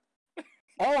hurt.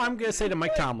 All I'm gonna say to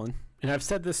Mike Tomlin, and I've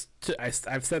said this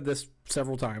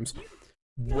several times,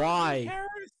 why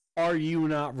are you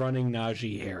not running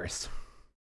Najee Harris?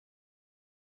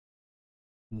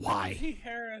 Why? Najee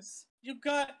Harris, you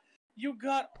got.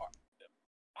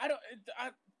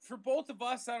 For both of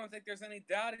us, I don't think there's any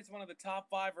doubt he's one of the top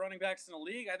 5 running backs in the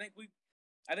league. I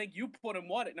think you put him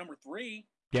at number 3?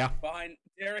 Yeah. Behind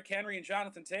Derrick Henry and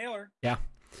Jonathan Taylor. Yeah.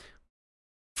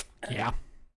 Yeah.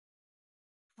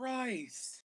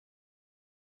 Christ.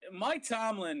 Mike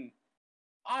Tomlin,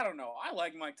 I don't know. I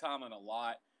like Mike Tomlin a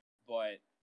lot, but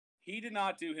he did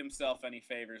not do himself any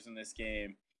favors in this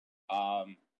game.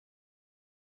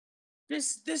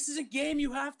 This is a game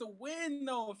you have to win,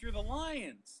 though, if you're the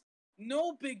Lions.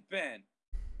 No Big Ben.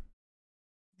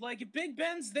 Like, if Big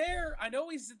Ben's there, I know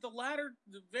he's at the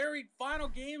very final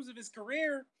games of his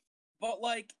career, but,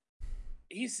 like,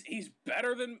 he's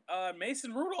better than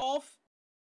Mason Rudolph.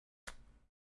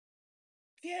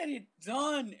 Get it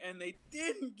done, and they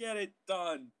didn't get it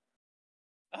done.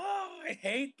 Oh, I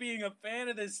hate being a fan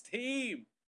of this team.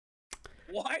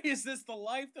 Why is this the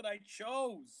life that I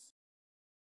chose?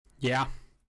 Yeah.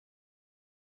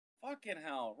 Fucking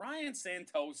hell. Ryan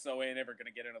Santoso ain't ever going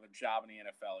to get another job in the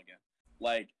NFL again.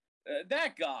 Like,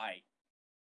 that guy,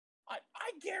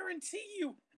 I guarantee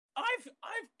you, I've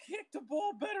kicked a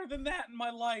ball better than that in my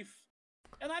life.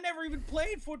 And I never even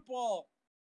played football.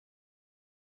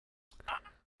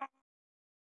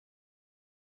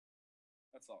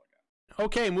 That's all I got.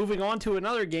 Okay, moving on to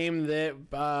another game that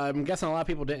I'm guessing a lot of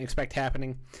people didn't expect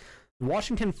happening. The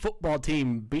Washington football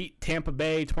team beat Tampa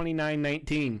Bay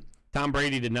 29-19. Tom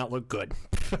Brady did not look good.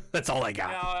 That's all I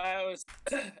got. Now, I was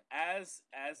as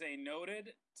a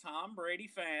noted Tom Brady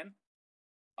fan.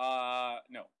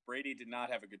 No, Brady did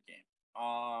not have a good game.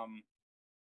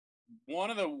 One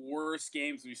of the worst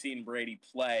games we've seen Brady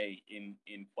play in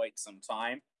quite some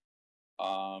time.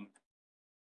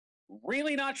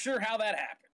 Really not sure how that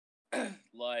happened.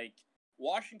 Like,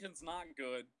 Washington's not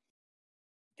good.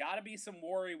 Got to be some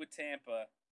worry with Tampa.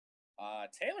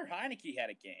 Taylor Heineke had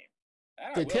a game.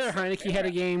 Taylor Heineke had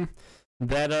a game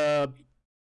that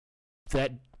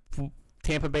that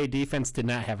Tampa Bay defense did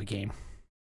not have a game.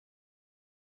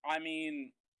 I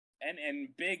mean, and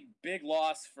big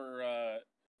loss for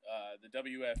the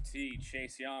WFT,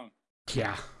 Chase Young.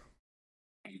 Yeah.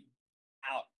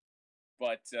 Out.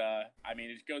 But, I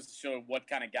mean, it goes to show what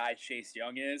kind of guy Chase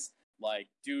Young is. Like,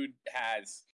 dude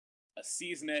has a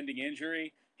season-ending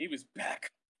injury. He was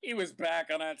back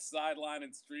on that sideline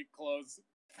in street clothes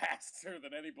faster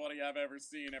than anybody I've ever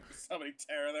seen after somebody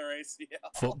tear their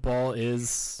ACL. Football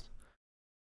is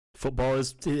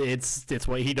it's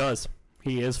what he does.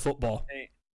 He is football. Hey,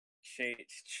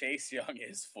 Chase Young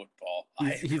is football.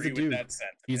 He's a dude. With that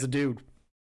sentiment. He's a dude.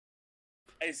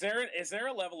 Is there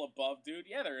a level above dude?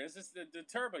 Yeah, there is. It's the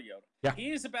Turbo Yoda. Yeah.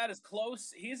 He's about as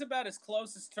close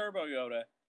as Turbo Yoda,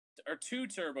 or to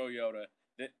Turbo Yoda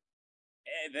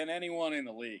than anyone in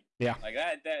the league. Yeah. Like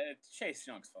that Chase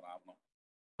Young's phenomenal.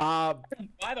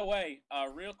 By the way,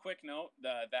 real quick note,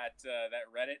 that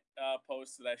Reddit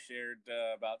post that I shared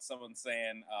about someone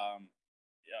saying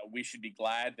we should be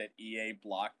glad that EA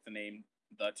blocked the name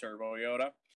The Turbo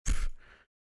Yoda.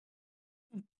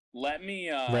 Let me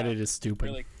Reddit is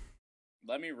stupid.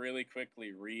 Let me really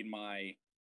quickly read my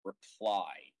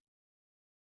reply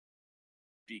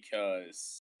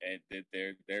because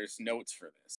there's notes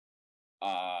for this.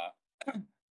 I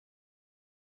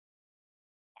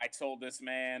told this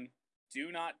man,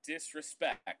 do not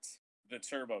disrespect the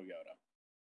Turbo Yoda.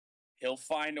 He'll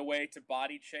find a way to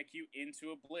body check you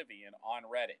into oblivion on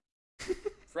Reddit.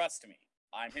 Trust me,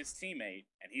 I'm his teammate,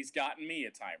 and he's gotten me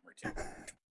a time or two.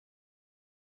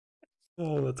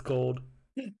 Oh, that's cold.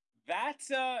 That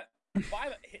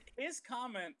His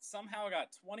comment somehow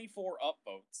got 24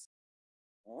 upvotes.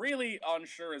 Really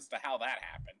unsure as to how that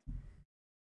happened.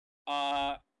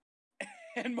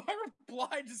 And my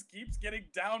reply just keeps getting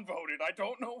downvoted. I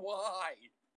don't know why.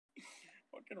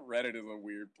 Fucking Reddit is a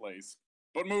weird place.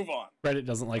 But move on. Reddit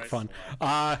doesn't like fun.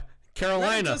 Reddit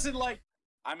Carolina. doesn't like.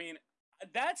 I mean,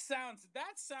 that sounds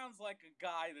like a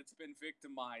guy that's been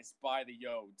victimized by the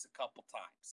Yodes a couple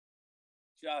times.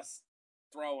 Just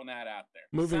throwing that out there.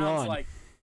 Moving on.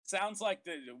 Sounds like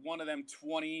one of them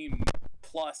 20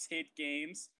 plus hit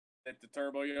games that the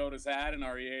Turbo Yodas had in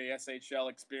our EASHL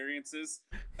experiences.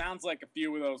 Sounds like a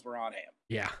few of those were on him.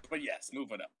 Yeah. But yes,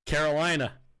 moving up.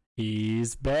 Carolina.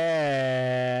 He's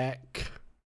back.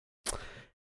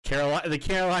 The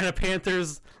Carolina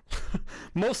Panthers,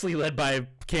 mostly led by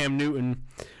Cam Newton,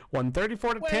 won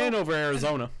 34-10 over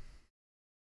Arizona.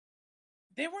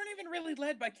 They weren't even really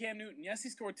led by Cam Newton. Yes, he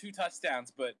scored 2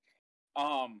 touchdowns, but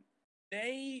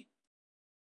they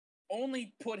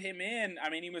only put him in. I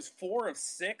mean, he was 4 of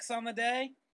 6 on the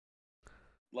day.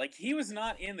 Like, he was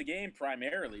not in the game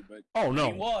primarily, but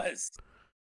he was.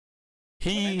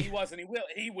 He was, and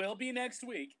he will be next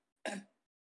week.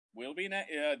 Will be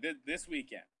this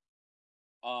weekend.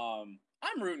 I'm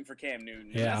rooting for Cam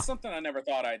Newton. Yeah. That's something I never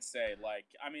thought I'd say. Like,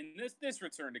 I mean, this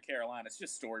return to Carolina, it's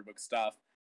just storybook stuff.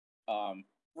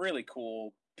 Really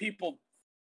cool. People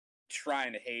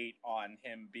trying to hate on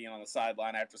him being on the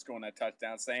sideline after scoring that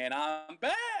touchdown, saying, "I'm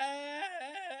back,"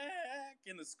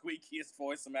 in the squeakiest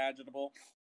voice imaginable.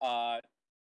 Have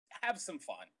some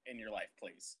fun in your life,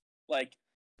 please. Like,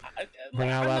 I'm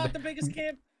not the biggest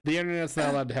Cam. The internet's not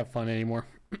allowed to have fun anymore.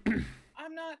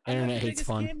 I'm not the biggest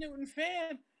Cam Newton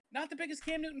fan. Not the biggest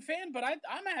Cam Newton fan, but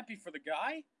I'm happy for the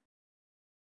guy.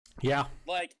 Yeah.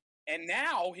 Like, and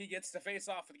now he gets to face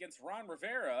off against Ron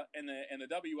Rivera in the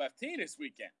WFT this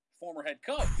weekend, former head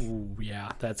coach. Ooh,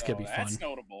 yeah, that's gonna be fun. That's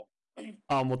notable.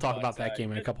 We'll talk about that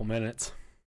game in a couple minutes.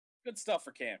 Good stuff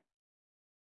for Cam.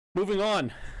 Moving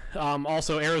on.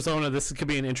 Also, Arizona. This could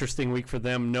be an interesting week for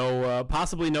them.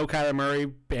 Possibly no Kyler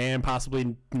Murray and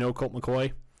possibly no Colt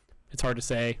McCoy. It's hard to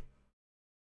say.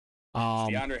 Is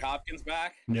DeAndre Hopkins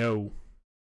back? No.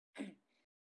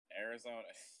 Arizona.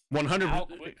 100. How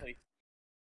quickly?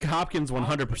 Hopkins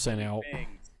 100% out.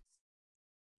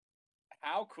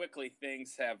 How quickly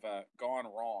things have gone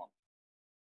wrong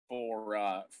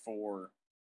for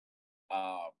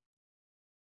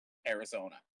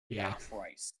Arizona. Yeah.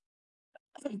 Christ.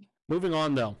 Moving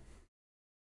on, though.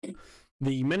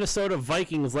 The Minnesota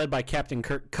Vikings, led by Captain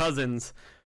Kirk Cousins,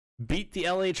 beat the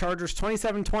LA Chargers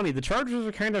 27-20. The Chargers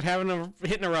are kind of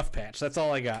hitting a rough patch. That's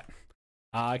all I got.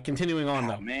 Continuing on,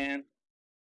 though. Man.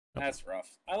 That's rough.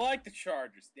 I like the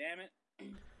Chargers, damn it. I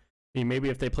mean, maybe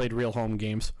if they played real home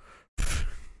games.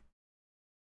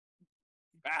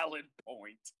 Valid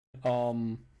point.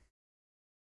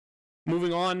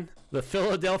 Moving on, the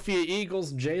Philadelphia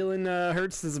Eagles, Jalen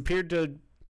Hurts has appeared to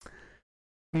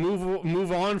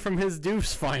move on from his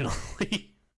deuce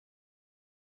finally.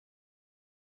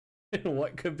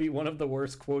 What could be one of the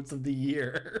worst quotes of the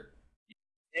year?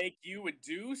 Take you a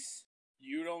deuce.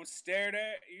 You don't stare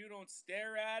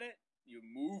at it. You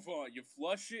move on. You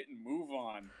flush it and move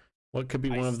on. What could be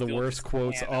one of the worst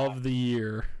quotes of the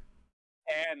year?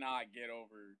 Cannot get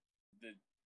over the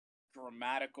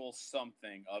grammatical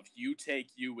something of "you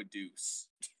take you a deuce."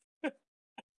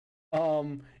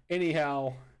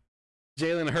 Anyhow,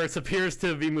 Jalen Hurts appears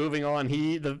to be moving on.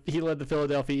 He led the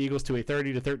Philadelphia Eagles to a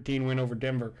 30-13 win over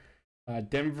Denver.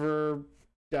 Denver,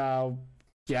 yeah.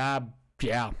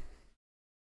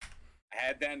 I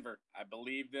had Denver. I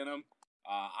believed in them.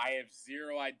 I have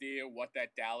zero idea what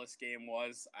that Dallas game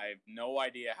was. I have no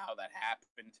idea how that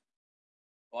happened.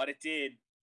 But it did.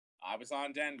 I was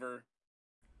on Denver.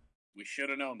 We should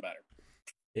have known better.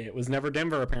 It was never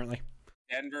Denver, apparently.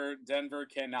 Denver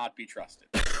cannot be trusted.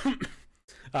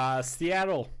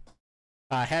 Seattle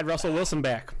had Russell Wilson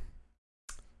back.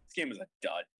 This game was a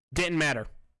dud. Didn't matter.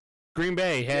 Green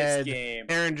Bay had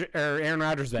Aaron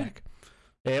Rodgers back.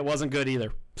 It wasn't good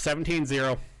either.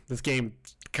 17-0. This game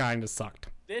kind of sucked.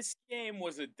 This game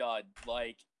was a dud.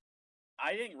 Like,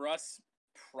 I think Russ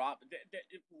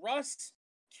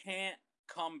can't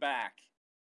come back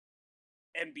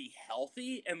and be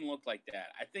healthy and look like that.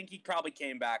 I think he probably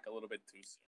came back a little bit too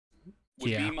soon.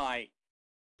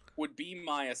 Would be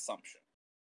my assumption.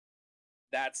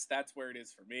 That's where it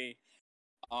is for me.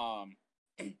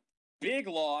 Big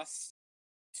loss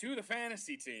to the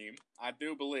fantasy team, I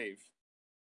do believe.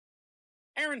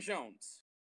 Aaron Jones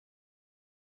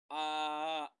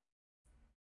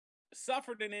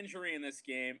suffered an injury in this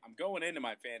game. I'm going into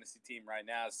my fantasy team right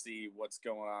now to see what's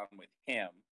going on with him.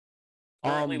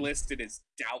 Currently listed as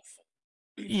doubtful.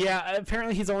 Yeah,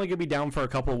 apparently he's only going to be down for a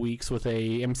couple weeks with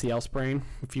a MCL sprain.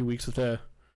 A few weeks with a...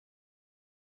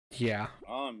 Yeah.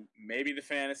 Maybe the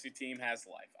fantasy team has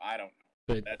life. I don't know.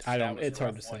 But it's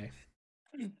hard to say.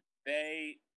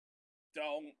 They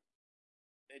don't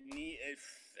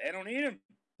need him.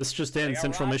 This just in,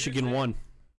 Central Michigan won.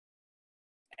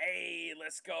 Hey,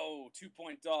 let's go.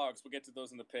 2-point dogs. We'll get to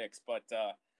those in the picks. But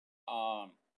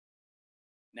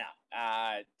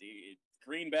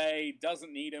Green Bay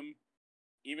doesn't need him.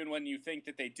 Even when you think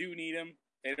that they do need him,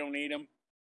 they don't need him.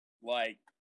 Like,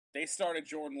 they started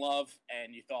Jordan Love,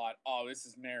 and you thought, oh, this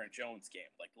is an Aaron Jones game.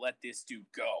 Like, let this dude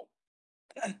go.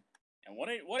 And what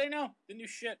do you know? Didn't do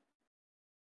shit.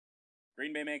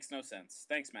 Green Bay makes no sense.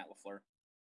 Thanks, Matt LaFleur.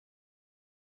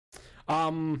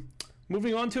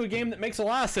 Moving on to a game that makes a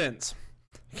lot of sense.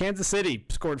 Kansas City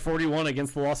scored 41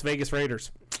 against the Las Vegas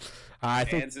Raiders.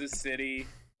 Kansas City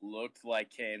looked like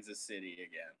Kansas City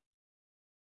again.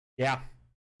 Yeah.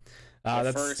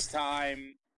 The first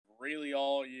time really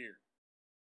all year.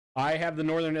 I have the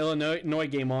Northern Illinois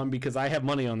game on because I have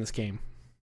money on this game.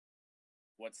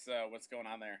 What's going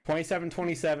on there?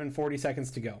 27-27, 40 seconds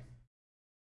to go.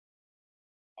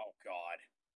 Oh, God.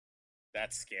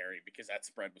 That's scary because that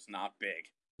spread was not big.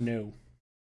 No.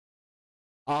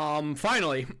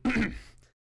 Finally,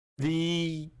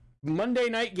 the Monday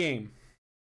night game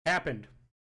happened.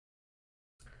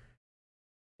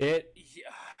 It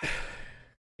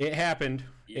happened.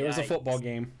 Yikes. It was a football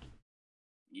game.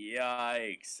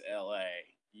 Yikes, LA.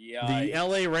 Yikes. The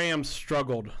LA Rams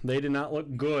struggled. They did not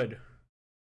look good.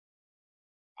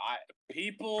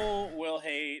 People will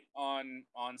hate on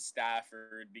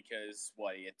Stafford because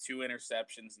he had 2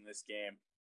 interceptions in this game.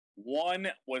 One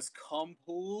was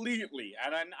completely,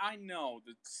 and I know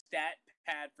the stat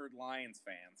Padford Lions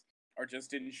fans are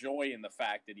just enjoying the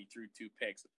fact that he threw 2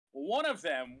 picks. One of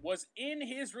them was in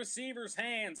his receiver's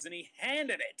hands, and he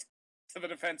handed it to the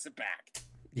defensive back.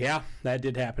 Yeah, that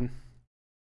did happen.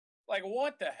 Like,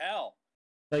 what the hell?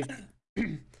 Like,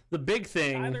 the big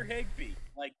thing... Tyler Higbee.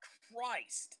 Like,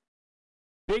 Christ.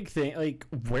 Big thing, like,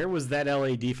 where was that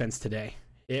LA defense today?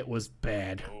 It was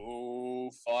bad. Oh,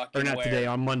 fucking Or not where? today,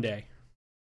 on Monday.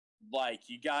 Like,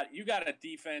 you got a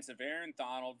defense of Aaron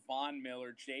Donald, Von Miller,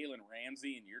 Jalen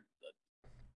Ramsey, and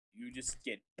you just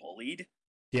get bullied?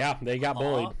 Yeah, they got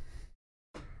bullied.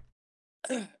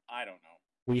 I don't know.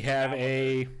 We have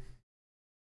a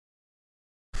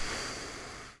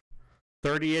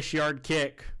 30-ish yard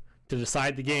kick to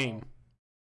decide the game.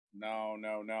 No.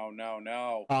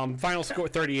 Final score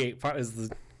 38 is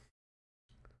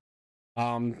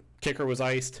the kicker was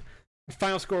iced.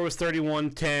 Final score was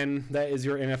 31-10. That is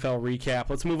your NFL recap.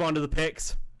 Let's move on to the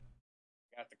picks.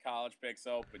 Got the college picks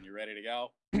open. You ready to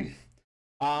go?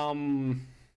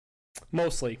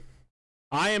 Mostly.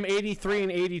 I am 83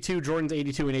 and 82. Jordan's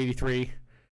 82 and 83.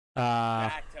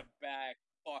 Back to back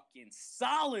fucking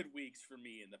solid weeks for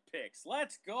me in the picks.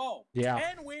 Let's go. Yeah.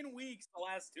 10 win weeks the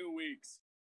last 2 weeks.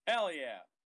 Hell yeah.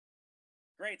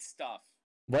 Great stuff.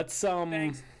 Let's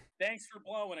Thanks for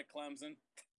blowing it, Clemson.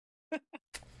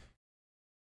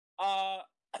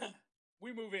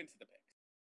 We move into the picks.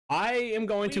 I am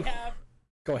going to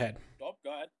go ahead. Oh,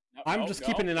 go ahead. No, I'm just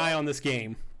keeping an eye on this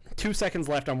game. 2 seconds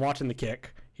left. I'm watching the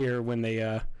kick here when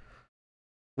they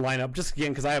line up. Just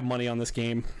again because I have money on this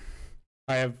game.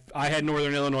 I had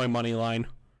Northern Illinois money line.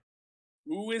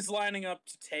 Who is lining up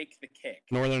to take the kick?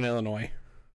 Northern Illinois.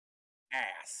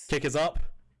 Ass. Kick is up.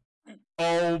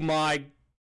 Oh my.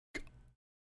 Did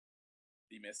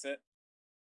he miss it?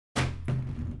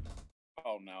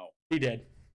 Oh no. He did.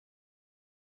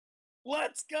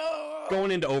 Let's go.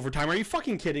 Going into overtime. Are you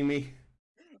fucking kidding me?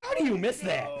 How do you miss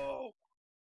that?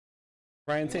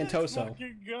 Ryan Santoso. Let's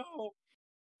fucking go.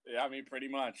 Yeah, I mean, pretty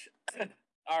much.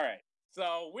 All right.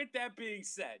 So, with that being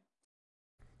said,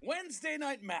 Wednesday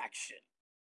night action.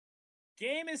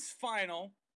 Game is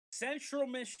final. Central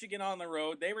Michigan on the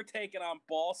road. They were taking on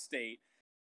Ball State.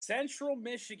 Central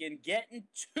Michigan getting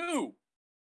 2.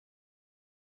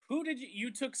 Who did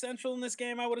you took Central in this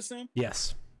game, I would assume?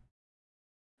 Yes.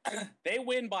 They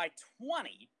win by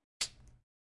 20.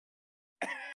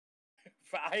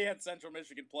 I had Central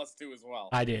Michigan +2 as well.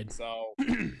 I did. So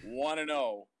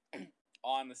 1-0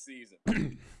 on the season.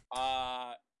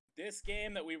 This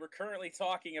game that we were currently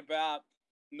talking about,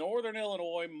 Northern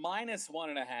Illinois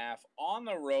 -1.5 on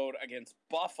the road against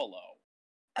Buffalo.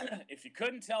 If you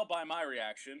couldn't tell by my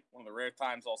reaction, one of the rare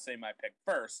times I'll say my pick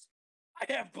first, I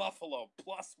have Buffalo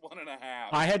 +1.5.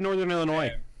 I had Northern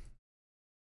Illinois.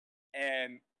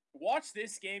 And watch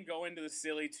this game go into the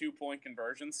silly 2-point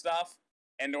conversion stuff,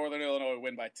 and Northern Illinois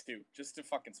win by 2, just to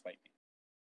fucking spite me.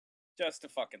 just to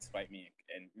fucking spite me,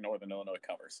 and Northern Illinois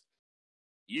covers.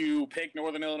 You pick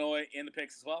Northern Illinois in the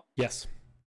picks as well? Yes.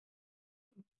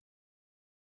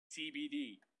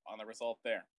 TBD on the result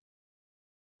there.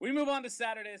 We move on to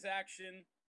Saturday's action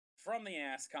from the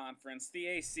ASS Conference, the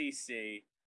ACC.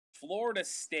 Florida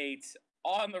State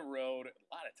on the road.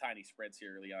 A lot of tiny spreads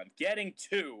here early on. Getting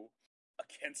 2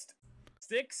 against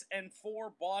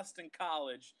 6-4 Boston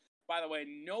College. By the way,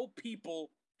 no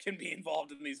people can be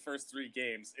involved in these first 3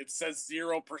 games. It says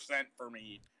 0% for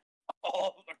me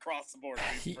all across the board in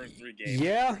these first 3 games.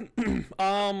 Yeah.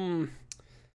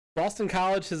 Boston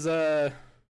College has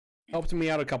helped me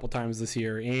out a couple times this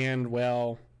year, and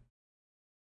well,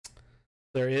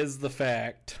 there is the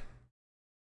fact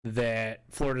that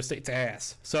Florida State's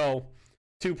ass. So,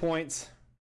 2 points.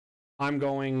 I'm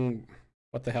going,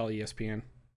 what the hell, ESPN?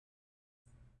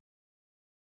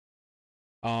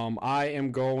 I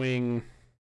am going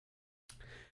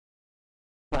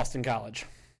Boston College.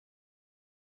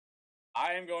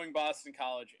 I am going Boston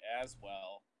College as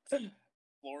well.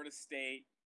 Florida State,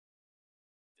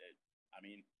 I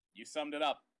mean, you summed it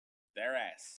up. Their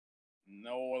ass.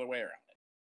 No other way around it.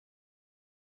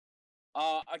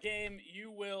 A game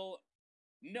you will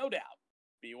no doubt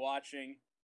be watching.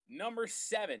 Number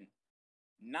 7,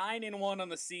 9-1 on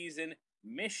the season,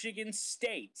 Michigan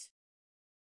State.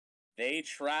 They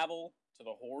travel to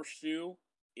the Horseshoe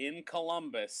in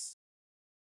Columbus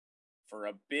for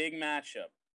a big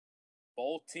matchup.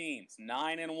 Both teams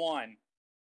 9-1.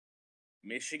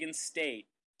 Michigan State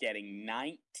getting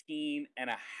 19.5.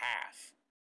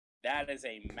 That is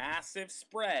a massive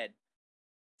spread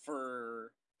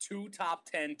for 2 top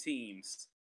 10 teams.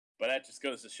 But that just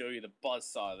goes to show you the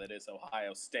buzzsaw that is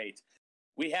Ohio State.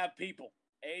 We have people.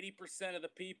 80% of the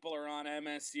people are on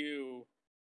MSU.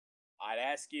 I'd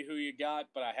ask you who you got,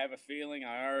 but I have a feeling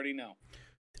I already know.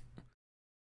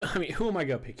 I mean, who am I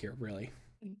going to pick here, really?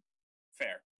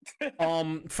 Fair.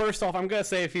 First off, I'm going to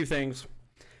say a few things.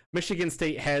 Michigan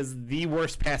State has the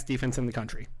worst pass defense in the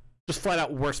country. Just flat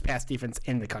out worst pass defense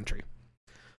in the country.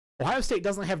 Ohio State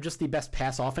doesn't have just the best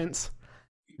pass offense.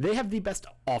 They have the best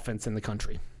offense in the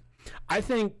country. I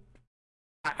think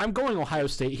I'm going Ohio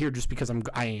State here just because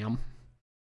I am.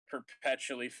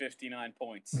 Perpetually 59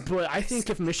 points. But I think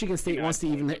if Michigan State wants to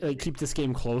even keep this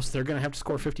game close, they're going to have to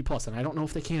score 50 plus, and I don't know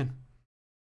if they can.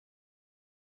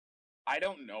 I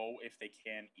don't know if they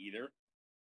can either.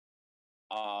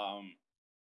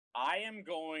 I am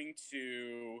going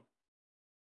to.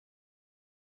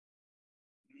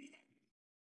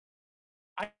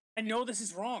 I know this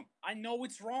is wrong. I know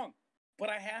it's wrong, but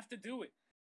I have to do it.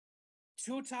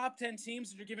 2 top 10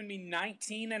 teams that are giving me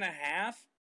 19.5.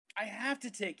 I have to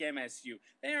take MSU.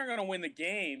 They aren't going to win the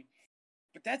game,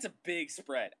 but that's a big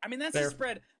spread. I mean, that's a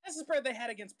spread. That's the spread they had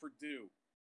against Purdue.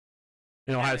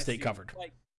 And Ohio State covered.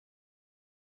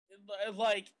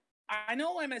 Like, I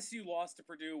know MSU lost to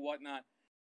Purdue, whatnot.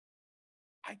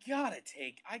 I gotta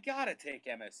take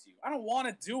MSU. I don't want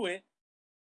to do it.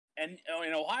 And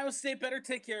Ohio State better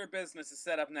take care of business to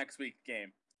set up next week's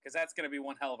game, because that's going to be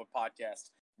one hell of a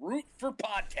podcast. Root for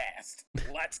podcast.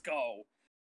 Let's go.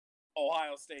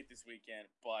 Ohio State this weekend,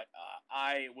 but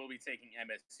I will be taking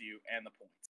MSU and the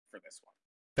points for this one.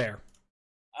 Fair.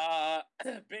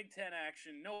 Big Ten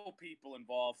action, no people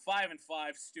involved.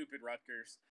 5-5, stupid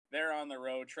Rutgers. They're on the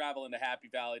road, traveling to Happy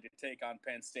Valley to take on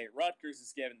Penn State. Rutgers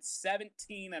is given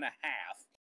 17.5.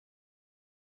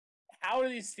 How do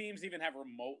these teams even have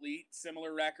remotely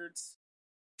similar records?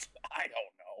 I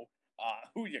don't know.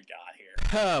 Who you got here?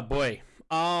 Oh, boy.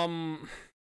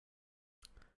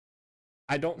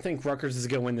 I don't think Rutgers is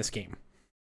going to win this game.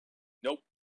 Nope.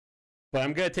 But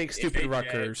I'm going to take stupid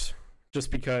Rutgers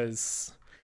just because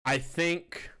I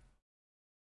think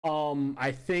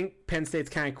Penn State's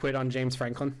kind of quit on James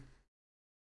Franklin.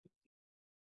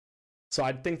 So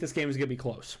I think this game is going to be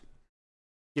close.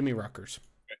 Give me Rutgers.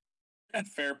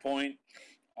 Fair point.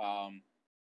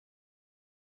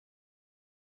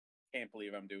 Can't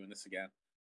believe I'm doing this again.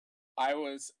 I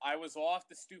was off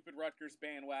the stupid Rutgers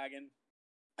bandwagon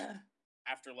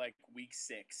after like week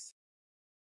 6.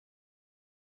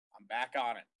 I'm back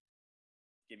on it.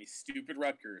 Give me stupid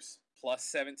Rutgers plus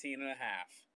 17.5.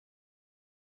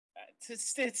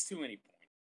 It's too many points.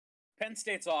 Penn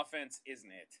State's offense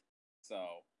isn't it.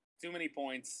 So too many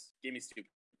points. Give me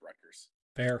stupid Rutgers.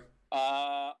 Fair.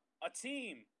 A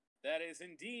team that is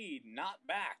indeed not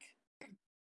back.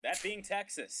 That being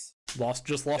Texas. Lost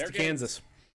to Kansas.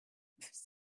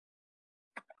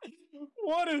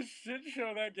 What a shit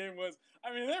show that game was.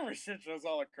 I mean, there were shit shows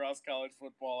all across college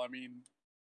football. I mean,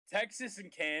 Texas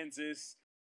and Kansas,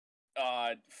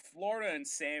 Florida and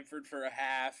Samford for a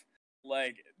half.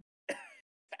 Like,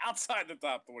 outside the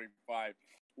top 25.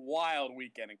 Wild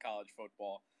weekend in college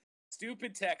football.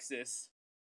 Stupid Texas.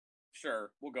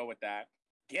 Sure, we'll go with that.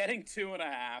 Getting 2.5.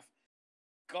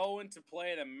 Going to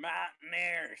play the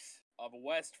Mountaineers of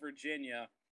West Virginia.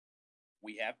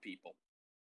 We have people.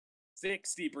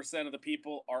 60% of the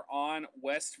people are on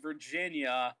West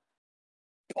Virginia.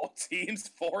 Both teams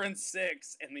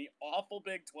 4-6 in the awful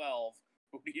Big 12.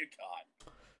 Who do you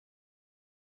got?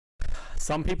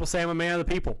 Some people say I'm a man of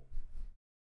the people.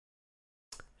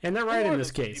 And they're right in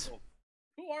this case. People?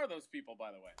 Who are those people,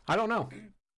 by the way? I don't know.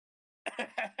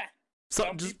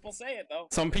 Some people say it, though.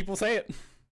 Some people say it.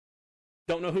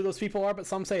 Don't know who those people are, but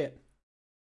some say it.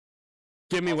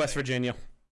 Give me West Virginia.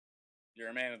 You're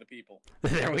a man of the people.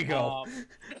 There we go.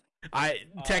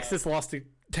 Texas lost to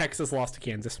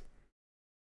Kansas.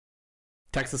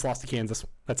 Texas lost to Kansas.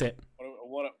 That's it.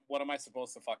 What am I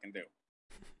supposed to fucking do?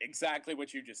 Exactly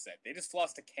what you just said. They just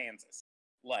lost to Kansas.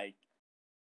 Like,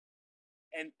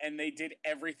 and they did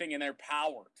everything in their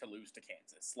power to lose to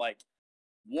Kansas. Like,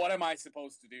 what am I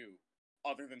supposed to do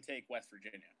other than take West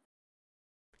Virginia?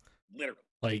 Literally.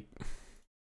 Like,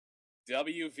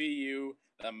 WVU,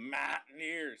 the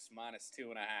Mountaineers,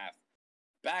 -2.5.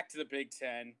 Back to the Big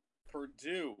Ten.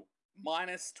 Purdue,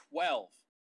 -12.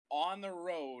 On the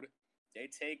road, they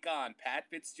take on Pat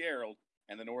Fitzgerald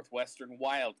and the Northwestern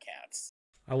Wildcats.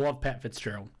 I love Pat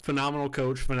Fitzgerald. Phenomenal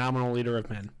coach, phenomenal leader of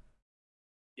men.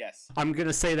 Yes. I'm going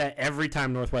to say that every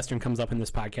time Northwestern comes up in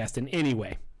this podcast in any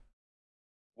way.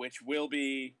 Which will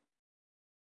be,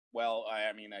 well,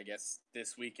 I mean, I guess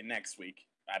this week and next week.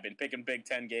 I've been picking Big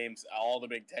Ten games, all the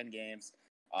Big Ten games,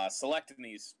 selecting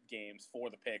these games for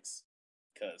the picks.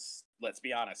 Because, let's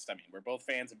be honest, I mean, we're both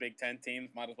fans of Big Ten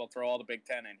teams. Might as well throw all the Big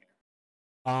Ten in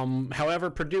here. However,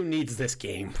 Purdue needs this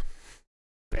game.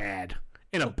 Bad.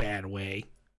 In a bad way.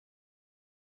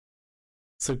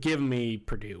 So give me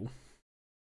Purdue.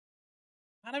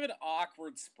 Kind of an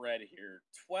awkward spread here.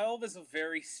 12 is a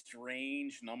very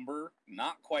strange number.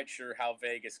 Not quite sure how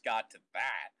Vegas got to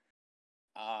that.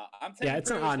 I'm taking it's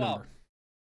Purdue an odd as well. number.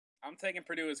 I'm taking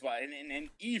Purdue as well. And an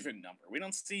even number. We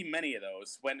don't see many of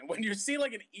those. When you see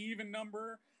like an even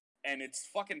number and it's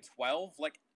fucking 12,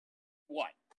 like,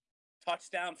 what?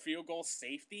 Touchdown, field goal,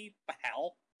 safety? The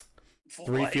hell?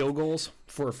 3 field goals?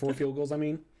 4 field goals, I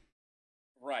mean?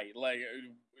 Right, like,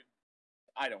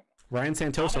 I don't know. Ryan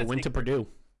Santoso went to Purdue.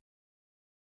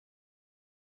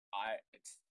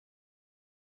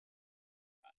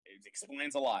 It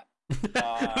explains a lot.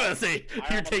 I was say,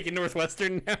 you're taking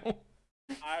Northwestern now?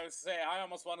 I would say I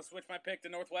almost want to switch my pick to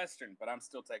Northwestern, but I'm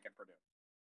still taking Purdue.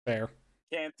 Fair.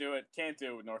 Can't do it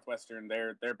with Northwestern.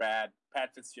 They're bad.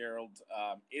 Pat Fitzgerald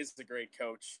is a great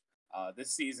coach.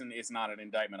 This season is not an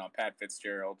indictment on Pat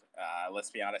Fitzgerald. Let's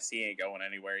be honest, he ain't going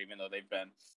anywhere, even though they've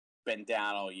been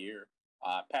down all year.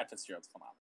 Pat Fitzgerald's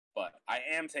phenomenal. But I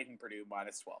am taking Purdue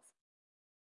 -12.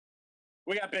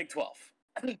 We got Big 12.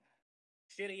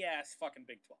 Shitty ass fucking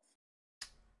Big 12.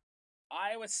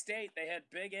 Iowa State, they had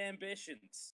big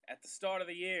ambitions at the start of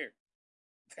the year.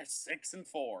 They're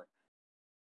 6-4.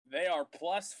 They are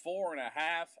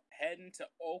 +4.5 heading to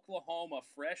Oklahoma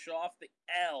fresh off the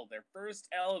L. Their first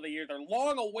L of the year. Their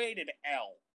long-awaited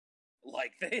L.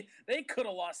 Like, they could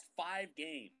have lost 5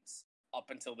 games up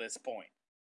until this point.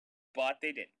 But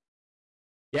they didn't.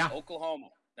 Yeah.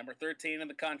 Oklahoma, number 13 in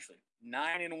the country.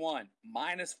 9-1.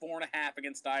 -4.5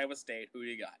 against Iowa State. Who do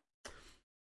you got?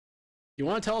 You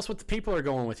want to tell us what the people are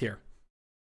going with here?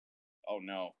 Oh,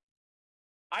 no.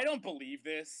 I don't believe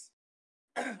this.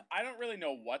 I don't really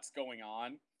know what's going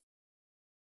on.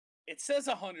 It says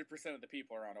 100% of the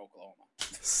people are on Oklahoma.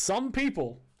 Some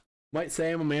people might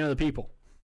say I'm a man of the people.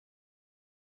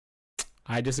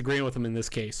 I disagree with them in this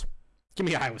case. Give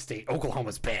me Iowa State.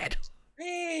 Oklahoma's bad.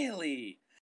 Really?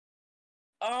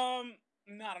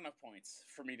 Not enough points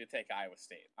for me to take Iowa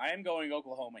State. I am going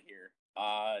Oklahoma here.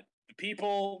 The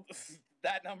people,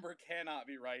 that number cannot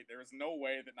be right. There is no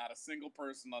way that not a single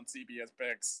person on CBS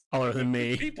picks, other than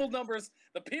me. The people numbers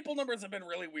have been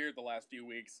really weird the last few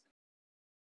weeks.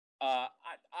 I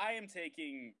am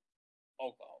taking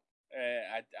Oklahoma.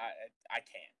 I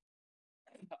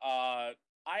can't.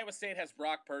 Iowa State has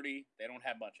Brock Purdy. They don't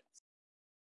have much else.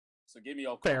 So give me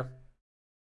Oklahoma. Fair.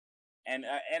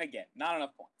 And again, not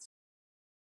enough points.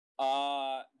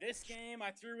 This game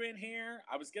I threw in here,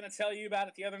 I was going to tell you about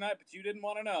it the other night, but you didn't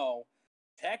want to know.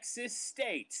 Texas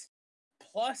State,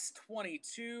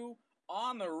 +22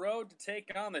 on the road to take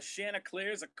on the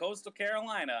Chanticleers of Coastal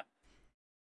Carolina.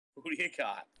 Who do you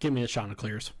got? Give me the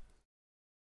Chanticleers.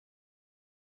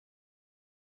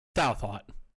 Without thought.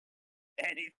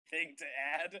 Anything to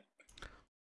add?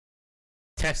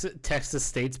 Texas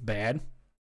State's bad.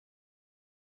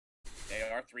 They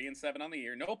are are 3-7 on the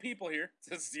year. No people here.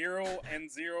 It's a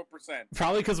 0-0%.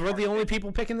 Probably because we're the only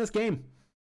people picking this game.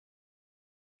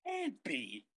 Can't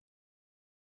be.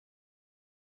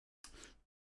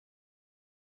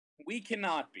 We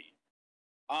cannot be.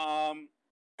 I'm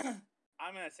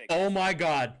gonna take. Oh my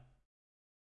god.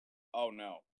 Oh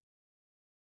no.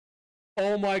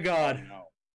 Oh my god. Oh, no.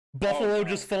 Buffalo no.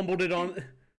 just fumbled it on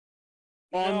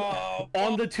No.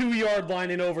 the 2-yard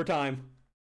line in overtime.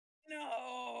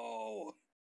 No.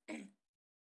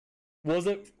 Was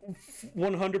it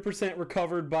 100%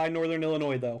 recovered by Northern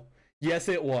Illinois, though? Yes,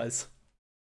 it was.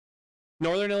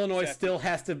 Northern Illinois still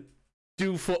has to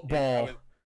do football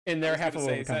in their half of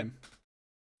overtime.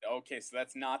 Okay, so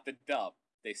that's not the dub.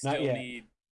 They still need.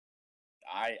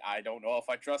 I don't know if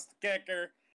I trust the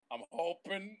kicker. I'm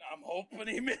hoping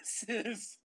he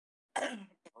misses.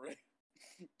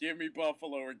 Give me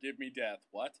Buffalo or give me death.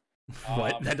 What?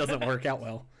 What? That doesn't work out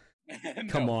well. No.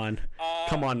 Come on.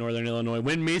 Come on, Northern Illinois.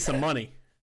 Win me some money.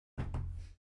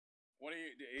 What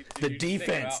did the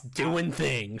defense doing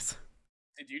things.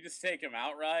 Did you just take him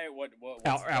outright?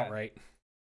 Outright.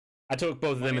 I took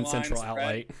both of them in Central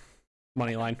outright.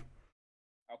 Money line.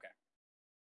 Okay.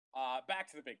 Back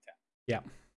to the Big Ten. Yeah.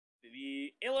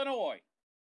 The Illinois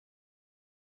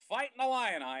Fighting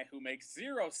Illini, who makes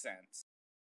 0 sense.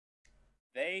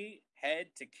 They head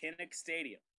to Kinnick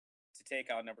Stadium to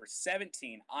take on number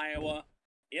 17, Iowa.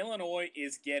 Illinois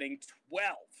is getting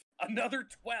 12. Another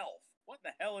 12. What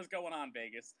the hell is going on,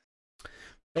 Vegas?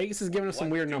 Vegas is giving us some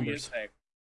weird numbers.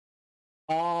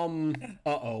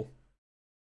 Uh-oh.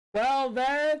 Well,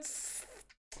 that's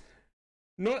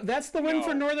the win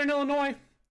for Northern Illinois.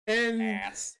 And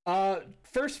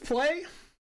first play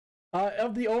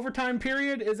of the overtime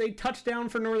period is a touchdown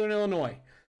for Northern Illinois.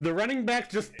 The running back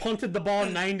just punted the ball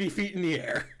 90 feet in the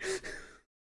air.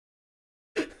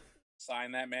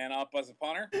 Sign that man up as a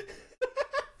punter.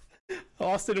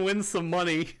 Austin wins some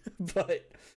money, but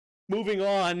moving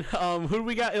on. Who do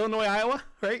we got? Illinois, Iowa,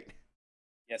 right?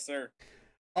 Yes, sir.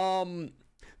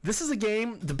 This is a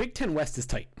game. The Big Ten West is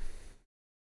tight.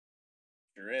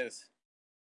 Sure is.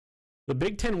 The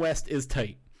Big Ten West is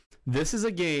tight. This is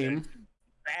a game.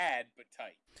 Bad, but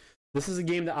tight. This is a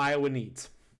game that Iowa needs.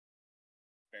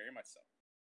 Very much so.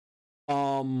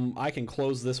 I can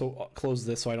close this so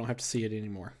I don't have to see it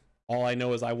anymore. All I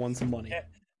know is I won some money.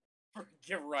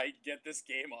 You're right. Get this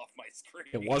game off my screen.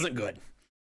 It wasn't good.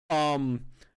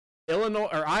 Illinois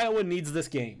or Iowa needs this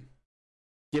game.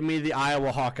 Give me the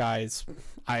Iowa Hawkeyes.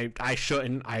 I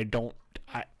shouldn't. I don't.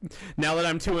 Now that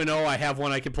I'm 2-0, I have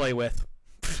one I can play with.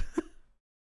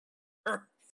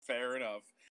 Fair enough.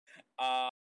 Do I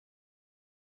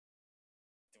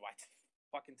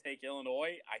fucking take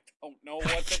Illinois? I don't know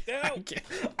what to do.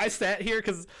 I sat here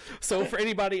because, so for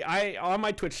anybody, on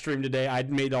my Twitch stream today, I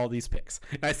made all these picks.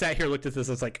 And I sat here, looked at this,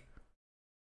 I was like,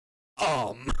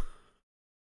 and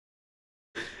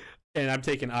I'm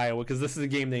taking Iowa because this is a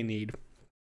game they need.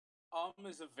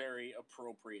 Is a very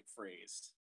appropriate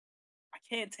phrase. I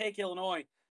can't take Illinois.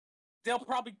 They'll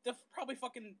probably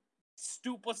fucking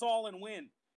stoop us all and win.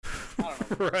 I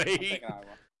don't know. Right. I'm taking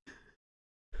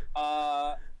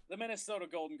Iowa. The Minnesota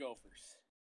Golden Gophers.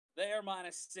 They are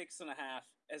 -6.5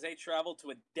 as they travel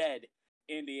to a dead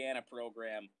Indiana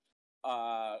program.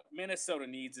 Minnesota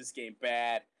needs this game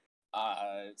bad.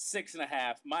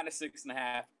 6.5,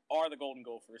 -6.5 are the Golden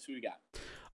Gophers. Who you got?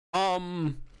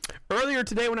 Earlier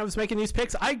today when I was making these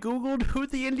picks, I Googled who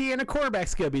the Indiana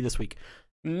quarterback's going to be this week.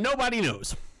 Nobody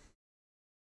knows.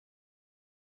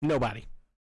 Nobody.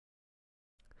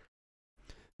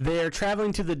 They're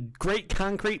traveling to the Great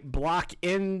Concrete Block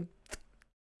in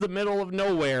the middle of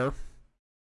nowhere.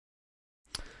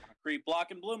 Concrete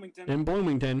Block in Bloomington. In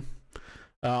Bloomington.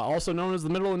 Also known as the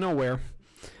middle of nowhere.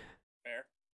 Fair.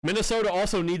 Minnesota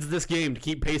also needs this game to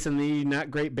keep pace in the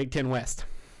not great Big Ten West.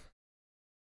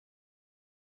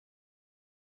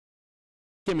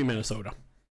 Give me Minnesota.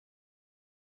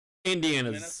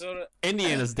 Indiana's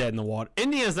dead in the water.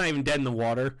 Indiana's not even dead in the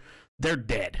water. They're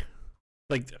dead.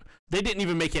 Like, they didn't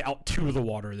even make it out to the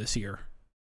water this year.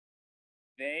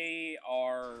 They're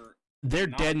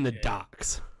dead in the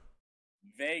docks.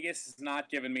 Vegas is not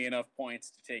giving me enough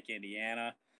points to take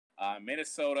Indiana.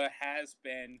 Minnesota has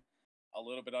been a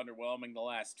little bit underwhelming the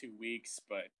last 2 weeks,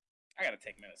 but I got to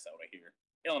take Minnesota here.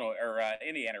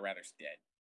 Indiana rather's dead.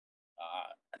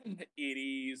 It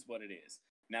is what it is.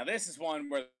 Now, this is one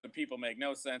where the people make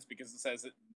no sense because it says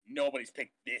that nobody's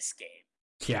picked this game.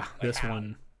 Yeah, like this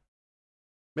one.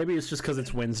 Maybe it's just because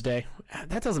it's Wednesday.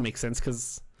 That doesn't make sense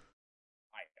because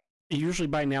usually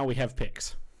by now we have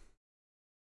picks.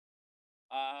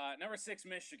 Number 6,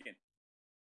 Michigan.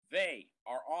 They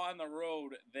are on the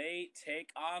road. They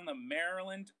take on the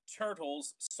Maryland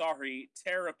Turtles. Sorry,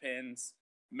 Terrapins.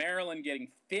 Maryland getting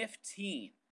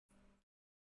 15.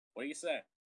 What do you say?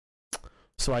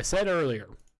 So I said earlier,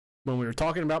 when we were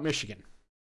talking about Michigan,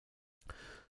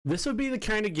 this would be the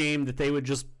kind of game that they would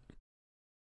just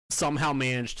somehow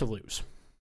manage to lose.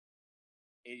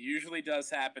 It usually does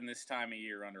happen this time of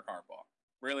year under Harbaugh.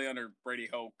 Really under Brady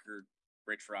Hoke or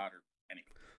Rich Rod or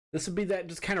anything. This would be that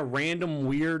just kind of random,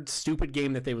 weird, stupid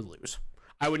game that they would lose.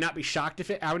 I would not be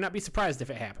I would not be surprised if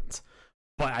it happens.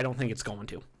 But I don't think it's going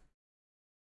to.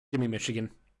 Give me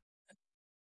Michigan.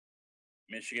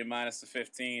 Michigan minus the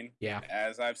 15. Yeah.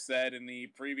 As I've said in the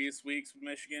previous weeks with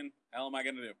Michigan, hell am I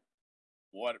going to do?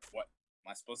 What? Am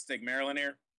I supposed to take Maryland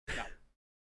here? No.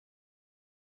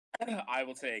 I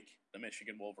will take the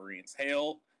Michigan Wolverines.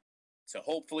 Hail to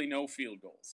hopefully no field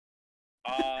goals.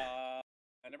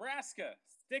 Nebraska,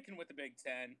 sticking with the Big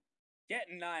Ten,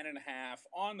 getting 9.5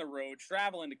 on the road,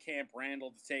 traveling to Camp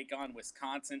Randall to take on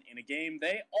Wisconsin in a game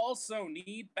they also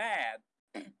need bad.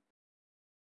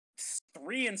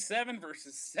 3-7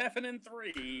 versus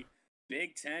 7-3.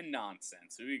 Big Ten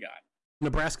nonsense. Who you got?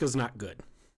 Nebraska's not good.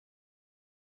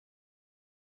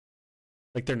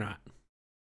 Like, they're not.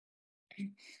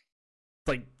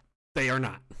 Like, they are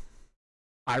not.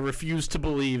 I refuse to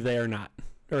believe they are not,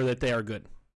 or that they are good.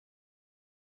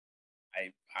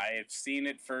 I have seen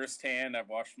it firsthand. I've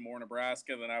watched more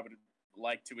Nebraska than I would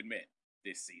like to admit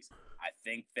this season. I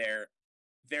think they're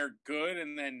good,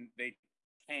 and then they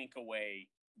tank away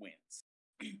wins.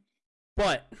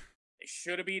 But they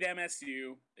should have beat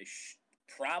MSU. They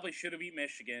probably should have beat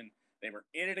Michigan. They were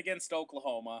in it against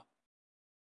Oklahoma.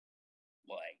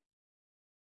 Like,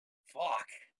 fuck.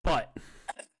 But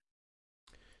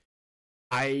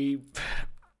I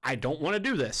don't want to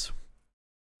do this.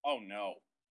 Oh no.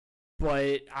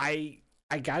 But I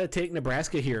gotta take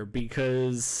Nebraska here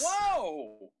because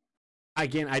whoa.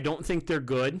 Again, I don't think they're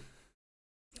good.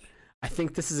 I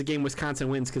think this is a game Wisconsin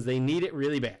wins because they need it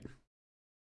really bad.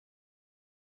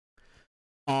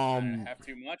 Have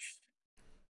too much.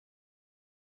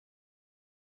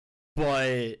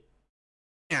 But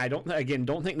yeah, I don't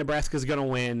think Nebraska's gonna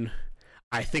win.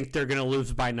 I think they're gonna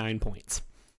lose by 9 points.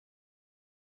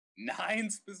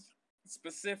 9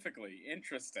 specifically.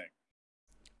 Interesting.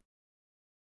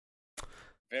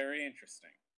 Very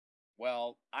interesting.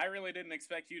 Well, I really didn't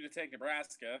expect you to take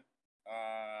Nebraska.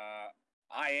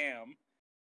 I am.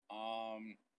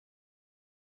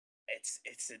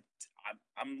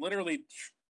 I'm literally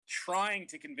trying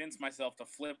to convince myself to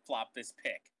flip-flop this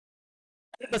pick.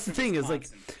 That's the thing is, like,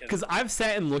 because I've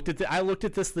sat and looked at I looked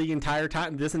at this the entire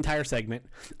time, this entire segment.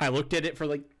 I looked at it for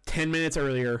like 10 minutes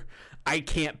earlier. I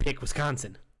can't pick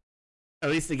Wisconsin. At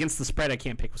least against the spread, I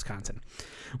can't pick Wisconsin.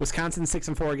 Wisconsin's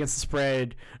 6-4 against the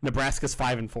spread. Nebraska's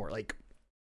 5-4. Like,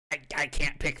 I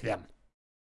can't pick them.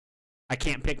 I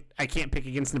can't pick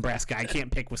against Nebraska. I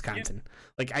can't pick Wisconsin.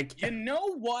 You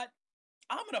know what?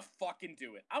 I'm gonna fucking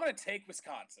do it. I'm gonna take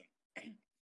Wisconsin.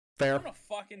 Fair. I'm gonna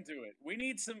fucking do it. We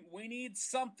need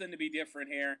something to be different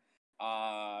here.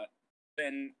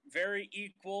 Been very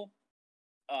equal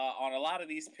on a lot of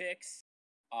these picks.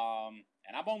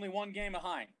 And I'm only one game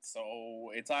behind, so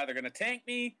it's either going to tank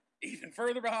me even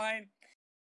further behind,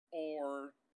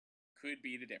 or could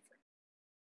be the difference.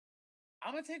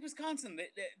 I'm going to take Wisconsin.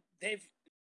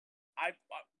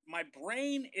 My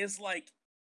brain is like,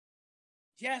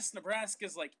 yes,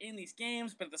 Nebraska's like in these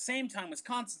games, but at the same time,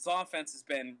 Wisconsin's offense has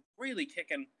been really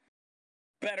kicking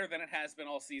better than it has been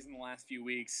all season the last few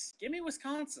weeks. Give me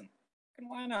Wisconsin. And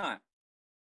why not?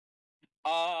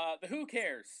 The Who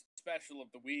Cares special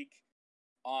of the week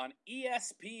on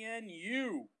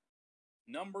ESPNU,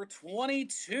 number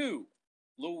 22,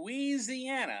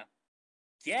 Louisiana,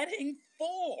 getting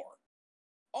 4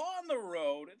 on the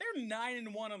road. They're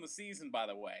 9-1 on the season, by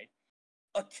the way,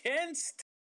 against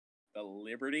the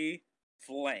Liberty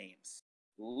Flames.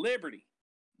 Liberty,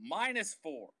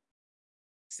 -4,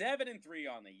 7-3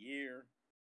 on the year.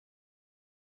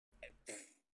 I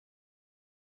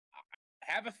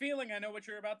have a feeling I know what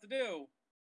you're about to do.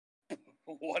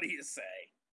 What do you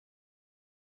say?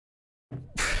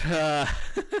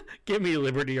 Give me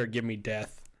Liberty or give me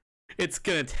death. It's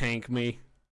gonna tank me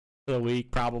for the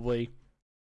week, probably.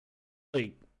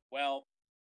 Like, well,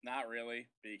 not really,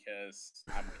 because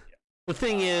I'm with you. The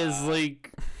thing is,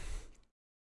 like,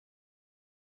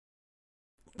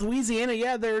 Louisiana,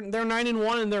 yeah, they're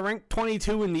 9-1 and they're ranked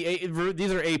 22 in the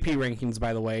these are AP rankings,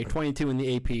 by the way, 22 in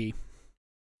the AP.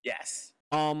 Yes.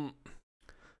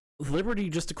 Liberty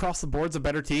just across the board's a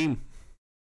better team.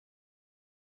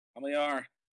 They are.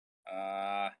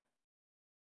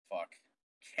 Fuck.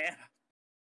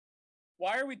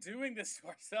 Why are we doing this to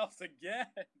ourselves again?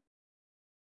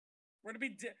 We're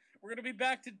gonna be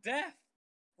back to death.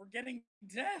 We're getting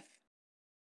death.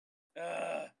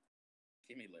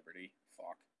 Give me Liberty.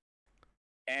 Fuck.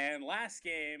 And last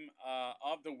game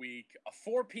of the week, a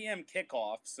 4 p.m.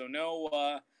 kickoff. So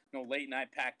no late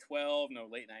night Pac-12, no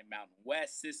late night Mountain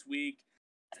West this week.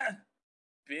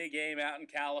 Big game out in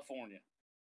California,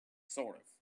 sort of,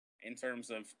 in terms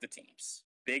of the teams.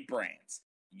 Big brands.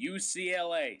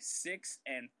 UCLA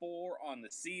 6-4 on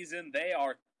the season. They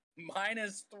are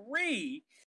 -3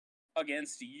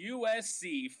 against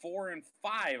USC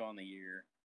 4-5 on the year.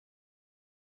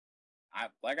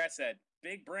 Like I said,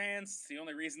 big brands. It's the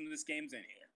only reason this game's in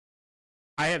here.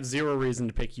 I have zero reason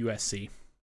to pick USC.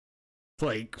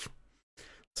 Like,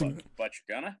 but you're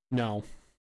gonna? No.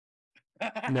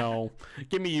 No.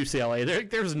 Give me UCLA.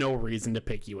 There's no reason to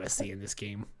pick USC in this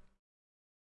game.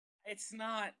 It's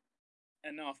not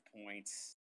enough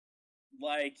points.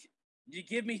 Like, you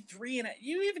give me 3 and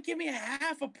you even give me a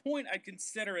half a point, I'd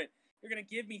consider it. You're gonna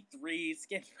give me 3. It's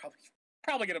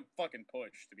probably gonna fucking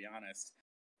push, to be honest.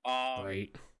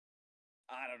 Right.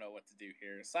 I don't know what to do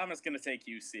here, so I'm just gonna take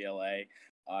UCLA.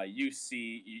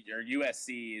 USC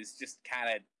is just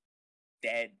kind of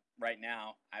dead right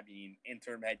now. I mean,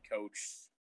 interim head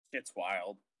coach, shit's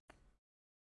wild.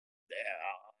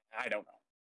 I don't know.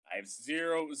 I have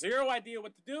zero idea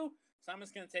what to do, so I'm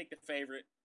just gonna take the favorite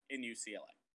in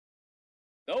UCLA.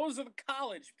 Those are the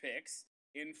college picks.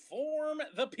 Inform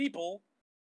the people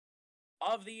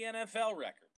of the NFL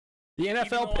record. The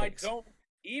NFL picks.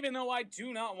 Even though I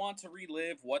do not want to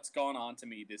relive what's gone on to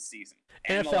me this season.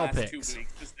 And NFL the last picks. 2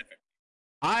 weeks specifically.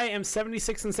 I am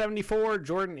 76-74.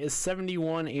 Jordan is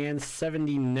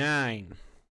 71-79.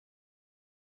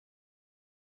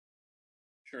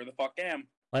 Sure the fuck am.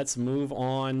 Let's move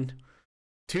on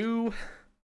to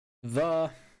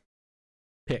the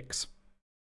picks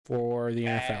for the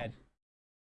NFL.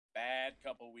 Bad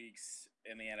couple weeks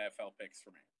in the NFL picks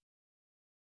for me.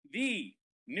 The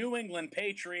New England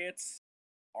Patriots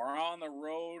are on the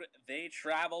road. They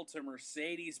travel to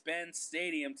Mercedes-Benz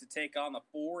Stadium to take on the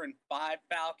 4-5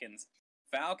 Falcons.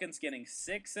 Falcons getting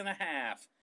 6.5.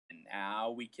 And now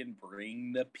we can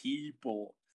bring the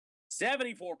people.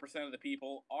 74% of the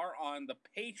people are on the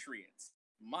Patriots,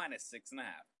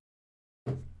 -6.5.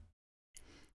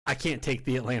 I can't take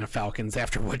the Atlanta Falcons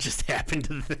after what just happened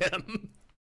to them.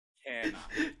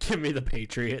 Cannot. Give me the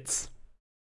Patriots.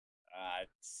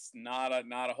 It's not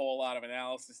a whole lot of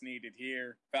analysis needed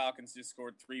here. Falcons just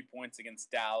scored 3 points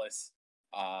against Dallas.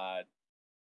 The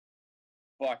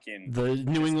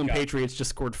New England Patriots just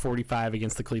scored 45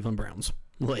 against the Cleveland Browns.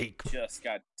 Just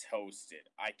got toasted.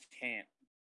 I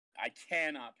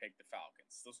cannot pick the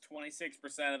Falcons. Those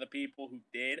 26% of the people who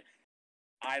did,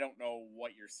 I don't know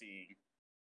what you're seeing.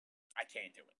 I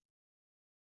can't do it.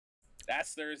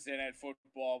 That's Thursday Night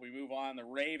Football. We move on. The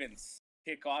Ravens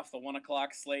kick off the 1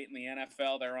 o'clock slate in the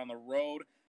NFL. They're on the road,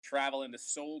 traveling to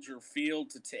Soldier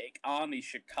Field to take on the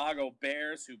Chicago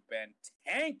Bears, who've been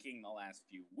tanking the last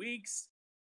few weeks.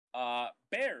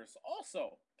 Bears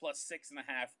also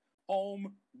 +6.5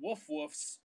 home. Woof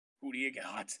woofs. Who do you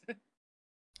got?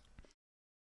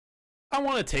 I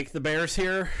want to take the Bears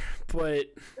here,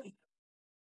 but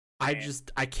I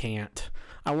can't.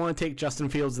 I want to take Justin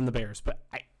Fields and the Bears, but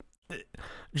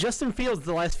Justin Fields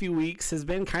the last few weeks has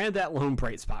been kind of that lone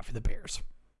bright spot for the Bears.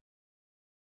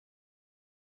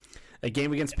 That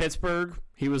game against Pittsburgh,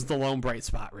 he was the lone bright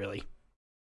spot, really.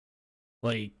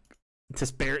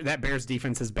 That Bears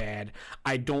defense is bad.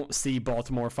 I don't see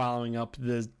Baltimore following up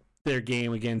their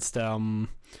game against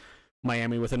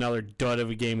Miami with another dud of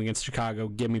a game against Chicago.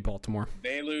 Give me Baltimore.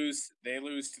 They lose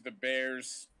to the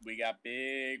Bears. We got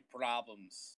big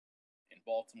problems in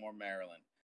Baltimore, Maryland.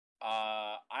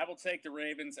 I will take the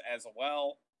Ravens as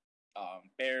well.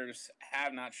 Bears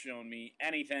have not shown me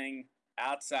anything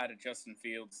outside of Justin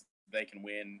Fields. They can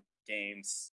win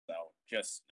games. So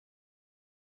just,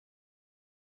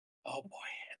 oh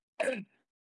boy.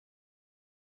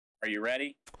 Are you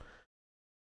ready?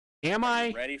 Am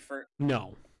I ready for?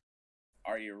 No.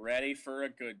 Are you ready for a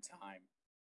good time?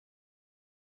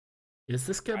 Is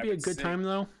this gonna be a good time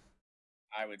though?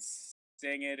 I would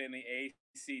sing it in the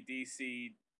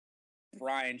AC/DC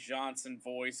Brian Johnson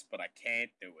voice, but I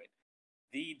can't do it.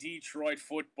 The Detroit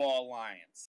Football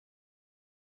Lions.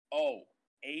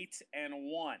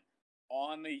 8-1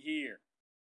 on the year.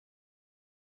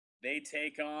 They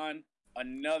take on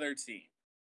another team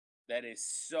that is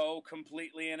so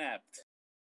completely inept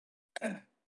in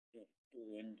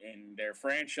their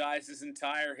franchise's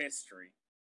entire history,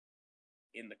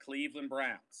 in the Cleveland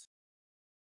Browns.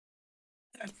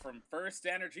 From First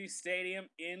Energy Stadium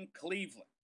in Cleveland.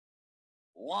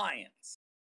 Lions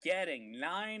getting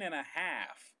 9.5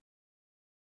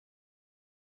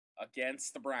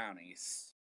 against the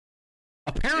Brownies.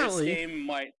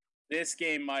 Apparently, this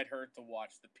game might hurt to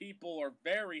watch. The people are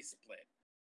very split.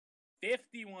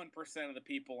 51% of the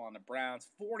people on the Browns,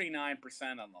 49%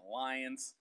 on the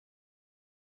Lions.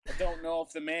 I don't know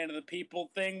if the man of the people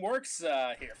thing works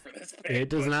here for this pick. It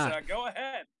does not. Go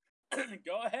ahead.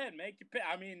 Go ahead, make your pick.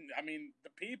 I mean, the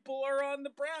people are on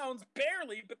the Browns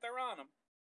barely, but they're on them.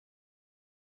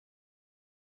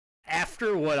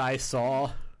 After what I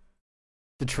saw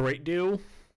Detroit do,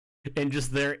 and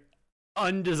just their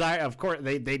undesired, of course,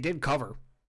 they did cover.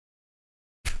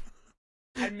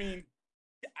 I mean,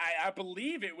 I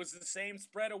believe it was the same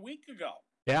spread a week ago.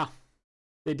 Yeah,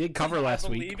 they did cover last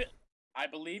week. I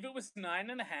believe it was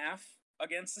 9.5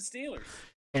 against the Steelers.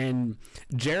 And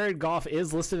Jared Goff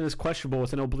is listed as questionable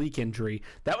with an oblique injury.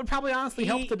 That would probably honestly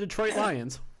help the Detroit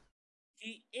Lions.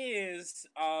 He is.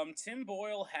 Tim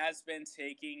Boyle has been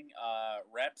taking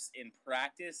reps in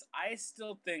practice. I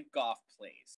still think Goff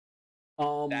plays.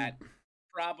 That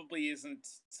probably isn't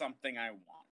something I want.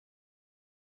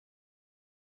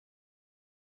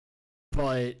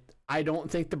 But I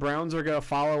don't think the Browns are going to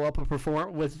follow up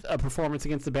with a performance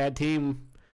against a bad team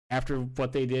after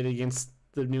what they did against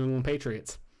the New England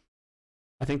Patriots.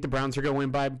 I think the Browns are going to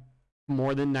win by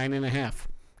more than 9.5.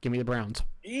 Give me the Browns.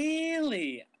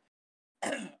 Really?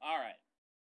 All right.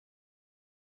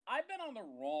 I've been on the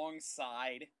wrong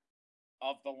side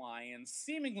of the Lions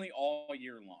seemingly all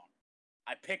year long.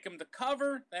 I pick them to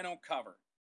cover, they don't cover.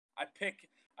 I pick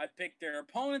their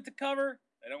opponent to cover,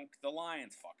 the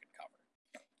Lions fucking cover.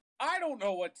 I don't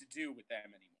know what to do with them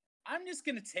anymore. I'm just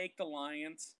going to take the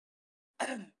Lions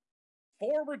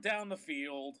forward down the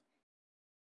field.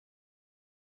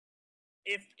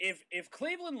 If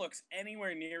Cleveland looks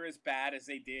anywhere near as bad as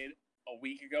they did a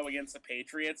week ago against the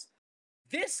Patriots,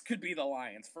 this could be the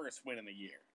Lions' first win in the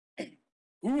year.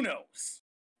 Who knows?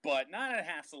 But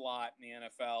 9.5's a lot in the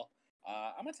NFL.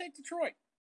 I'm going to take Detroit.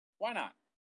 Why not?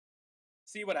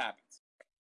 See what happens.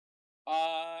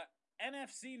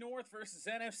 NFC North versus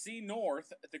NFC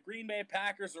North. The Green Bay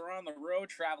Packers are on the road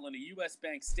traveling to US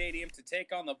Bank Stadium to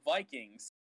take on the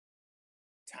Vikings.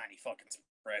 Tiny fucking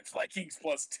spread. Vikings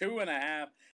plus 2.5.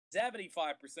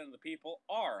 75% of the people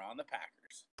are on the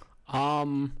Packers.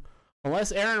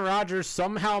 Unless Aaron Rodgers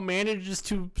somehow manages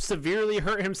to severely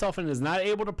hurt himself and is not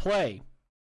able to play.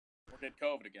 Or get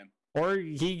COVID again. Or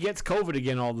he gets COVID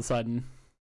again all of a sudden.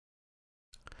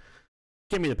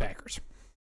 Give me the Packers.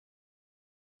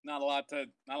 Not a lot to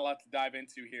dive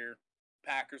into here.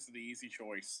 Packers are the easy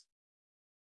choice.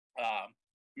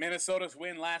 Minnesota's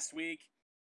win last week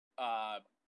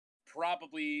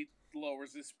probably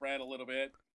lowers this spread a little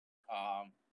bit.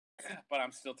 But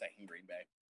I'm still taking Green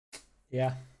Bay.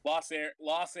 Yeah. Lost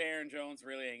Aaron Jones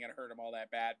really ain't gonna hurt him all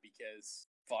that bad because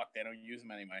fuck, they don't use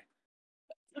him anyway.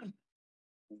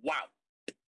 Wow.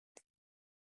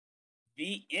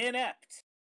 The inept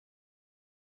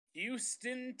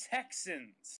Houston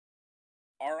Texans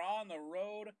are on the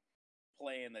road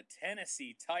playing the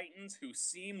Tennessee Titans, who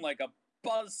seem like a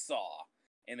buzzsaw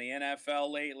in the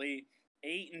NFL lately.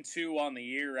 8-2 on the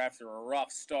year after a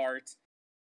rough start.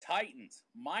 Titans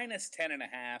minus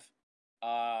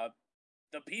 10.5.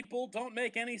 The people don't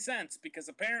make any sense because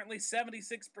apparently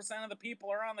 76% of the people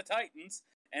are on the Titans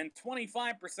and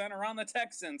 25% are on the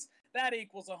Texans. That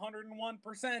equals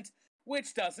 101%,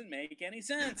 which doesn't make any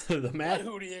sense. The math,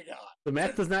 who do you got? The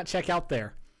math does not check out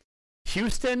there.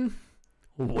 Houston,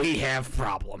 we have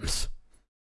problems.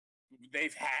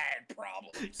 They've had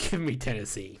problems. Give me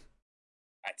Tennessee.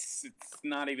 It's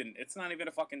not even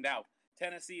a fucking doubt.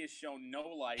 Tennessee has shown no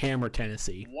life. Hammer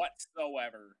Tennessee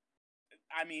whatsoever.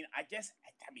 I mean,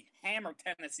 hammer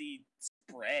Tennessee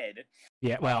spread.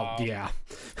 Yeah, well, yeah.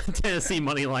 Tennessee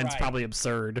money line's right. Probably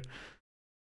absurd.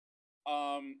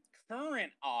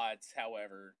 Current odds,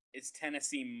 however, is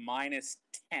Tennessee minus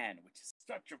 10, which is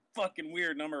such a fucking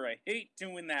weird number. I hate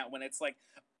doing that when it's like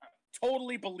a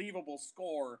totally believable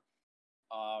score.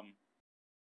 I don't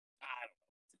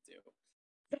know what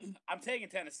to do. I'm taking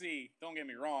Tennessee, don't get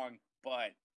me wrong,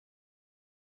 but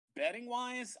betting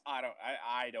wise, I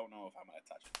don't know if I'm gonna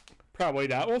touch it. Probably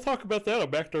not. We'll talk about that on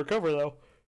Backdoor Cover, though.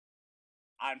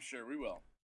 I'm sure we will.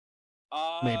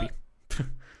 Maybe.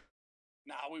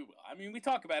 Nah, we will. I mean, we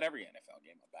talk about every NFL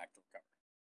game on Backdoor Cover.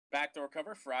 Backdoor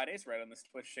Cover Fridays, right on this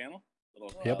Twitch channel.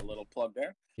 Little plug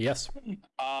there. Yes.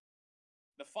 The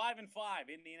 5-5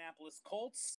 Indianapolis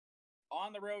Colts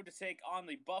on the road to take on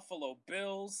the Buffalo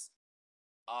Bills.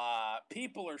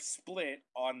 People are split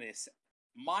on this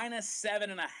minus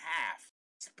 7.5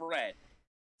 spread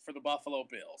for the Buffalo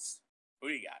Bills. Who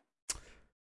do you got?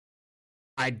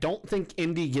 I don't think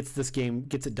Indy gets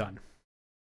it done.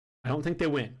 I don't think they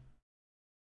win.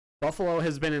 Buffalo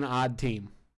has been an odd team.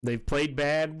 They've played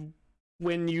bad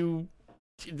when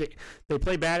they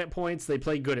play bad at points, they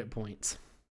play good at points.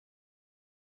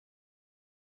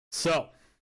 So,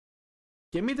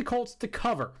 give me the Colts to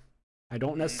cover. I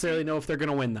don't necessarily know if they're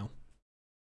going to win, though.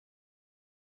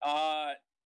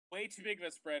 Way too big of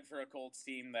a spread for a Colts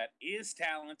team that is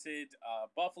talented.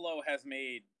 Buffalo has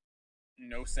made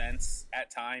no sense at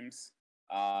times.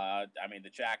 I mean, the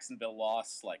Jacksonville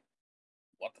loss, like,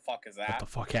 what the fuck is that? What the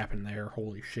fuck happened there?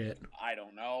 Holy shit. I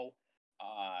don't know.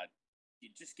 You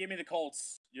just give me the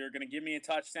Colts. You're going to give me a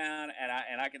touchdown,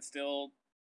 and I can still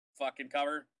fucking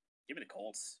cover. Give me the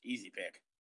Colts. Easy pick.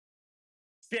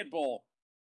 Shit Bowl.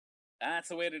 That's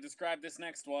the way to describe this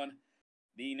next one.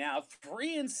 The now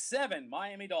 3-7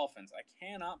 Miami Dolphins. I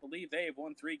cannot believe they have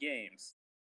won 3 games.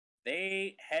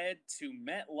 They head to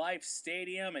MetLife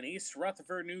Stadium in East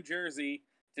Rutherford, New Jersey,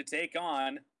 to take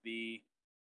on the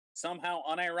somehow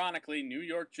unironically New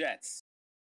York Jets.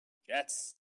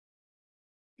 Jets.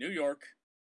 New York,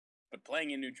 but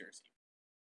playing in New Jersey.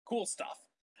 Cool stuff.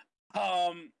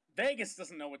 Vegas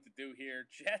doesn't know what to do here.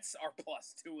 Jets are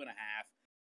plus 2.5.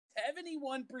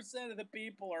 71% of the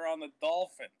people are on the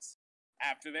Dolphins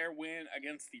after their win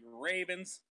against the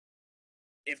Ravens.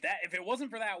 If it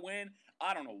wasn't for that win,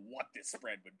 I don't know what this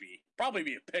spread would be. Probably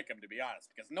be a pick 'em, to be honest,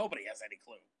 because nobody has any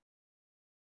clue.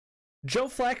 Joe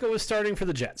Flacco is starting for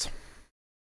the Jets.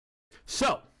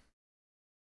 So,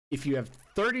 if you have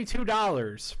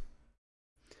 $32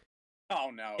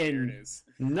 oh no, and here it is.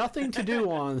 nothing to do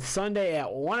on Sunday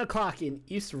at 1 o'clock in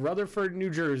East Rutherford, New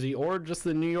Jersey, or just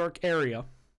the New York area,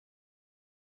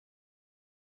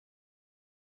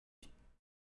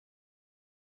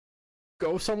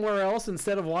 go somewhere else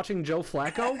instead of watching Joe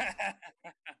Flacco?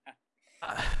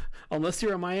 Unless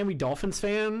you're a Miami Dolphins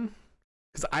fan,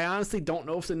 because I honestly don't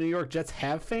know if the New York Jets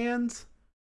have fans.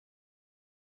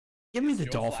 Give me the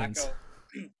Dolphins.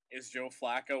 Is Joe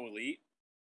Flacco elite?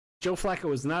 Joe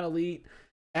Flacco is not elite.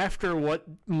 After what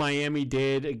Miami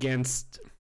did against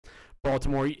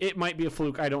Baltimore, it might be a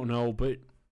fluke, I don't know, but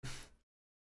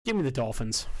give me the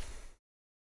Dolphins.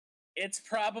 It's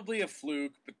probably a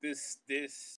fluke, but this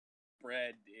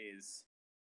spread is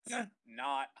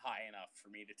not high enough for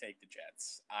me to take the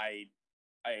Jets. I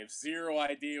have zero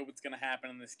idea what's going to happen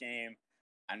in this game.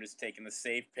 I'm just taking the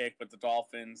safe pick with the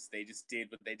Dolphins. They just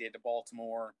did what they did to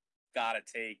Baltimore. Gotta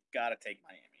take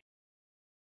Miami.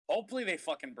 Hopefully they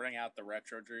fucking bring out the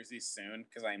retro jerseys soon,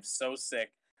 because I am so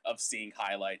sick of seeing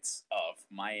highlights of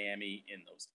Miami in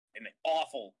the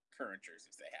awful current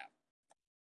jerseys they have.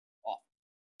 Awful.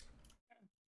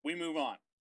 We move on.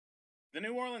 The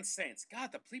New Orleans Saints.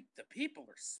 God, the people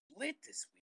are split this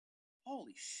week.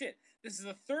 Holy shit. This is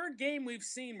the third game we've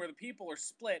seen where the people are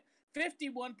split.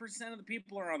 51% of the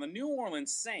people are on the New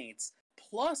Orleans Saints,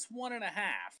 plus 1.5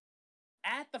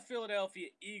 at the Philadelphia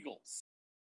Eagles.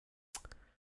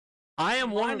 I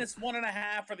am minus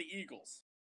 1.5 for the Eagles.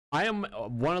 I am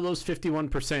one of those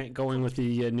 51% going with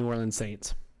the New Orleans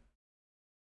Saints.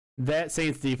 That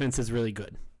Saints defense is really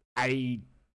good.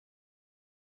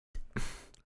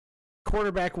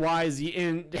 Quarterback wise,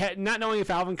 and not knowing if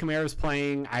Alvin Kamara is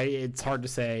playing, it's hard to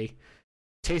say.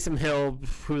 Taysom Hill,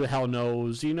 who the hell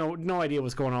knows? No idea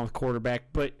what's going on with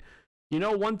quarterback. But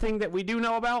one thing that we do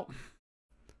know about,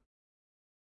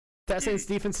 that Saints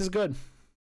defense is good.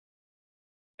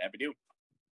 That we do.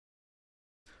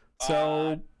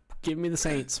 So give me the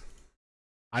Saints.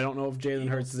 I don't know if Jalen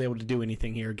Hurts is able to do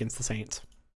anything here against the Saints.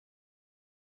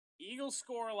 Eagles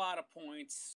score a lot of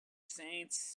points.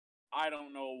 Saints, I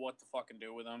don't know what to fucking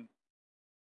do with them.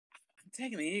 I'm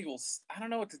taking the Eagles. I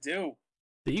don't know what to do.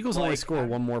 The Eagles only score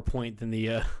one more point than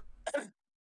the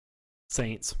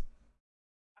Saints.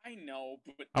 I know,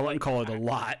 but I wouldn't call it a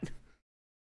lot.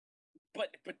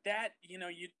 But that, you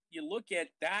look at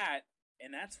that,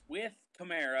 and that's with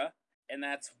Kamara, and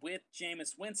that's with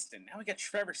Jameis Winston. Now we got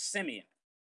Trevor Siemian.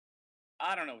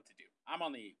 I don't know what to do. I'm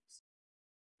on the Eagles.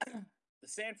 The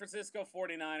San Francisco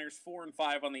 49ers,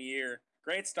 4-5 on the year.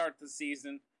 Great start to the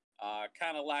season.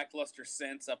 Kind of lackluster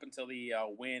since up until the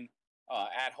win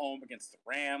at home against the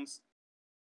Rams.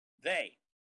 They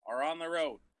are on the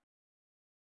road,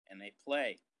 and they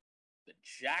play the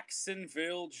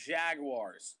Jacksonville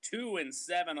Jaguars.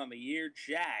 2-7 on the year.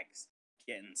 Jags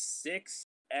getting 6.5.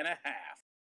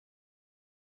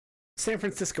 San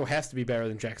Francisco has to be better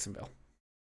than Jacksonville,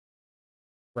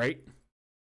 right?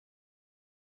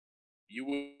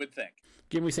 You would think.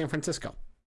 Give me San Francisco.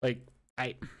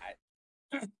 I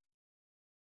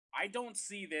don't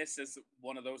see this as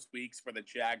one of those weeks where the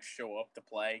Jags show up to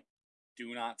play.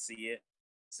 Do not see it.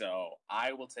 So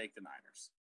I will take the Niners.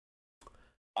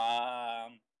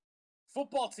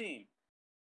 Football team.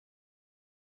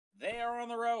 They are on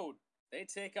the road. They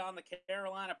take on the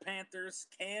Carolina Panthers.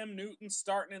 Cam Newton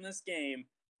starting in this game.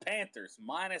 Panthers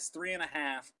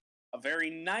 -3.5. A very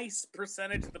nice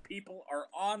percentage of the people are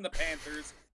on the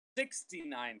Panthers.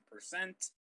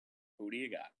 69%. Who do you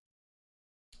got?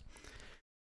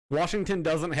 Washington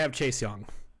doesn't have Chase Young,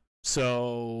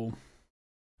 so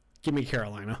give me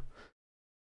Carolina.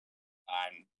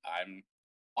 I'm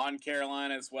on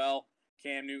Carolina as well.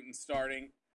 Cam Newton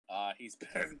starting. He's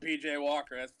better than PJ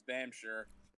Walker, that's for damn sure.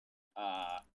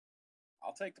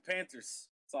 I'll take the Panthers.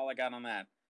 That's all I got on that.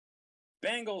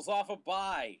 Bengals off a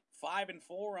bye,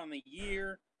 5-4 on the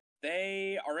year.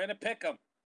 They are in a pick'em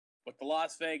with the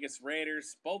Las Vegas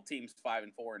Raiders. Both teams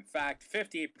 5-4. In fact,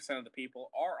 58% of the people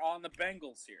are on the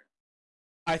Bengals here.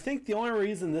 I think the only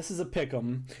reason this is a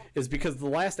pick'em is because the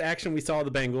last action we saw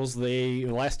of the Bengals, the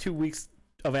last 2 weeks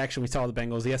of action we saw of the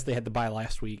Bengals, yes, they had the bye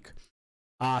last week.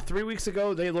 3 weeks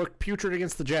ago, they looked putrid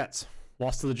against the Jets.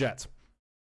 Lost to the Jets.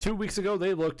 2 weeks ago,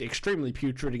 they looked extremely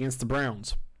putrid against the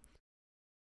Browns.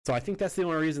 So I think that's the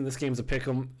only reason this game's a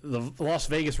pick'em. The Las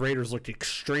Vegas Raiders looked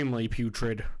extremely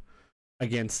putrid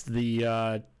against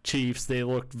the Chiefs. They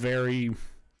looked very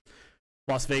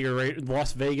Las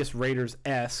Vegas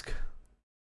Raiders-esque.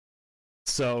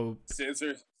 So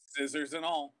scissors and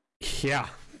all. Yeah,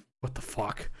 what the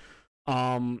fuck?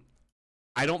 I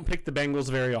don't pick the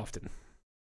Bengals very often.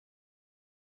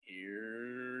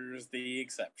 Here's the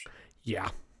exception. Yeah.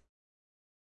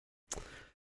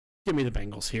 Give me the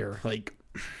Bengals here. Like,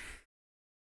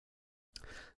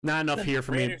 not enough here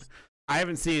for me. I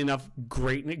haven't seen enough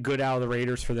good out of the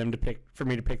Raiders for me to pick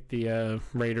the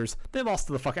Raiders. They lost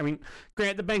to the I mean,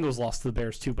 granted, the Bengals lost to the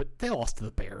Bears too, but they lost to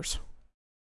the Bears.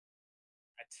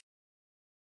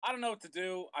 I don't know what to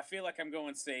do. I feel like I'm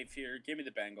going safe here. Give me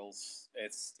the Bengals.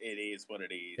 It is what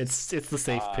it is. It's the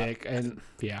safe pick, and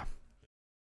yeah.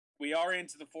 We are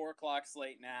into the 4 o'clock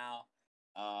slate now.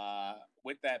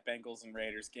 With that Bengals and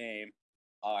Raiders game.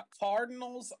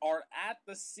 Cardinals are at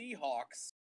the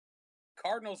Seahawks.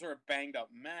 Cardinals are a banged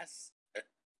up mess,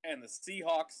 and the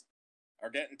Seahawks are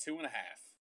getting 2.5.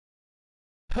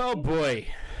 Oh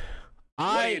boy.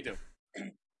 What do you do?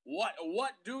 What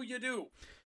do you do?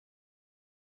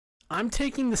 I'm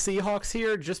taking the Seahawks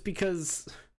here just because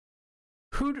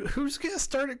who's going to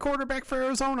start at quarterback for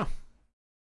Arizona?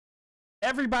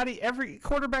 Every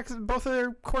quarterback, both of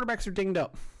their quarterbacks are dinged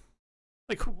up.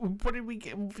 Like, what did we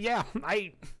get? Yeah,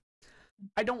 I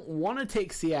don't want to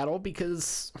take Seattle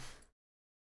because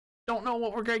don't know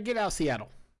what we're going to get out of Seattle.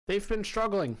 They've been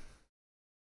struggling.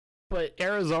 But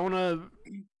Arizona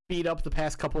beat up the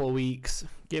past couple of weeks.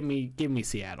 Give me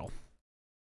Seattle.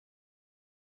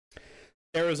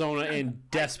 Arizona in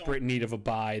desperate need of a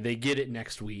bye. They get it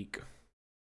next week.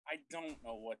 I don't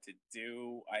know what to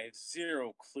do. I have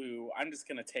zero clue. I'm just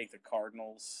going to take the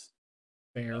Cardinals.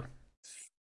 Fair.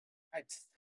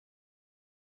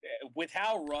 With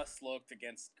how Russ looked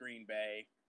against Green Bay,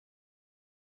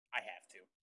 I have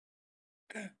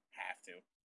to.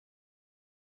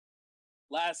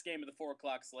 Last game of the 4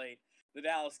 o'clock slate, the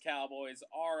Dallas Cowboys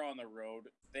are on the road.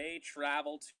 They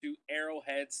travel to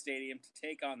Arrowhead Stadium to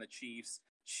take on the Chiefs.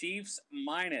 Chiefs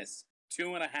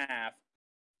 -2.5.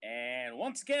 And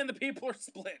once again, the people are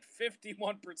split.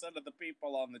 51% of the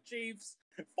people on the Chiefs,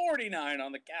 49%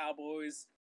 on the Cowboys.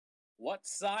 What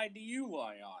side do you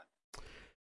lie on?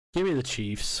 Give me the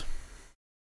Chiefs.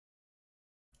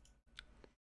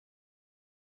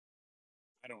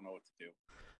 I don't know what to do.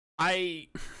 I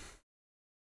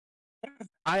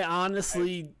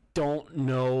honestly don't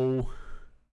know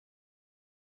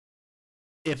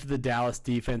if the Dallas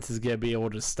defense is going to be able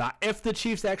to stop. If the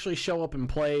Chiefs actually show up and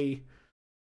play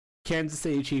Kansas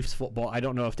City Chiefs football, I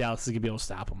don't know if Dallas is going to be able to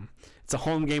stop them. It's a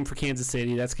home game for Kansas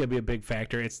City. That's going to be a big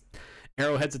factor.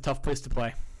 Arrowhead's a tough place to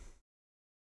play.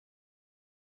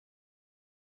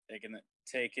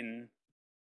 Taking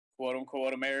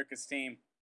quote-unquote America's team.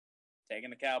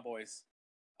 Taking the Cowboys.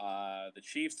 The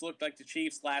Chiefs looked like the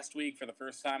Chiefs last week for the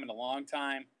first time in a long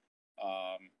time.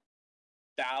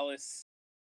 Dallas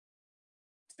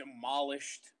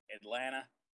demolished Atlanta.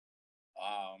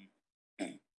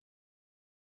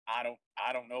 I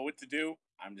don't know what to do.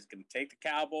 I'm just gonna take the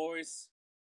Cowboys.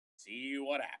 See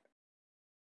what happens.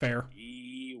 Fair.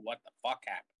 See what the fuck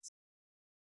happens.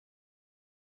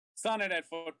 Sunday Night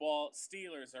Football.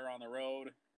 Steelers are on the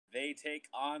road. They take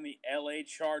on the LA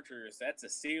Chargers. That's a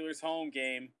Steelers home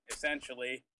game,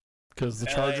 essentially. Because the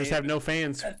Chargers have no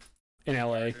fans in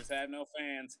LA. Chargers have no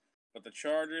fans, but the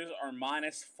Chargers are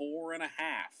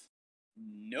 -4.5.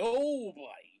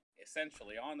 Nobody,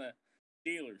 essentially, on the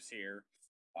Steelers here.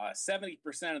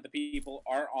 70% of the people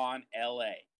are on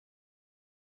LA.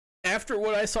 After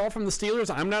what I saw from the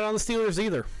Steelers, I'm not on the Steelers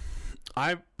either.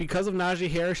 Because of Najee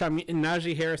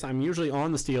Harris, I'm usually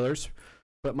on the Steelers,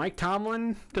 but Mike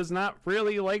Tomlin does not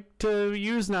really like to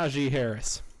use Najee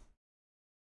Harris.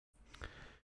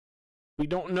 We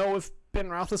don't know if Ben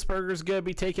Roethlisberger is going to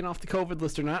be taken off the COVID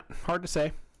list or not. Hard to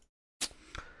say.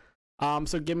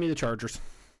 So give me the Chargers.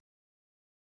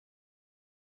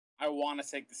 I want to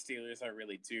take the Steelers, I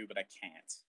really do, but I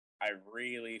can't. I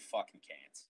really fucking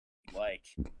can't. Like,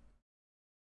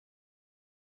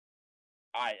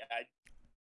 I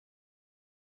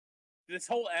this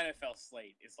whole NFL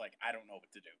slate is like, I don't know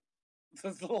what to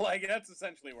do. Like, that's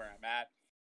essentially where I'm at.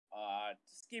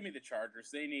 Just give me the Chargers.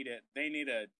 They need it. They need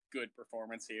a good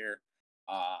performance here.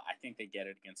 I think they get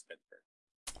it against Pittsburgh.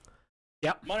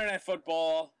 Yep. Monday Night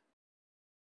Football.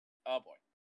 Oh boy.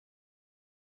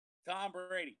 Tom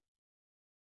Brady.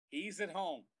 He's at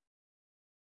home.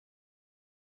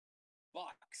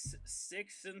 Bucks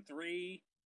 6-3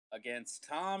 against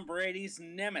Tom Brady's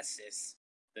nemesis,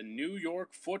 the New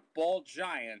York Football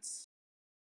Giants,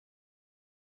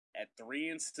 at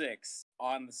 3-6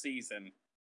 on the season.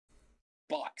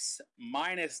 Bucks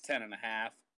minus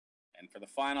 10.5, and for the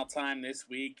final time this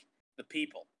week, the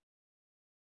people.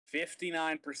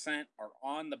 59% are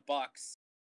on the Bucks,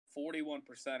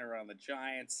 41% are on the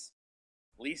Giants.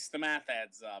 At least the math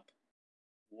adds up.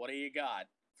 What do you got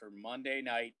for Monday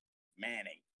Night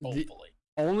Manning? Hopefully.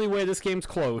 The only way this game's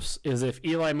close is if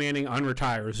Eli Manning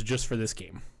unretires just for this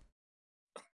game.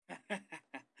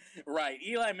 Right.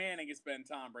 Eli Manning has been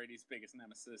Tom Brady's biggest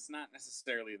nemesis, not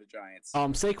necessarily the Giants.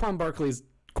 Saquon Barkley's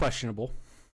questionable.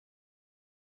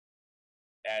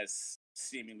 As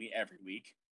seemingly every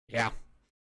week. Yeah.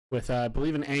 With, I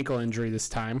believe, an ankle injury this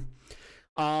time.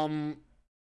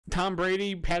 Tom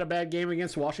Brady had a bad game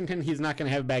against Washington. He's not going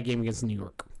to have a bad game against New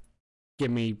York.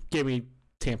 Give me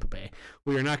Tampa Bay.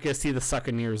 We are not going to see the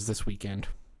Succaneers this weekend.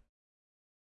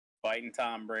 Fighting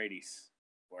Tom Brady's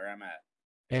where I'm at.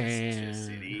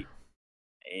 And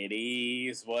it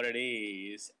is what it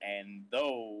is, and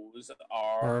those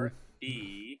are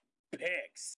the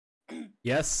picks.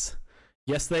 Yes,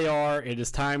 they are. It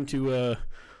is time to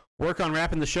work on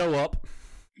wrapping the show up.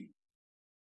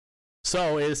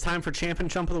 So it is time for Champ and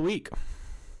Chump of the Week.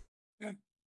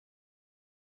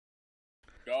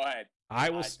 Go ahead.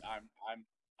 I'm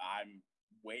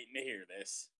waiting to hear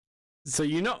this. So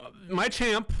my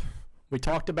champ. We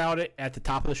talked about it at the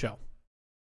top of the show.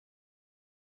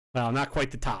 Well, not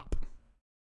quite the top.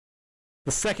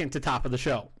 The second to top of the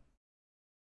show.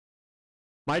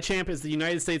 My champ is the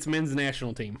United States men's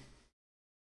national team.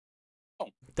 Oh,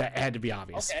 that had to be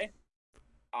obvious. Okay.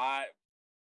 I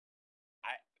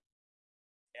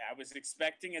was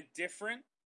expecting a different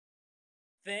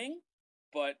thing,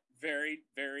 but very,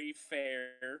 very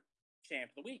fair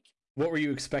champ of the week. What were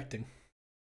you expecting?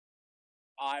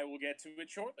 I will get to it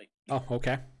shortly. Oh,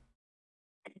 okay.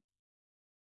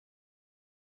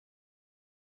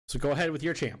 So go ahead with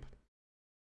your champ.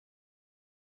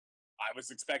 I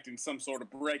was expecting some sort of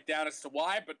breakdown as to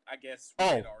why, but I guess we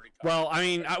had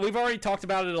already we've already talked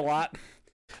about it a lot.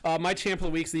 My champ of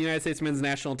the week is the United States men's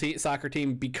national soccer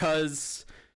team because,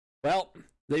 well,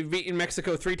 they've beaten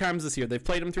Mexico 3 times this year. They've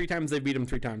played them 3 times. They've beat them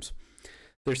 3 times.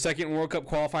 Their second World Cup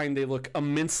qualifying, they look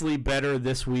immensely better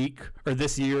this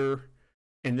year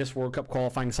in this World Cup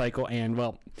qualifying cycle, and,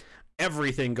 well,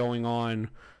 everything going on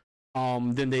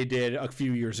than they did a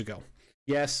few years ago.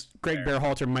 Yes, Greg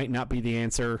Berhalter might not be the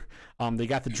answer. They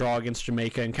got the draw against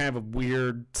Jamaica and kind of a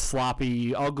weird,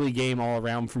 sloppy, ugly game all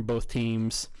around from both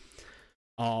teams.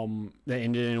 That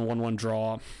ended in a 1-1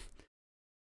 draw.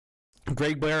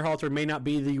 Greg Berhalter may not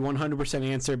be the 100%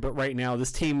 answer, but right now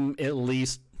this team at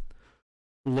least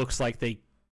looks like they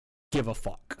give a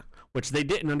fuck, which they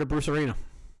didn't under Bruce Arena.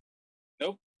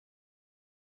 Nope.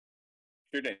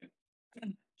 Sure did.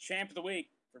 Champ of the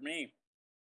week for me.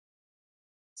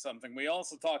 Something we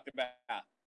also talked about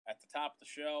at the top of the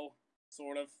show,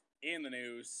 sort of in the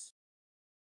news.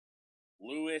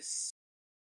 Lewis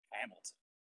Hamilton.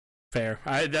 Fair.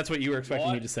 That's what you were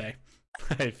expecting me to say.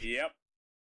 Yep.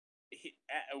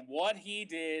 What he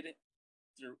did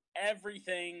through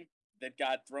everything that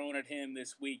got thrown at him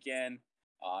this weekend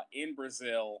in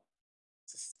Brazil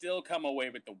to still come away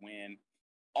with the win.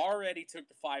 Already took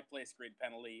the 5-place grid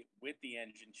penalty with the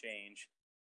engine change.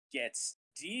 Gets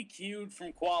DQ'd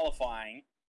from qualifying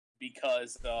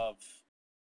because of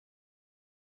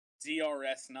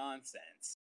DRS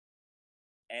nonsense.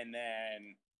 And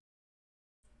then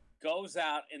goes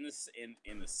out in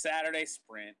the Saturday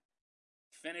sprint,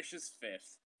 finishes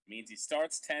 5th, means he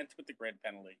starts 10th with the grid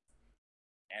penalty.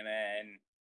 And then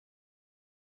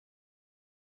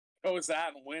goes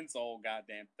out and wins the whole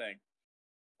goddamn thing.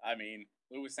 I mean,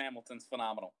 Lewis Hamilton's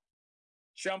phenomenal.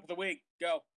 Jump of the week,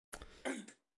 go.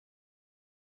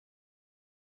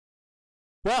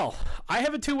 Well, I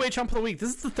have a two-way chump of the week. This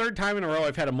is the third time in a row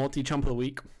I've had a multi-chump of the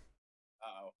week.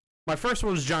 Uh-oh. My first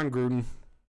one was John Gruden.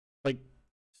 Like,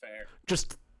 fair.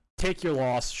 Just take your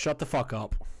loss. Shut the fuck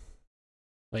up.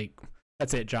 Like,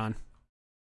 that's it, John.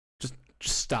 Just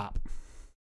stop.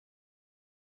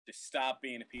 Just stop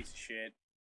being a piece of shit.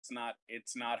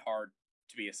 It's not hard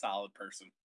to be a solid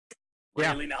person.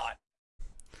 Really not.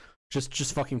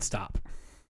 Just fucking stop.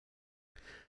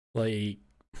 Like,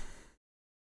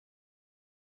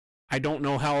 I don't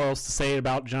know how else to say it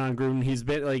about John Gruden. He's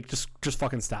been like, just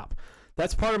fucking stop.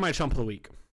 That's part of my chump of the week.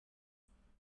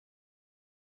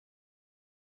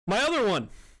 My other one.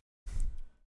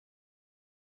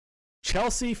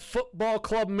 Chelsea Football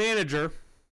Club manager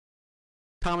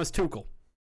Thomas Tuchel.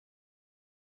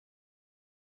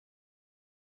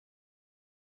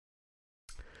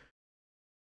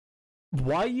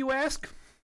 Why, you ask?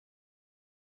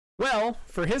 Well,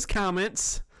 for his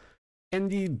comments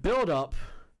and the build-up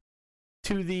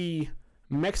to the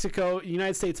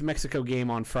United States-Mexico game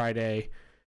on Friday,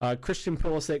 Christian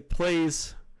Pulisic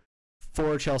plays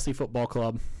for Chelsea Football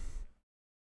Club.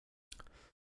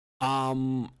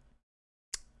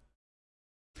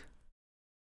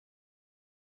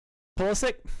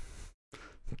 Pulisic,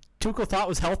 Tuchel thought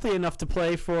was healthy enough to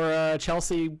play for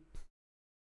Chelsea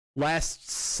last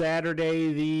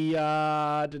Saturday, the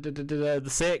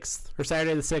 6th, or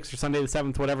Saturday the 6th, or Sunday the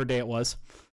 7th, whatever day it was,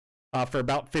 for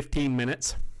about 15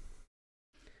 minutes.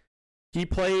 He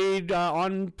played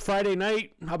on Friday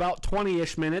night about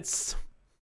 20-ish minutes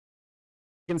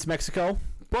against Mexico,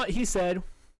 but he said,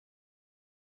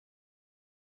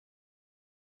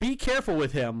 be careful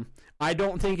with him. I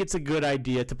don't think it's a good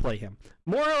idea to play him.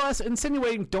 More or less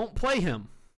insinuating, don't play him.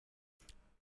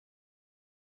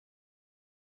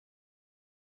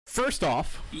 First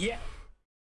off, yeah,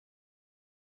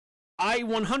 I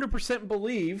 100%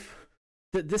 believe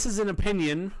that this is an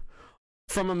opinion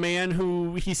from a man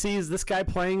who he sees this guy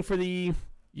playing for the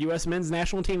U.S. men's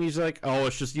national team. He's like, oh,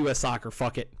 it's just U.S. soccer.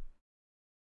 Fuck it.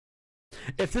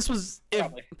 If this was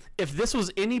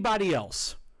anybody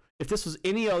else, if this was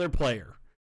any other player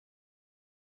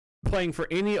playing for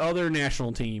any other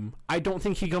national team, I don't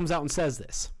think he comes out and says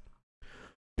this,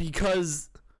 because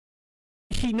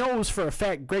he knows for a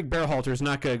fact Greg Berhalter is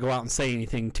not going to go out and say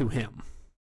anything to him.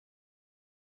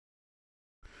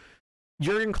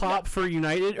 Jurgen Klopp for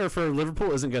United or for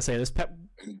Liverpool isn't going to say this.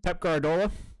 Pep Guardiola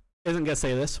isn't going to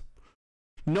say this.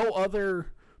 No other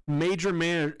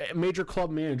major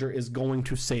club manager is going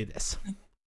to say this.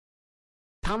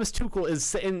 Thomas Tuchel is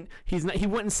saying he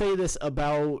wouldn't say this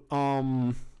about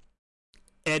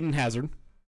Eden Hazard.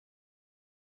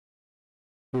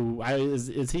 Who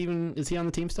is he on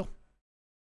the team still?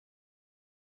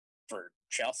 For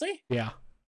Chelsea? Yeah.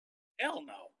 Hell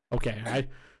no. Okay, I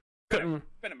couldn't.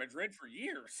 Been in Madrid for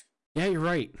years. Yeah, you're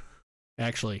right.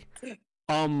 Actually,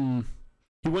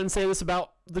 he wouldn't say this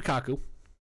about Lukaku.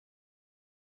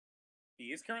 He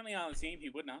is currently on the team. He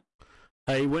would not.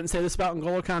 He wouldn't say this about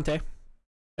N'Golo Kante.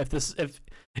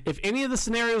 If any of the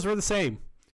scenarios were the same,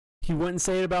 he wouldn't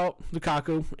say it about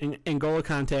Lukaku and N'Golo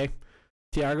Kante,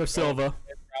 Thiago Silva.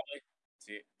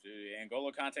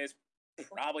 N'Golo Kante is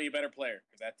probably a better player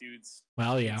because that dude's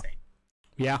insane.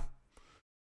 Yeah.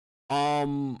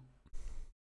 I'm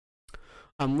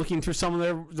looking through some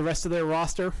of the rest of their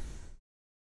roster.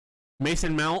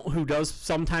 Mason Mount, who does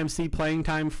sometimes see playing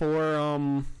time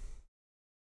for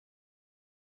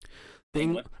the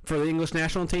English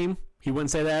national team, he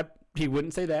wouldn't say that. He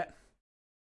wouldn't say that.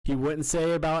 He wouldn't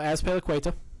say about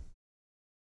Azpilicueta.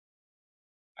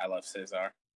 I love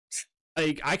Cesar.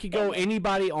 Like, I could go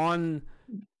anybody on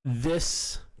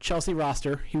this Chelsea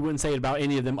roster. He wouldn't say it about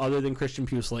any of them other than Christian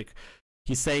Pulisic.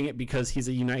 He's saying it because he's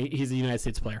a United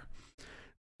States player.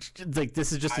 Like,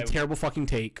 this is just a terrible fucking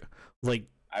take. Like,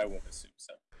 I would assume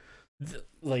so.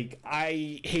 Like,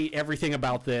 I hate everything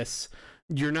about this.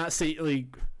 You're not saying,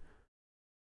 like,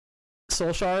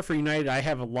 Solskjaer for United, I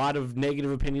have a lot of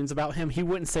negative opinions about him. He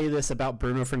wouldn't say this about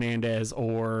Bruno Fernandes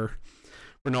or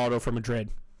Ronaldo for Madrid.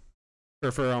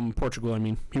 Or for Portugal, I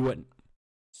mean. He wouldn't.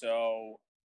 So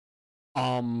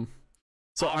I'm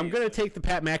going to take the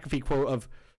Pat McAfee quote of,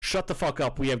 shut the fuck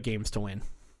up, we have games to win.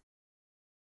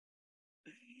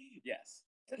 Yes.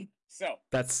 So,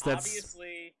 that's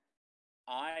obviously,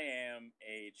 I am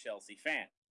a Chelsea fan.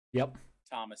 Yep.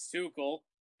 Thomas Tuchel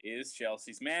is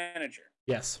Chelsea's manager.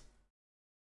 Yes.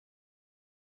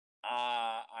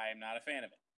 I am not a fan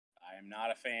of it. I am not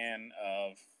a fan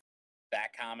of that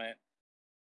comment.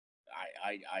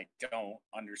 I don't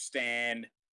understand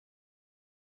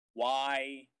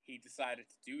why he decided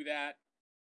to do that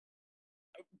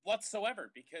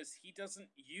whatsoever, because he doesn't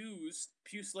use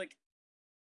Pucelik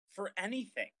for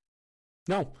anything.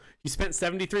 No, he spent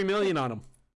 $73 million on him.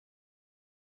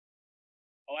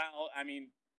 Well, I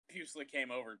mean, Pucelik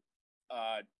came over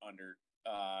under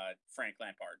Frank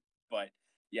Lampard, but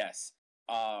yes,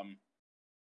 I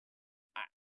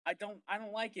don't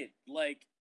like it. Like,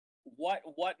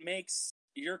 what makes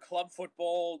your club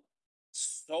football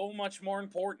so much more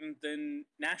important than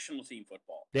national team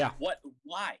football? Yeah. What?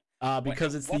 Why?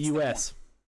 Because it's the U.S.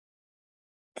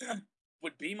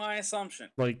 Would be my assumption.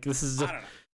 Like, this is I don't know.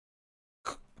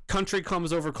 Country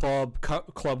comes over club,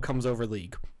 club comes over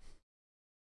league.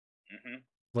 Mm-hmm.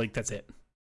 Like, that's it.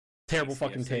 Terrible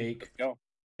fucking take. Let's go.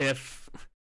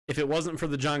 If it wasn't for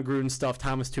the John Gruden stuff,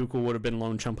 Thomas Tuchel would have been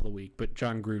lone chump of the week. But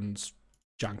John Gruden's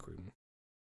John Gruden.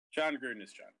 John Gruden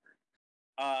is John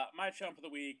Gruden. My chump of the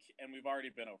week, and we've already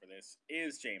been over this,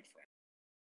 is James Franklin.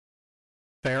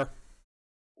 Fair.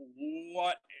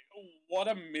 What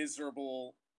a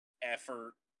miserable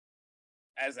effort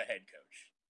as a head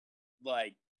coach.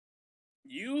 Like,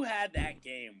 you had that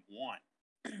game won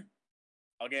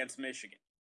against Michigan.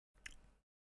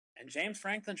 And James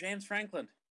Franklin.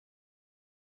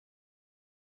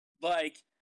 Like,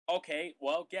 okay,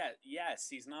 well, yes,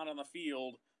 he's not on the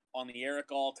field on the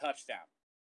Eric All touchdown.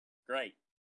 Great.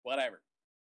 Whatever.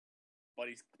 But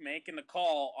he's making the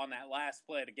call on that last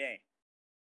play of the game,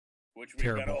 which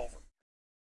we've been over.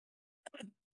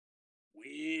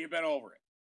 We've been over it.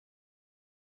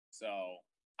 So,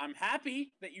 I'm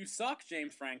happy that you suck,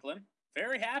 James Franklin.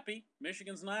 Very happy.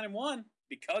 Michigan's 9-1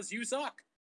 because you suck.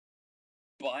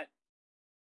 But,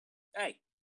 hey,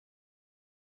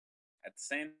 at the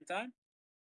same time,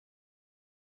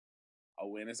 a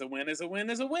win is a win is a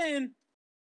win is a win.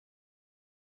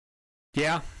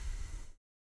 Yeah.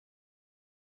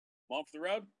 One for the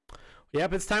road?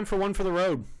 Yep, it's time for one for the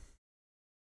road.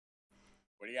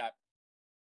 What do you got?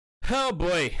 Oh,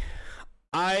 boy.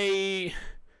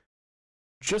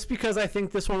 Just because I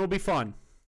think this one will be fun.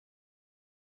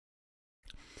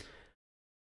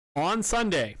 On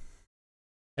Sunday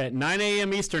at 9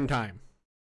 a.m. Eastern Time,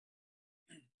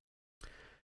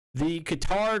 the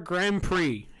Qatar Grand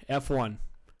Prix F1.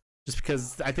 Just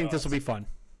because I think this will be fun.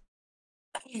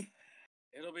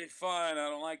 It'll be fun. I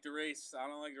don't like the race. I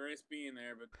don't like the race being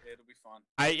there, but it'll be fun.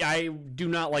 I do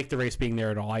not like the race being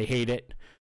there at all. I hate it.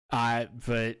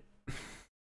 But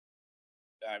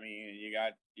I mean, you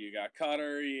got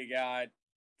Qatar, you got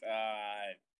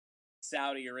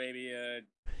Saudi Arabia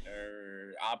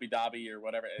or Abu Dhabi or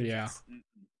whatever. Yeah.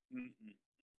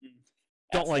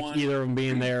 Don't F1, like either of them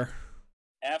being there.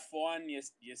 F1,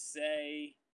 you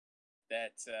say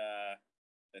that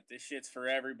this shit's for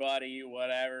everybody,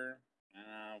 whatever.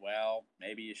 Well,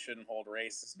 maybe you shouldn't hold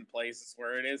races in places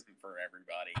where it isn't for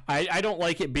everybody. I don't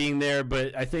like it being there,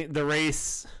 but I think the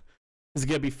race is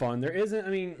going to be fun. There isn't, I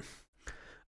mean,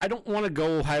 I don't want to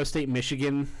go Ohio State,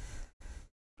 Michigan,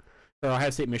 or Ohio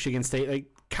State, Michigan State. Like,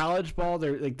 college ball,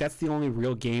 that's the only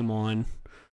real game on.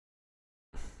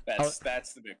 That's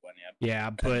the big one, yeah. Yeah,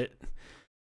 but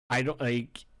I don't,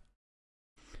 like,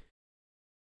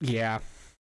 yeah.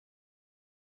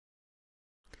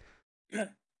 All right.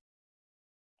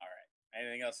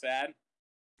 Anything else to add?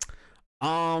 No.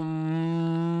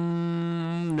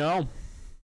 All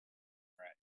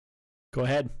right. Go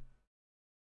ahead.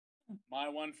 My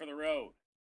one for the road.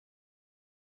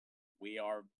 We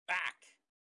are back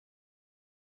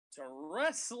to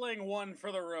wrestling one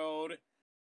for the road.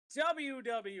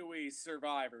 WWE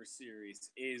Survivor Series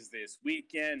is this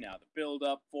weekend. Now, the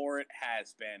build-up for it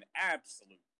has been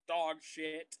absolute dog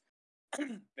shit.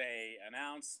 They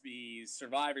announced the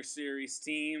Survivor Series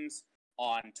teams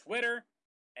on Twitter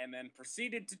and then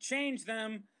proceeded to change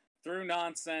them through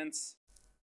nonsense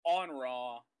on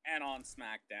Raw and on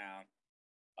SmackDown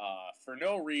for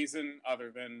no reason other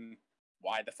than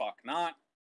why the fuck not.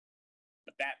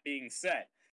 But that being said,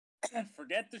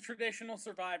 forget the traditional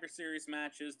Survivor Series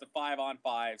matches, the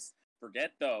 5-on-5s.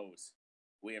 Forget those.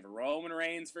 We have Roman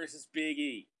Reigns versus Big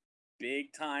E.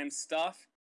 Big time stuff.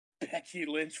 Becky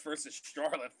Lynch versus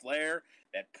Charlotte Flair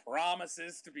that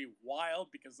promises to be wild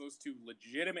because those two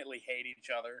legitimately hate each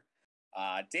other.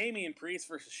 Damian Priest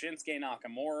versus Shinsuke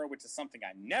Nakamura, which is something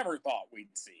I never thought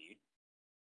we'd see.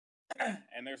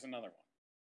 And there's another one.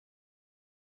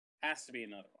 Has to be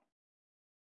another one.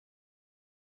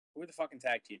 Who are the fucking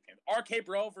tag team names? RK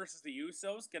Bro versus the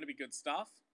Usos. Gonna be good stuff.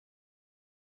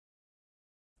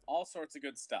 All sorts of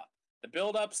good stuff. The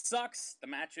build-up sucks. The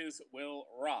matches will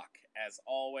rock, as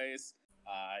always.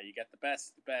 You get the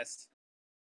best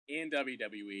in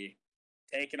WWE,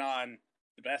 taking on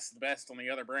the best of the best on the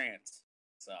other brands.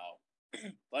 So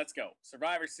let's go.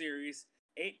 Survivor Series,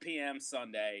 8 p.m.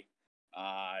 Sunday.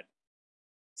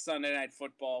 Sunday Night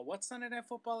Football. What's Sunday Night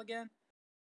Football again?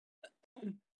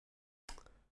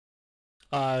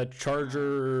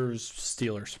 Chargers,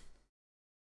 Steelers.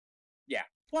 Yeah.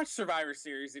 Watch Survivor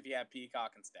Series if you have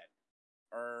Peacock instead.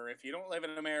 Or if you don't live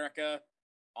in America,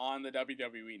 on the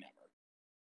WWE network.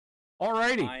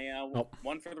 Alrighty.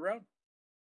 One for the road.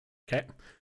 Okay.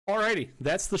 Alrighty.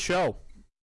 That's the show.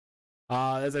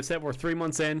 As I said, we're 3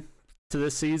 months in to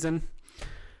this season.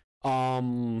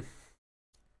 I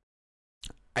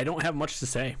don't have much to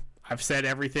say. I've said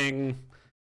everything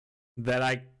that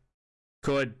I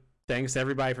could. Thanks to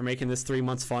everybody for making this 3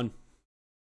 months fun.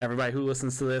 Everybody who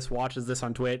listens to this, watches this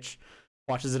on Twitch,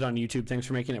 watches it on YouTube, thanks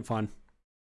for making it fun.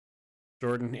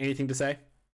 Jordan, anything to say?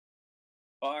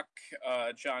 Fuck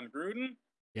John Gruden.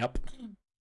 Yep.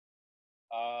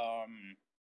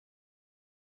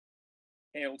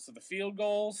 Hail to the field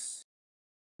goals.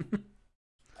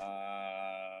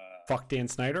 Fuck Dan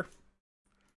Snyder.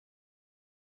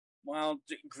 Well,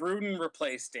 Gruden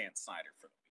replaced Dan Snyder for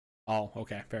the week. Oh,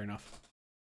 okay, fair enough.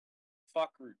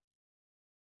 Fuck Gruden.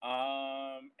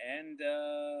 And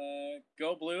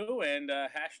go blue and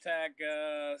hashtag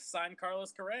sign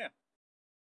Carlos Correa.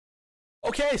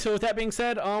 Okay, so with that being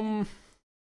said,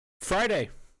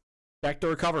 Friday,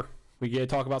 backdoor cover. We get to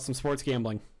talk about some sports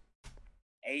gambling.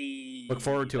 Hey, look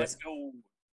forward to let's it. Go.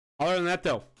 Other than that,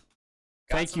 though,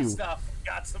 thank you.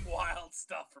 Got some wild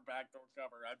stuff for backdoor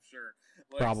cover, I'm sure.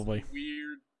 Probably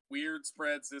weird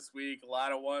spreads this week. A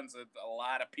lot of ones that a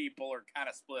lot of people are kind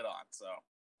of split on. So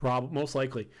most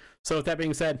likely. So with that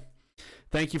being said,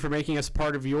 thank you for making us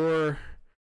part of your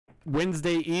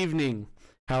Wednesday evening.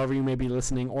 However you may be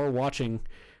listening or watching,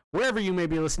 wherever you may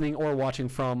be listening or watching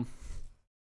from.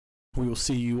 We will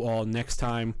see you all next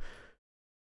time.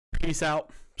 Peace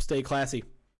out. Stay classy.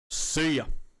 See ya.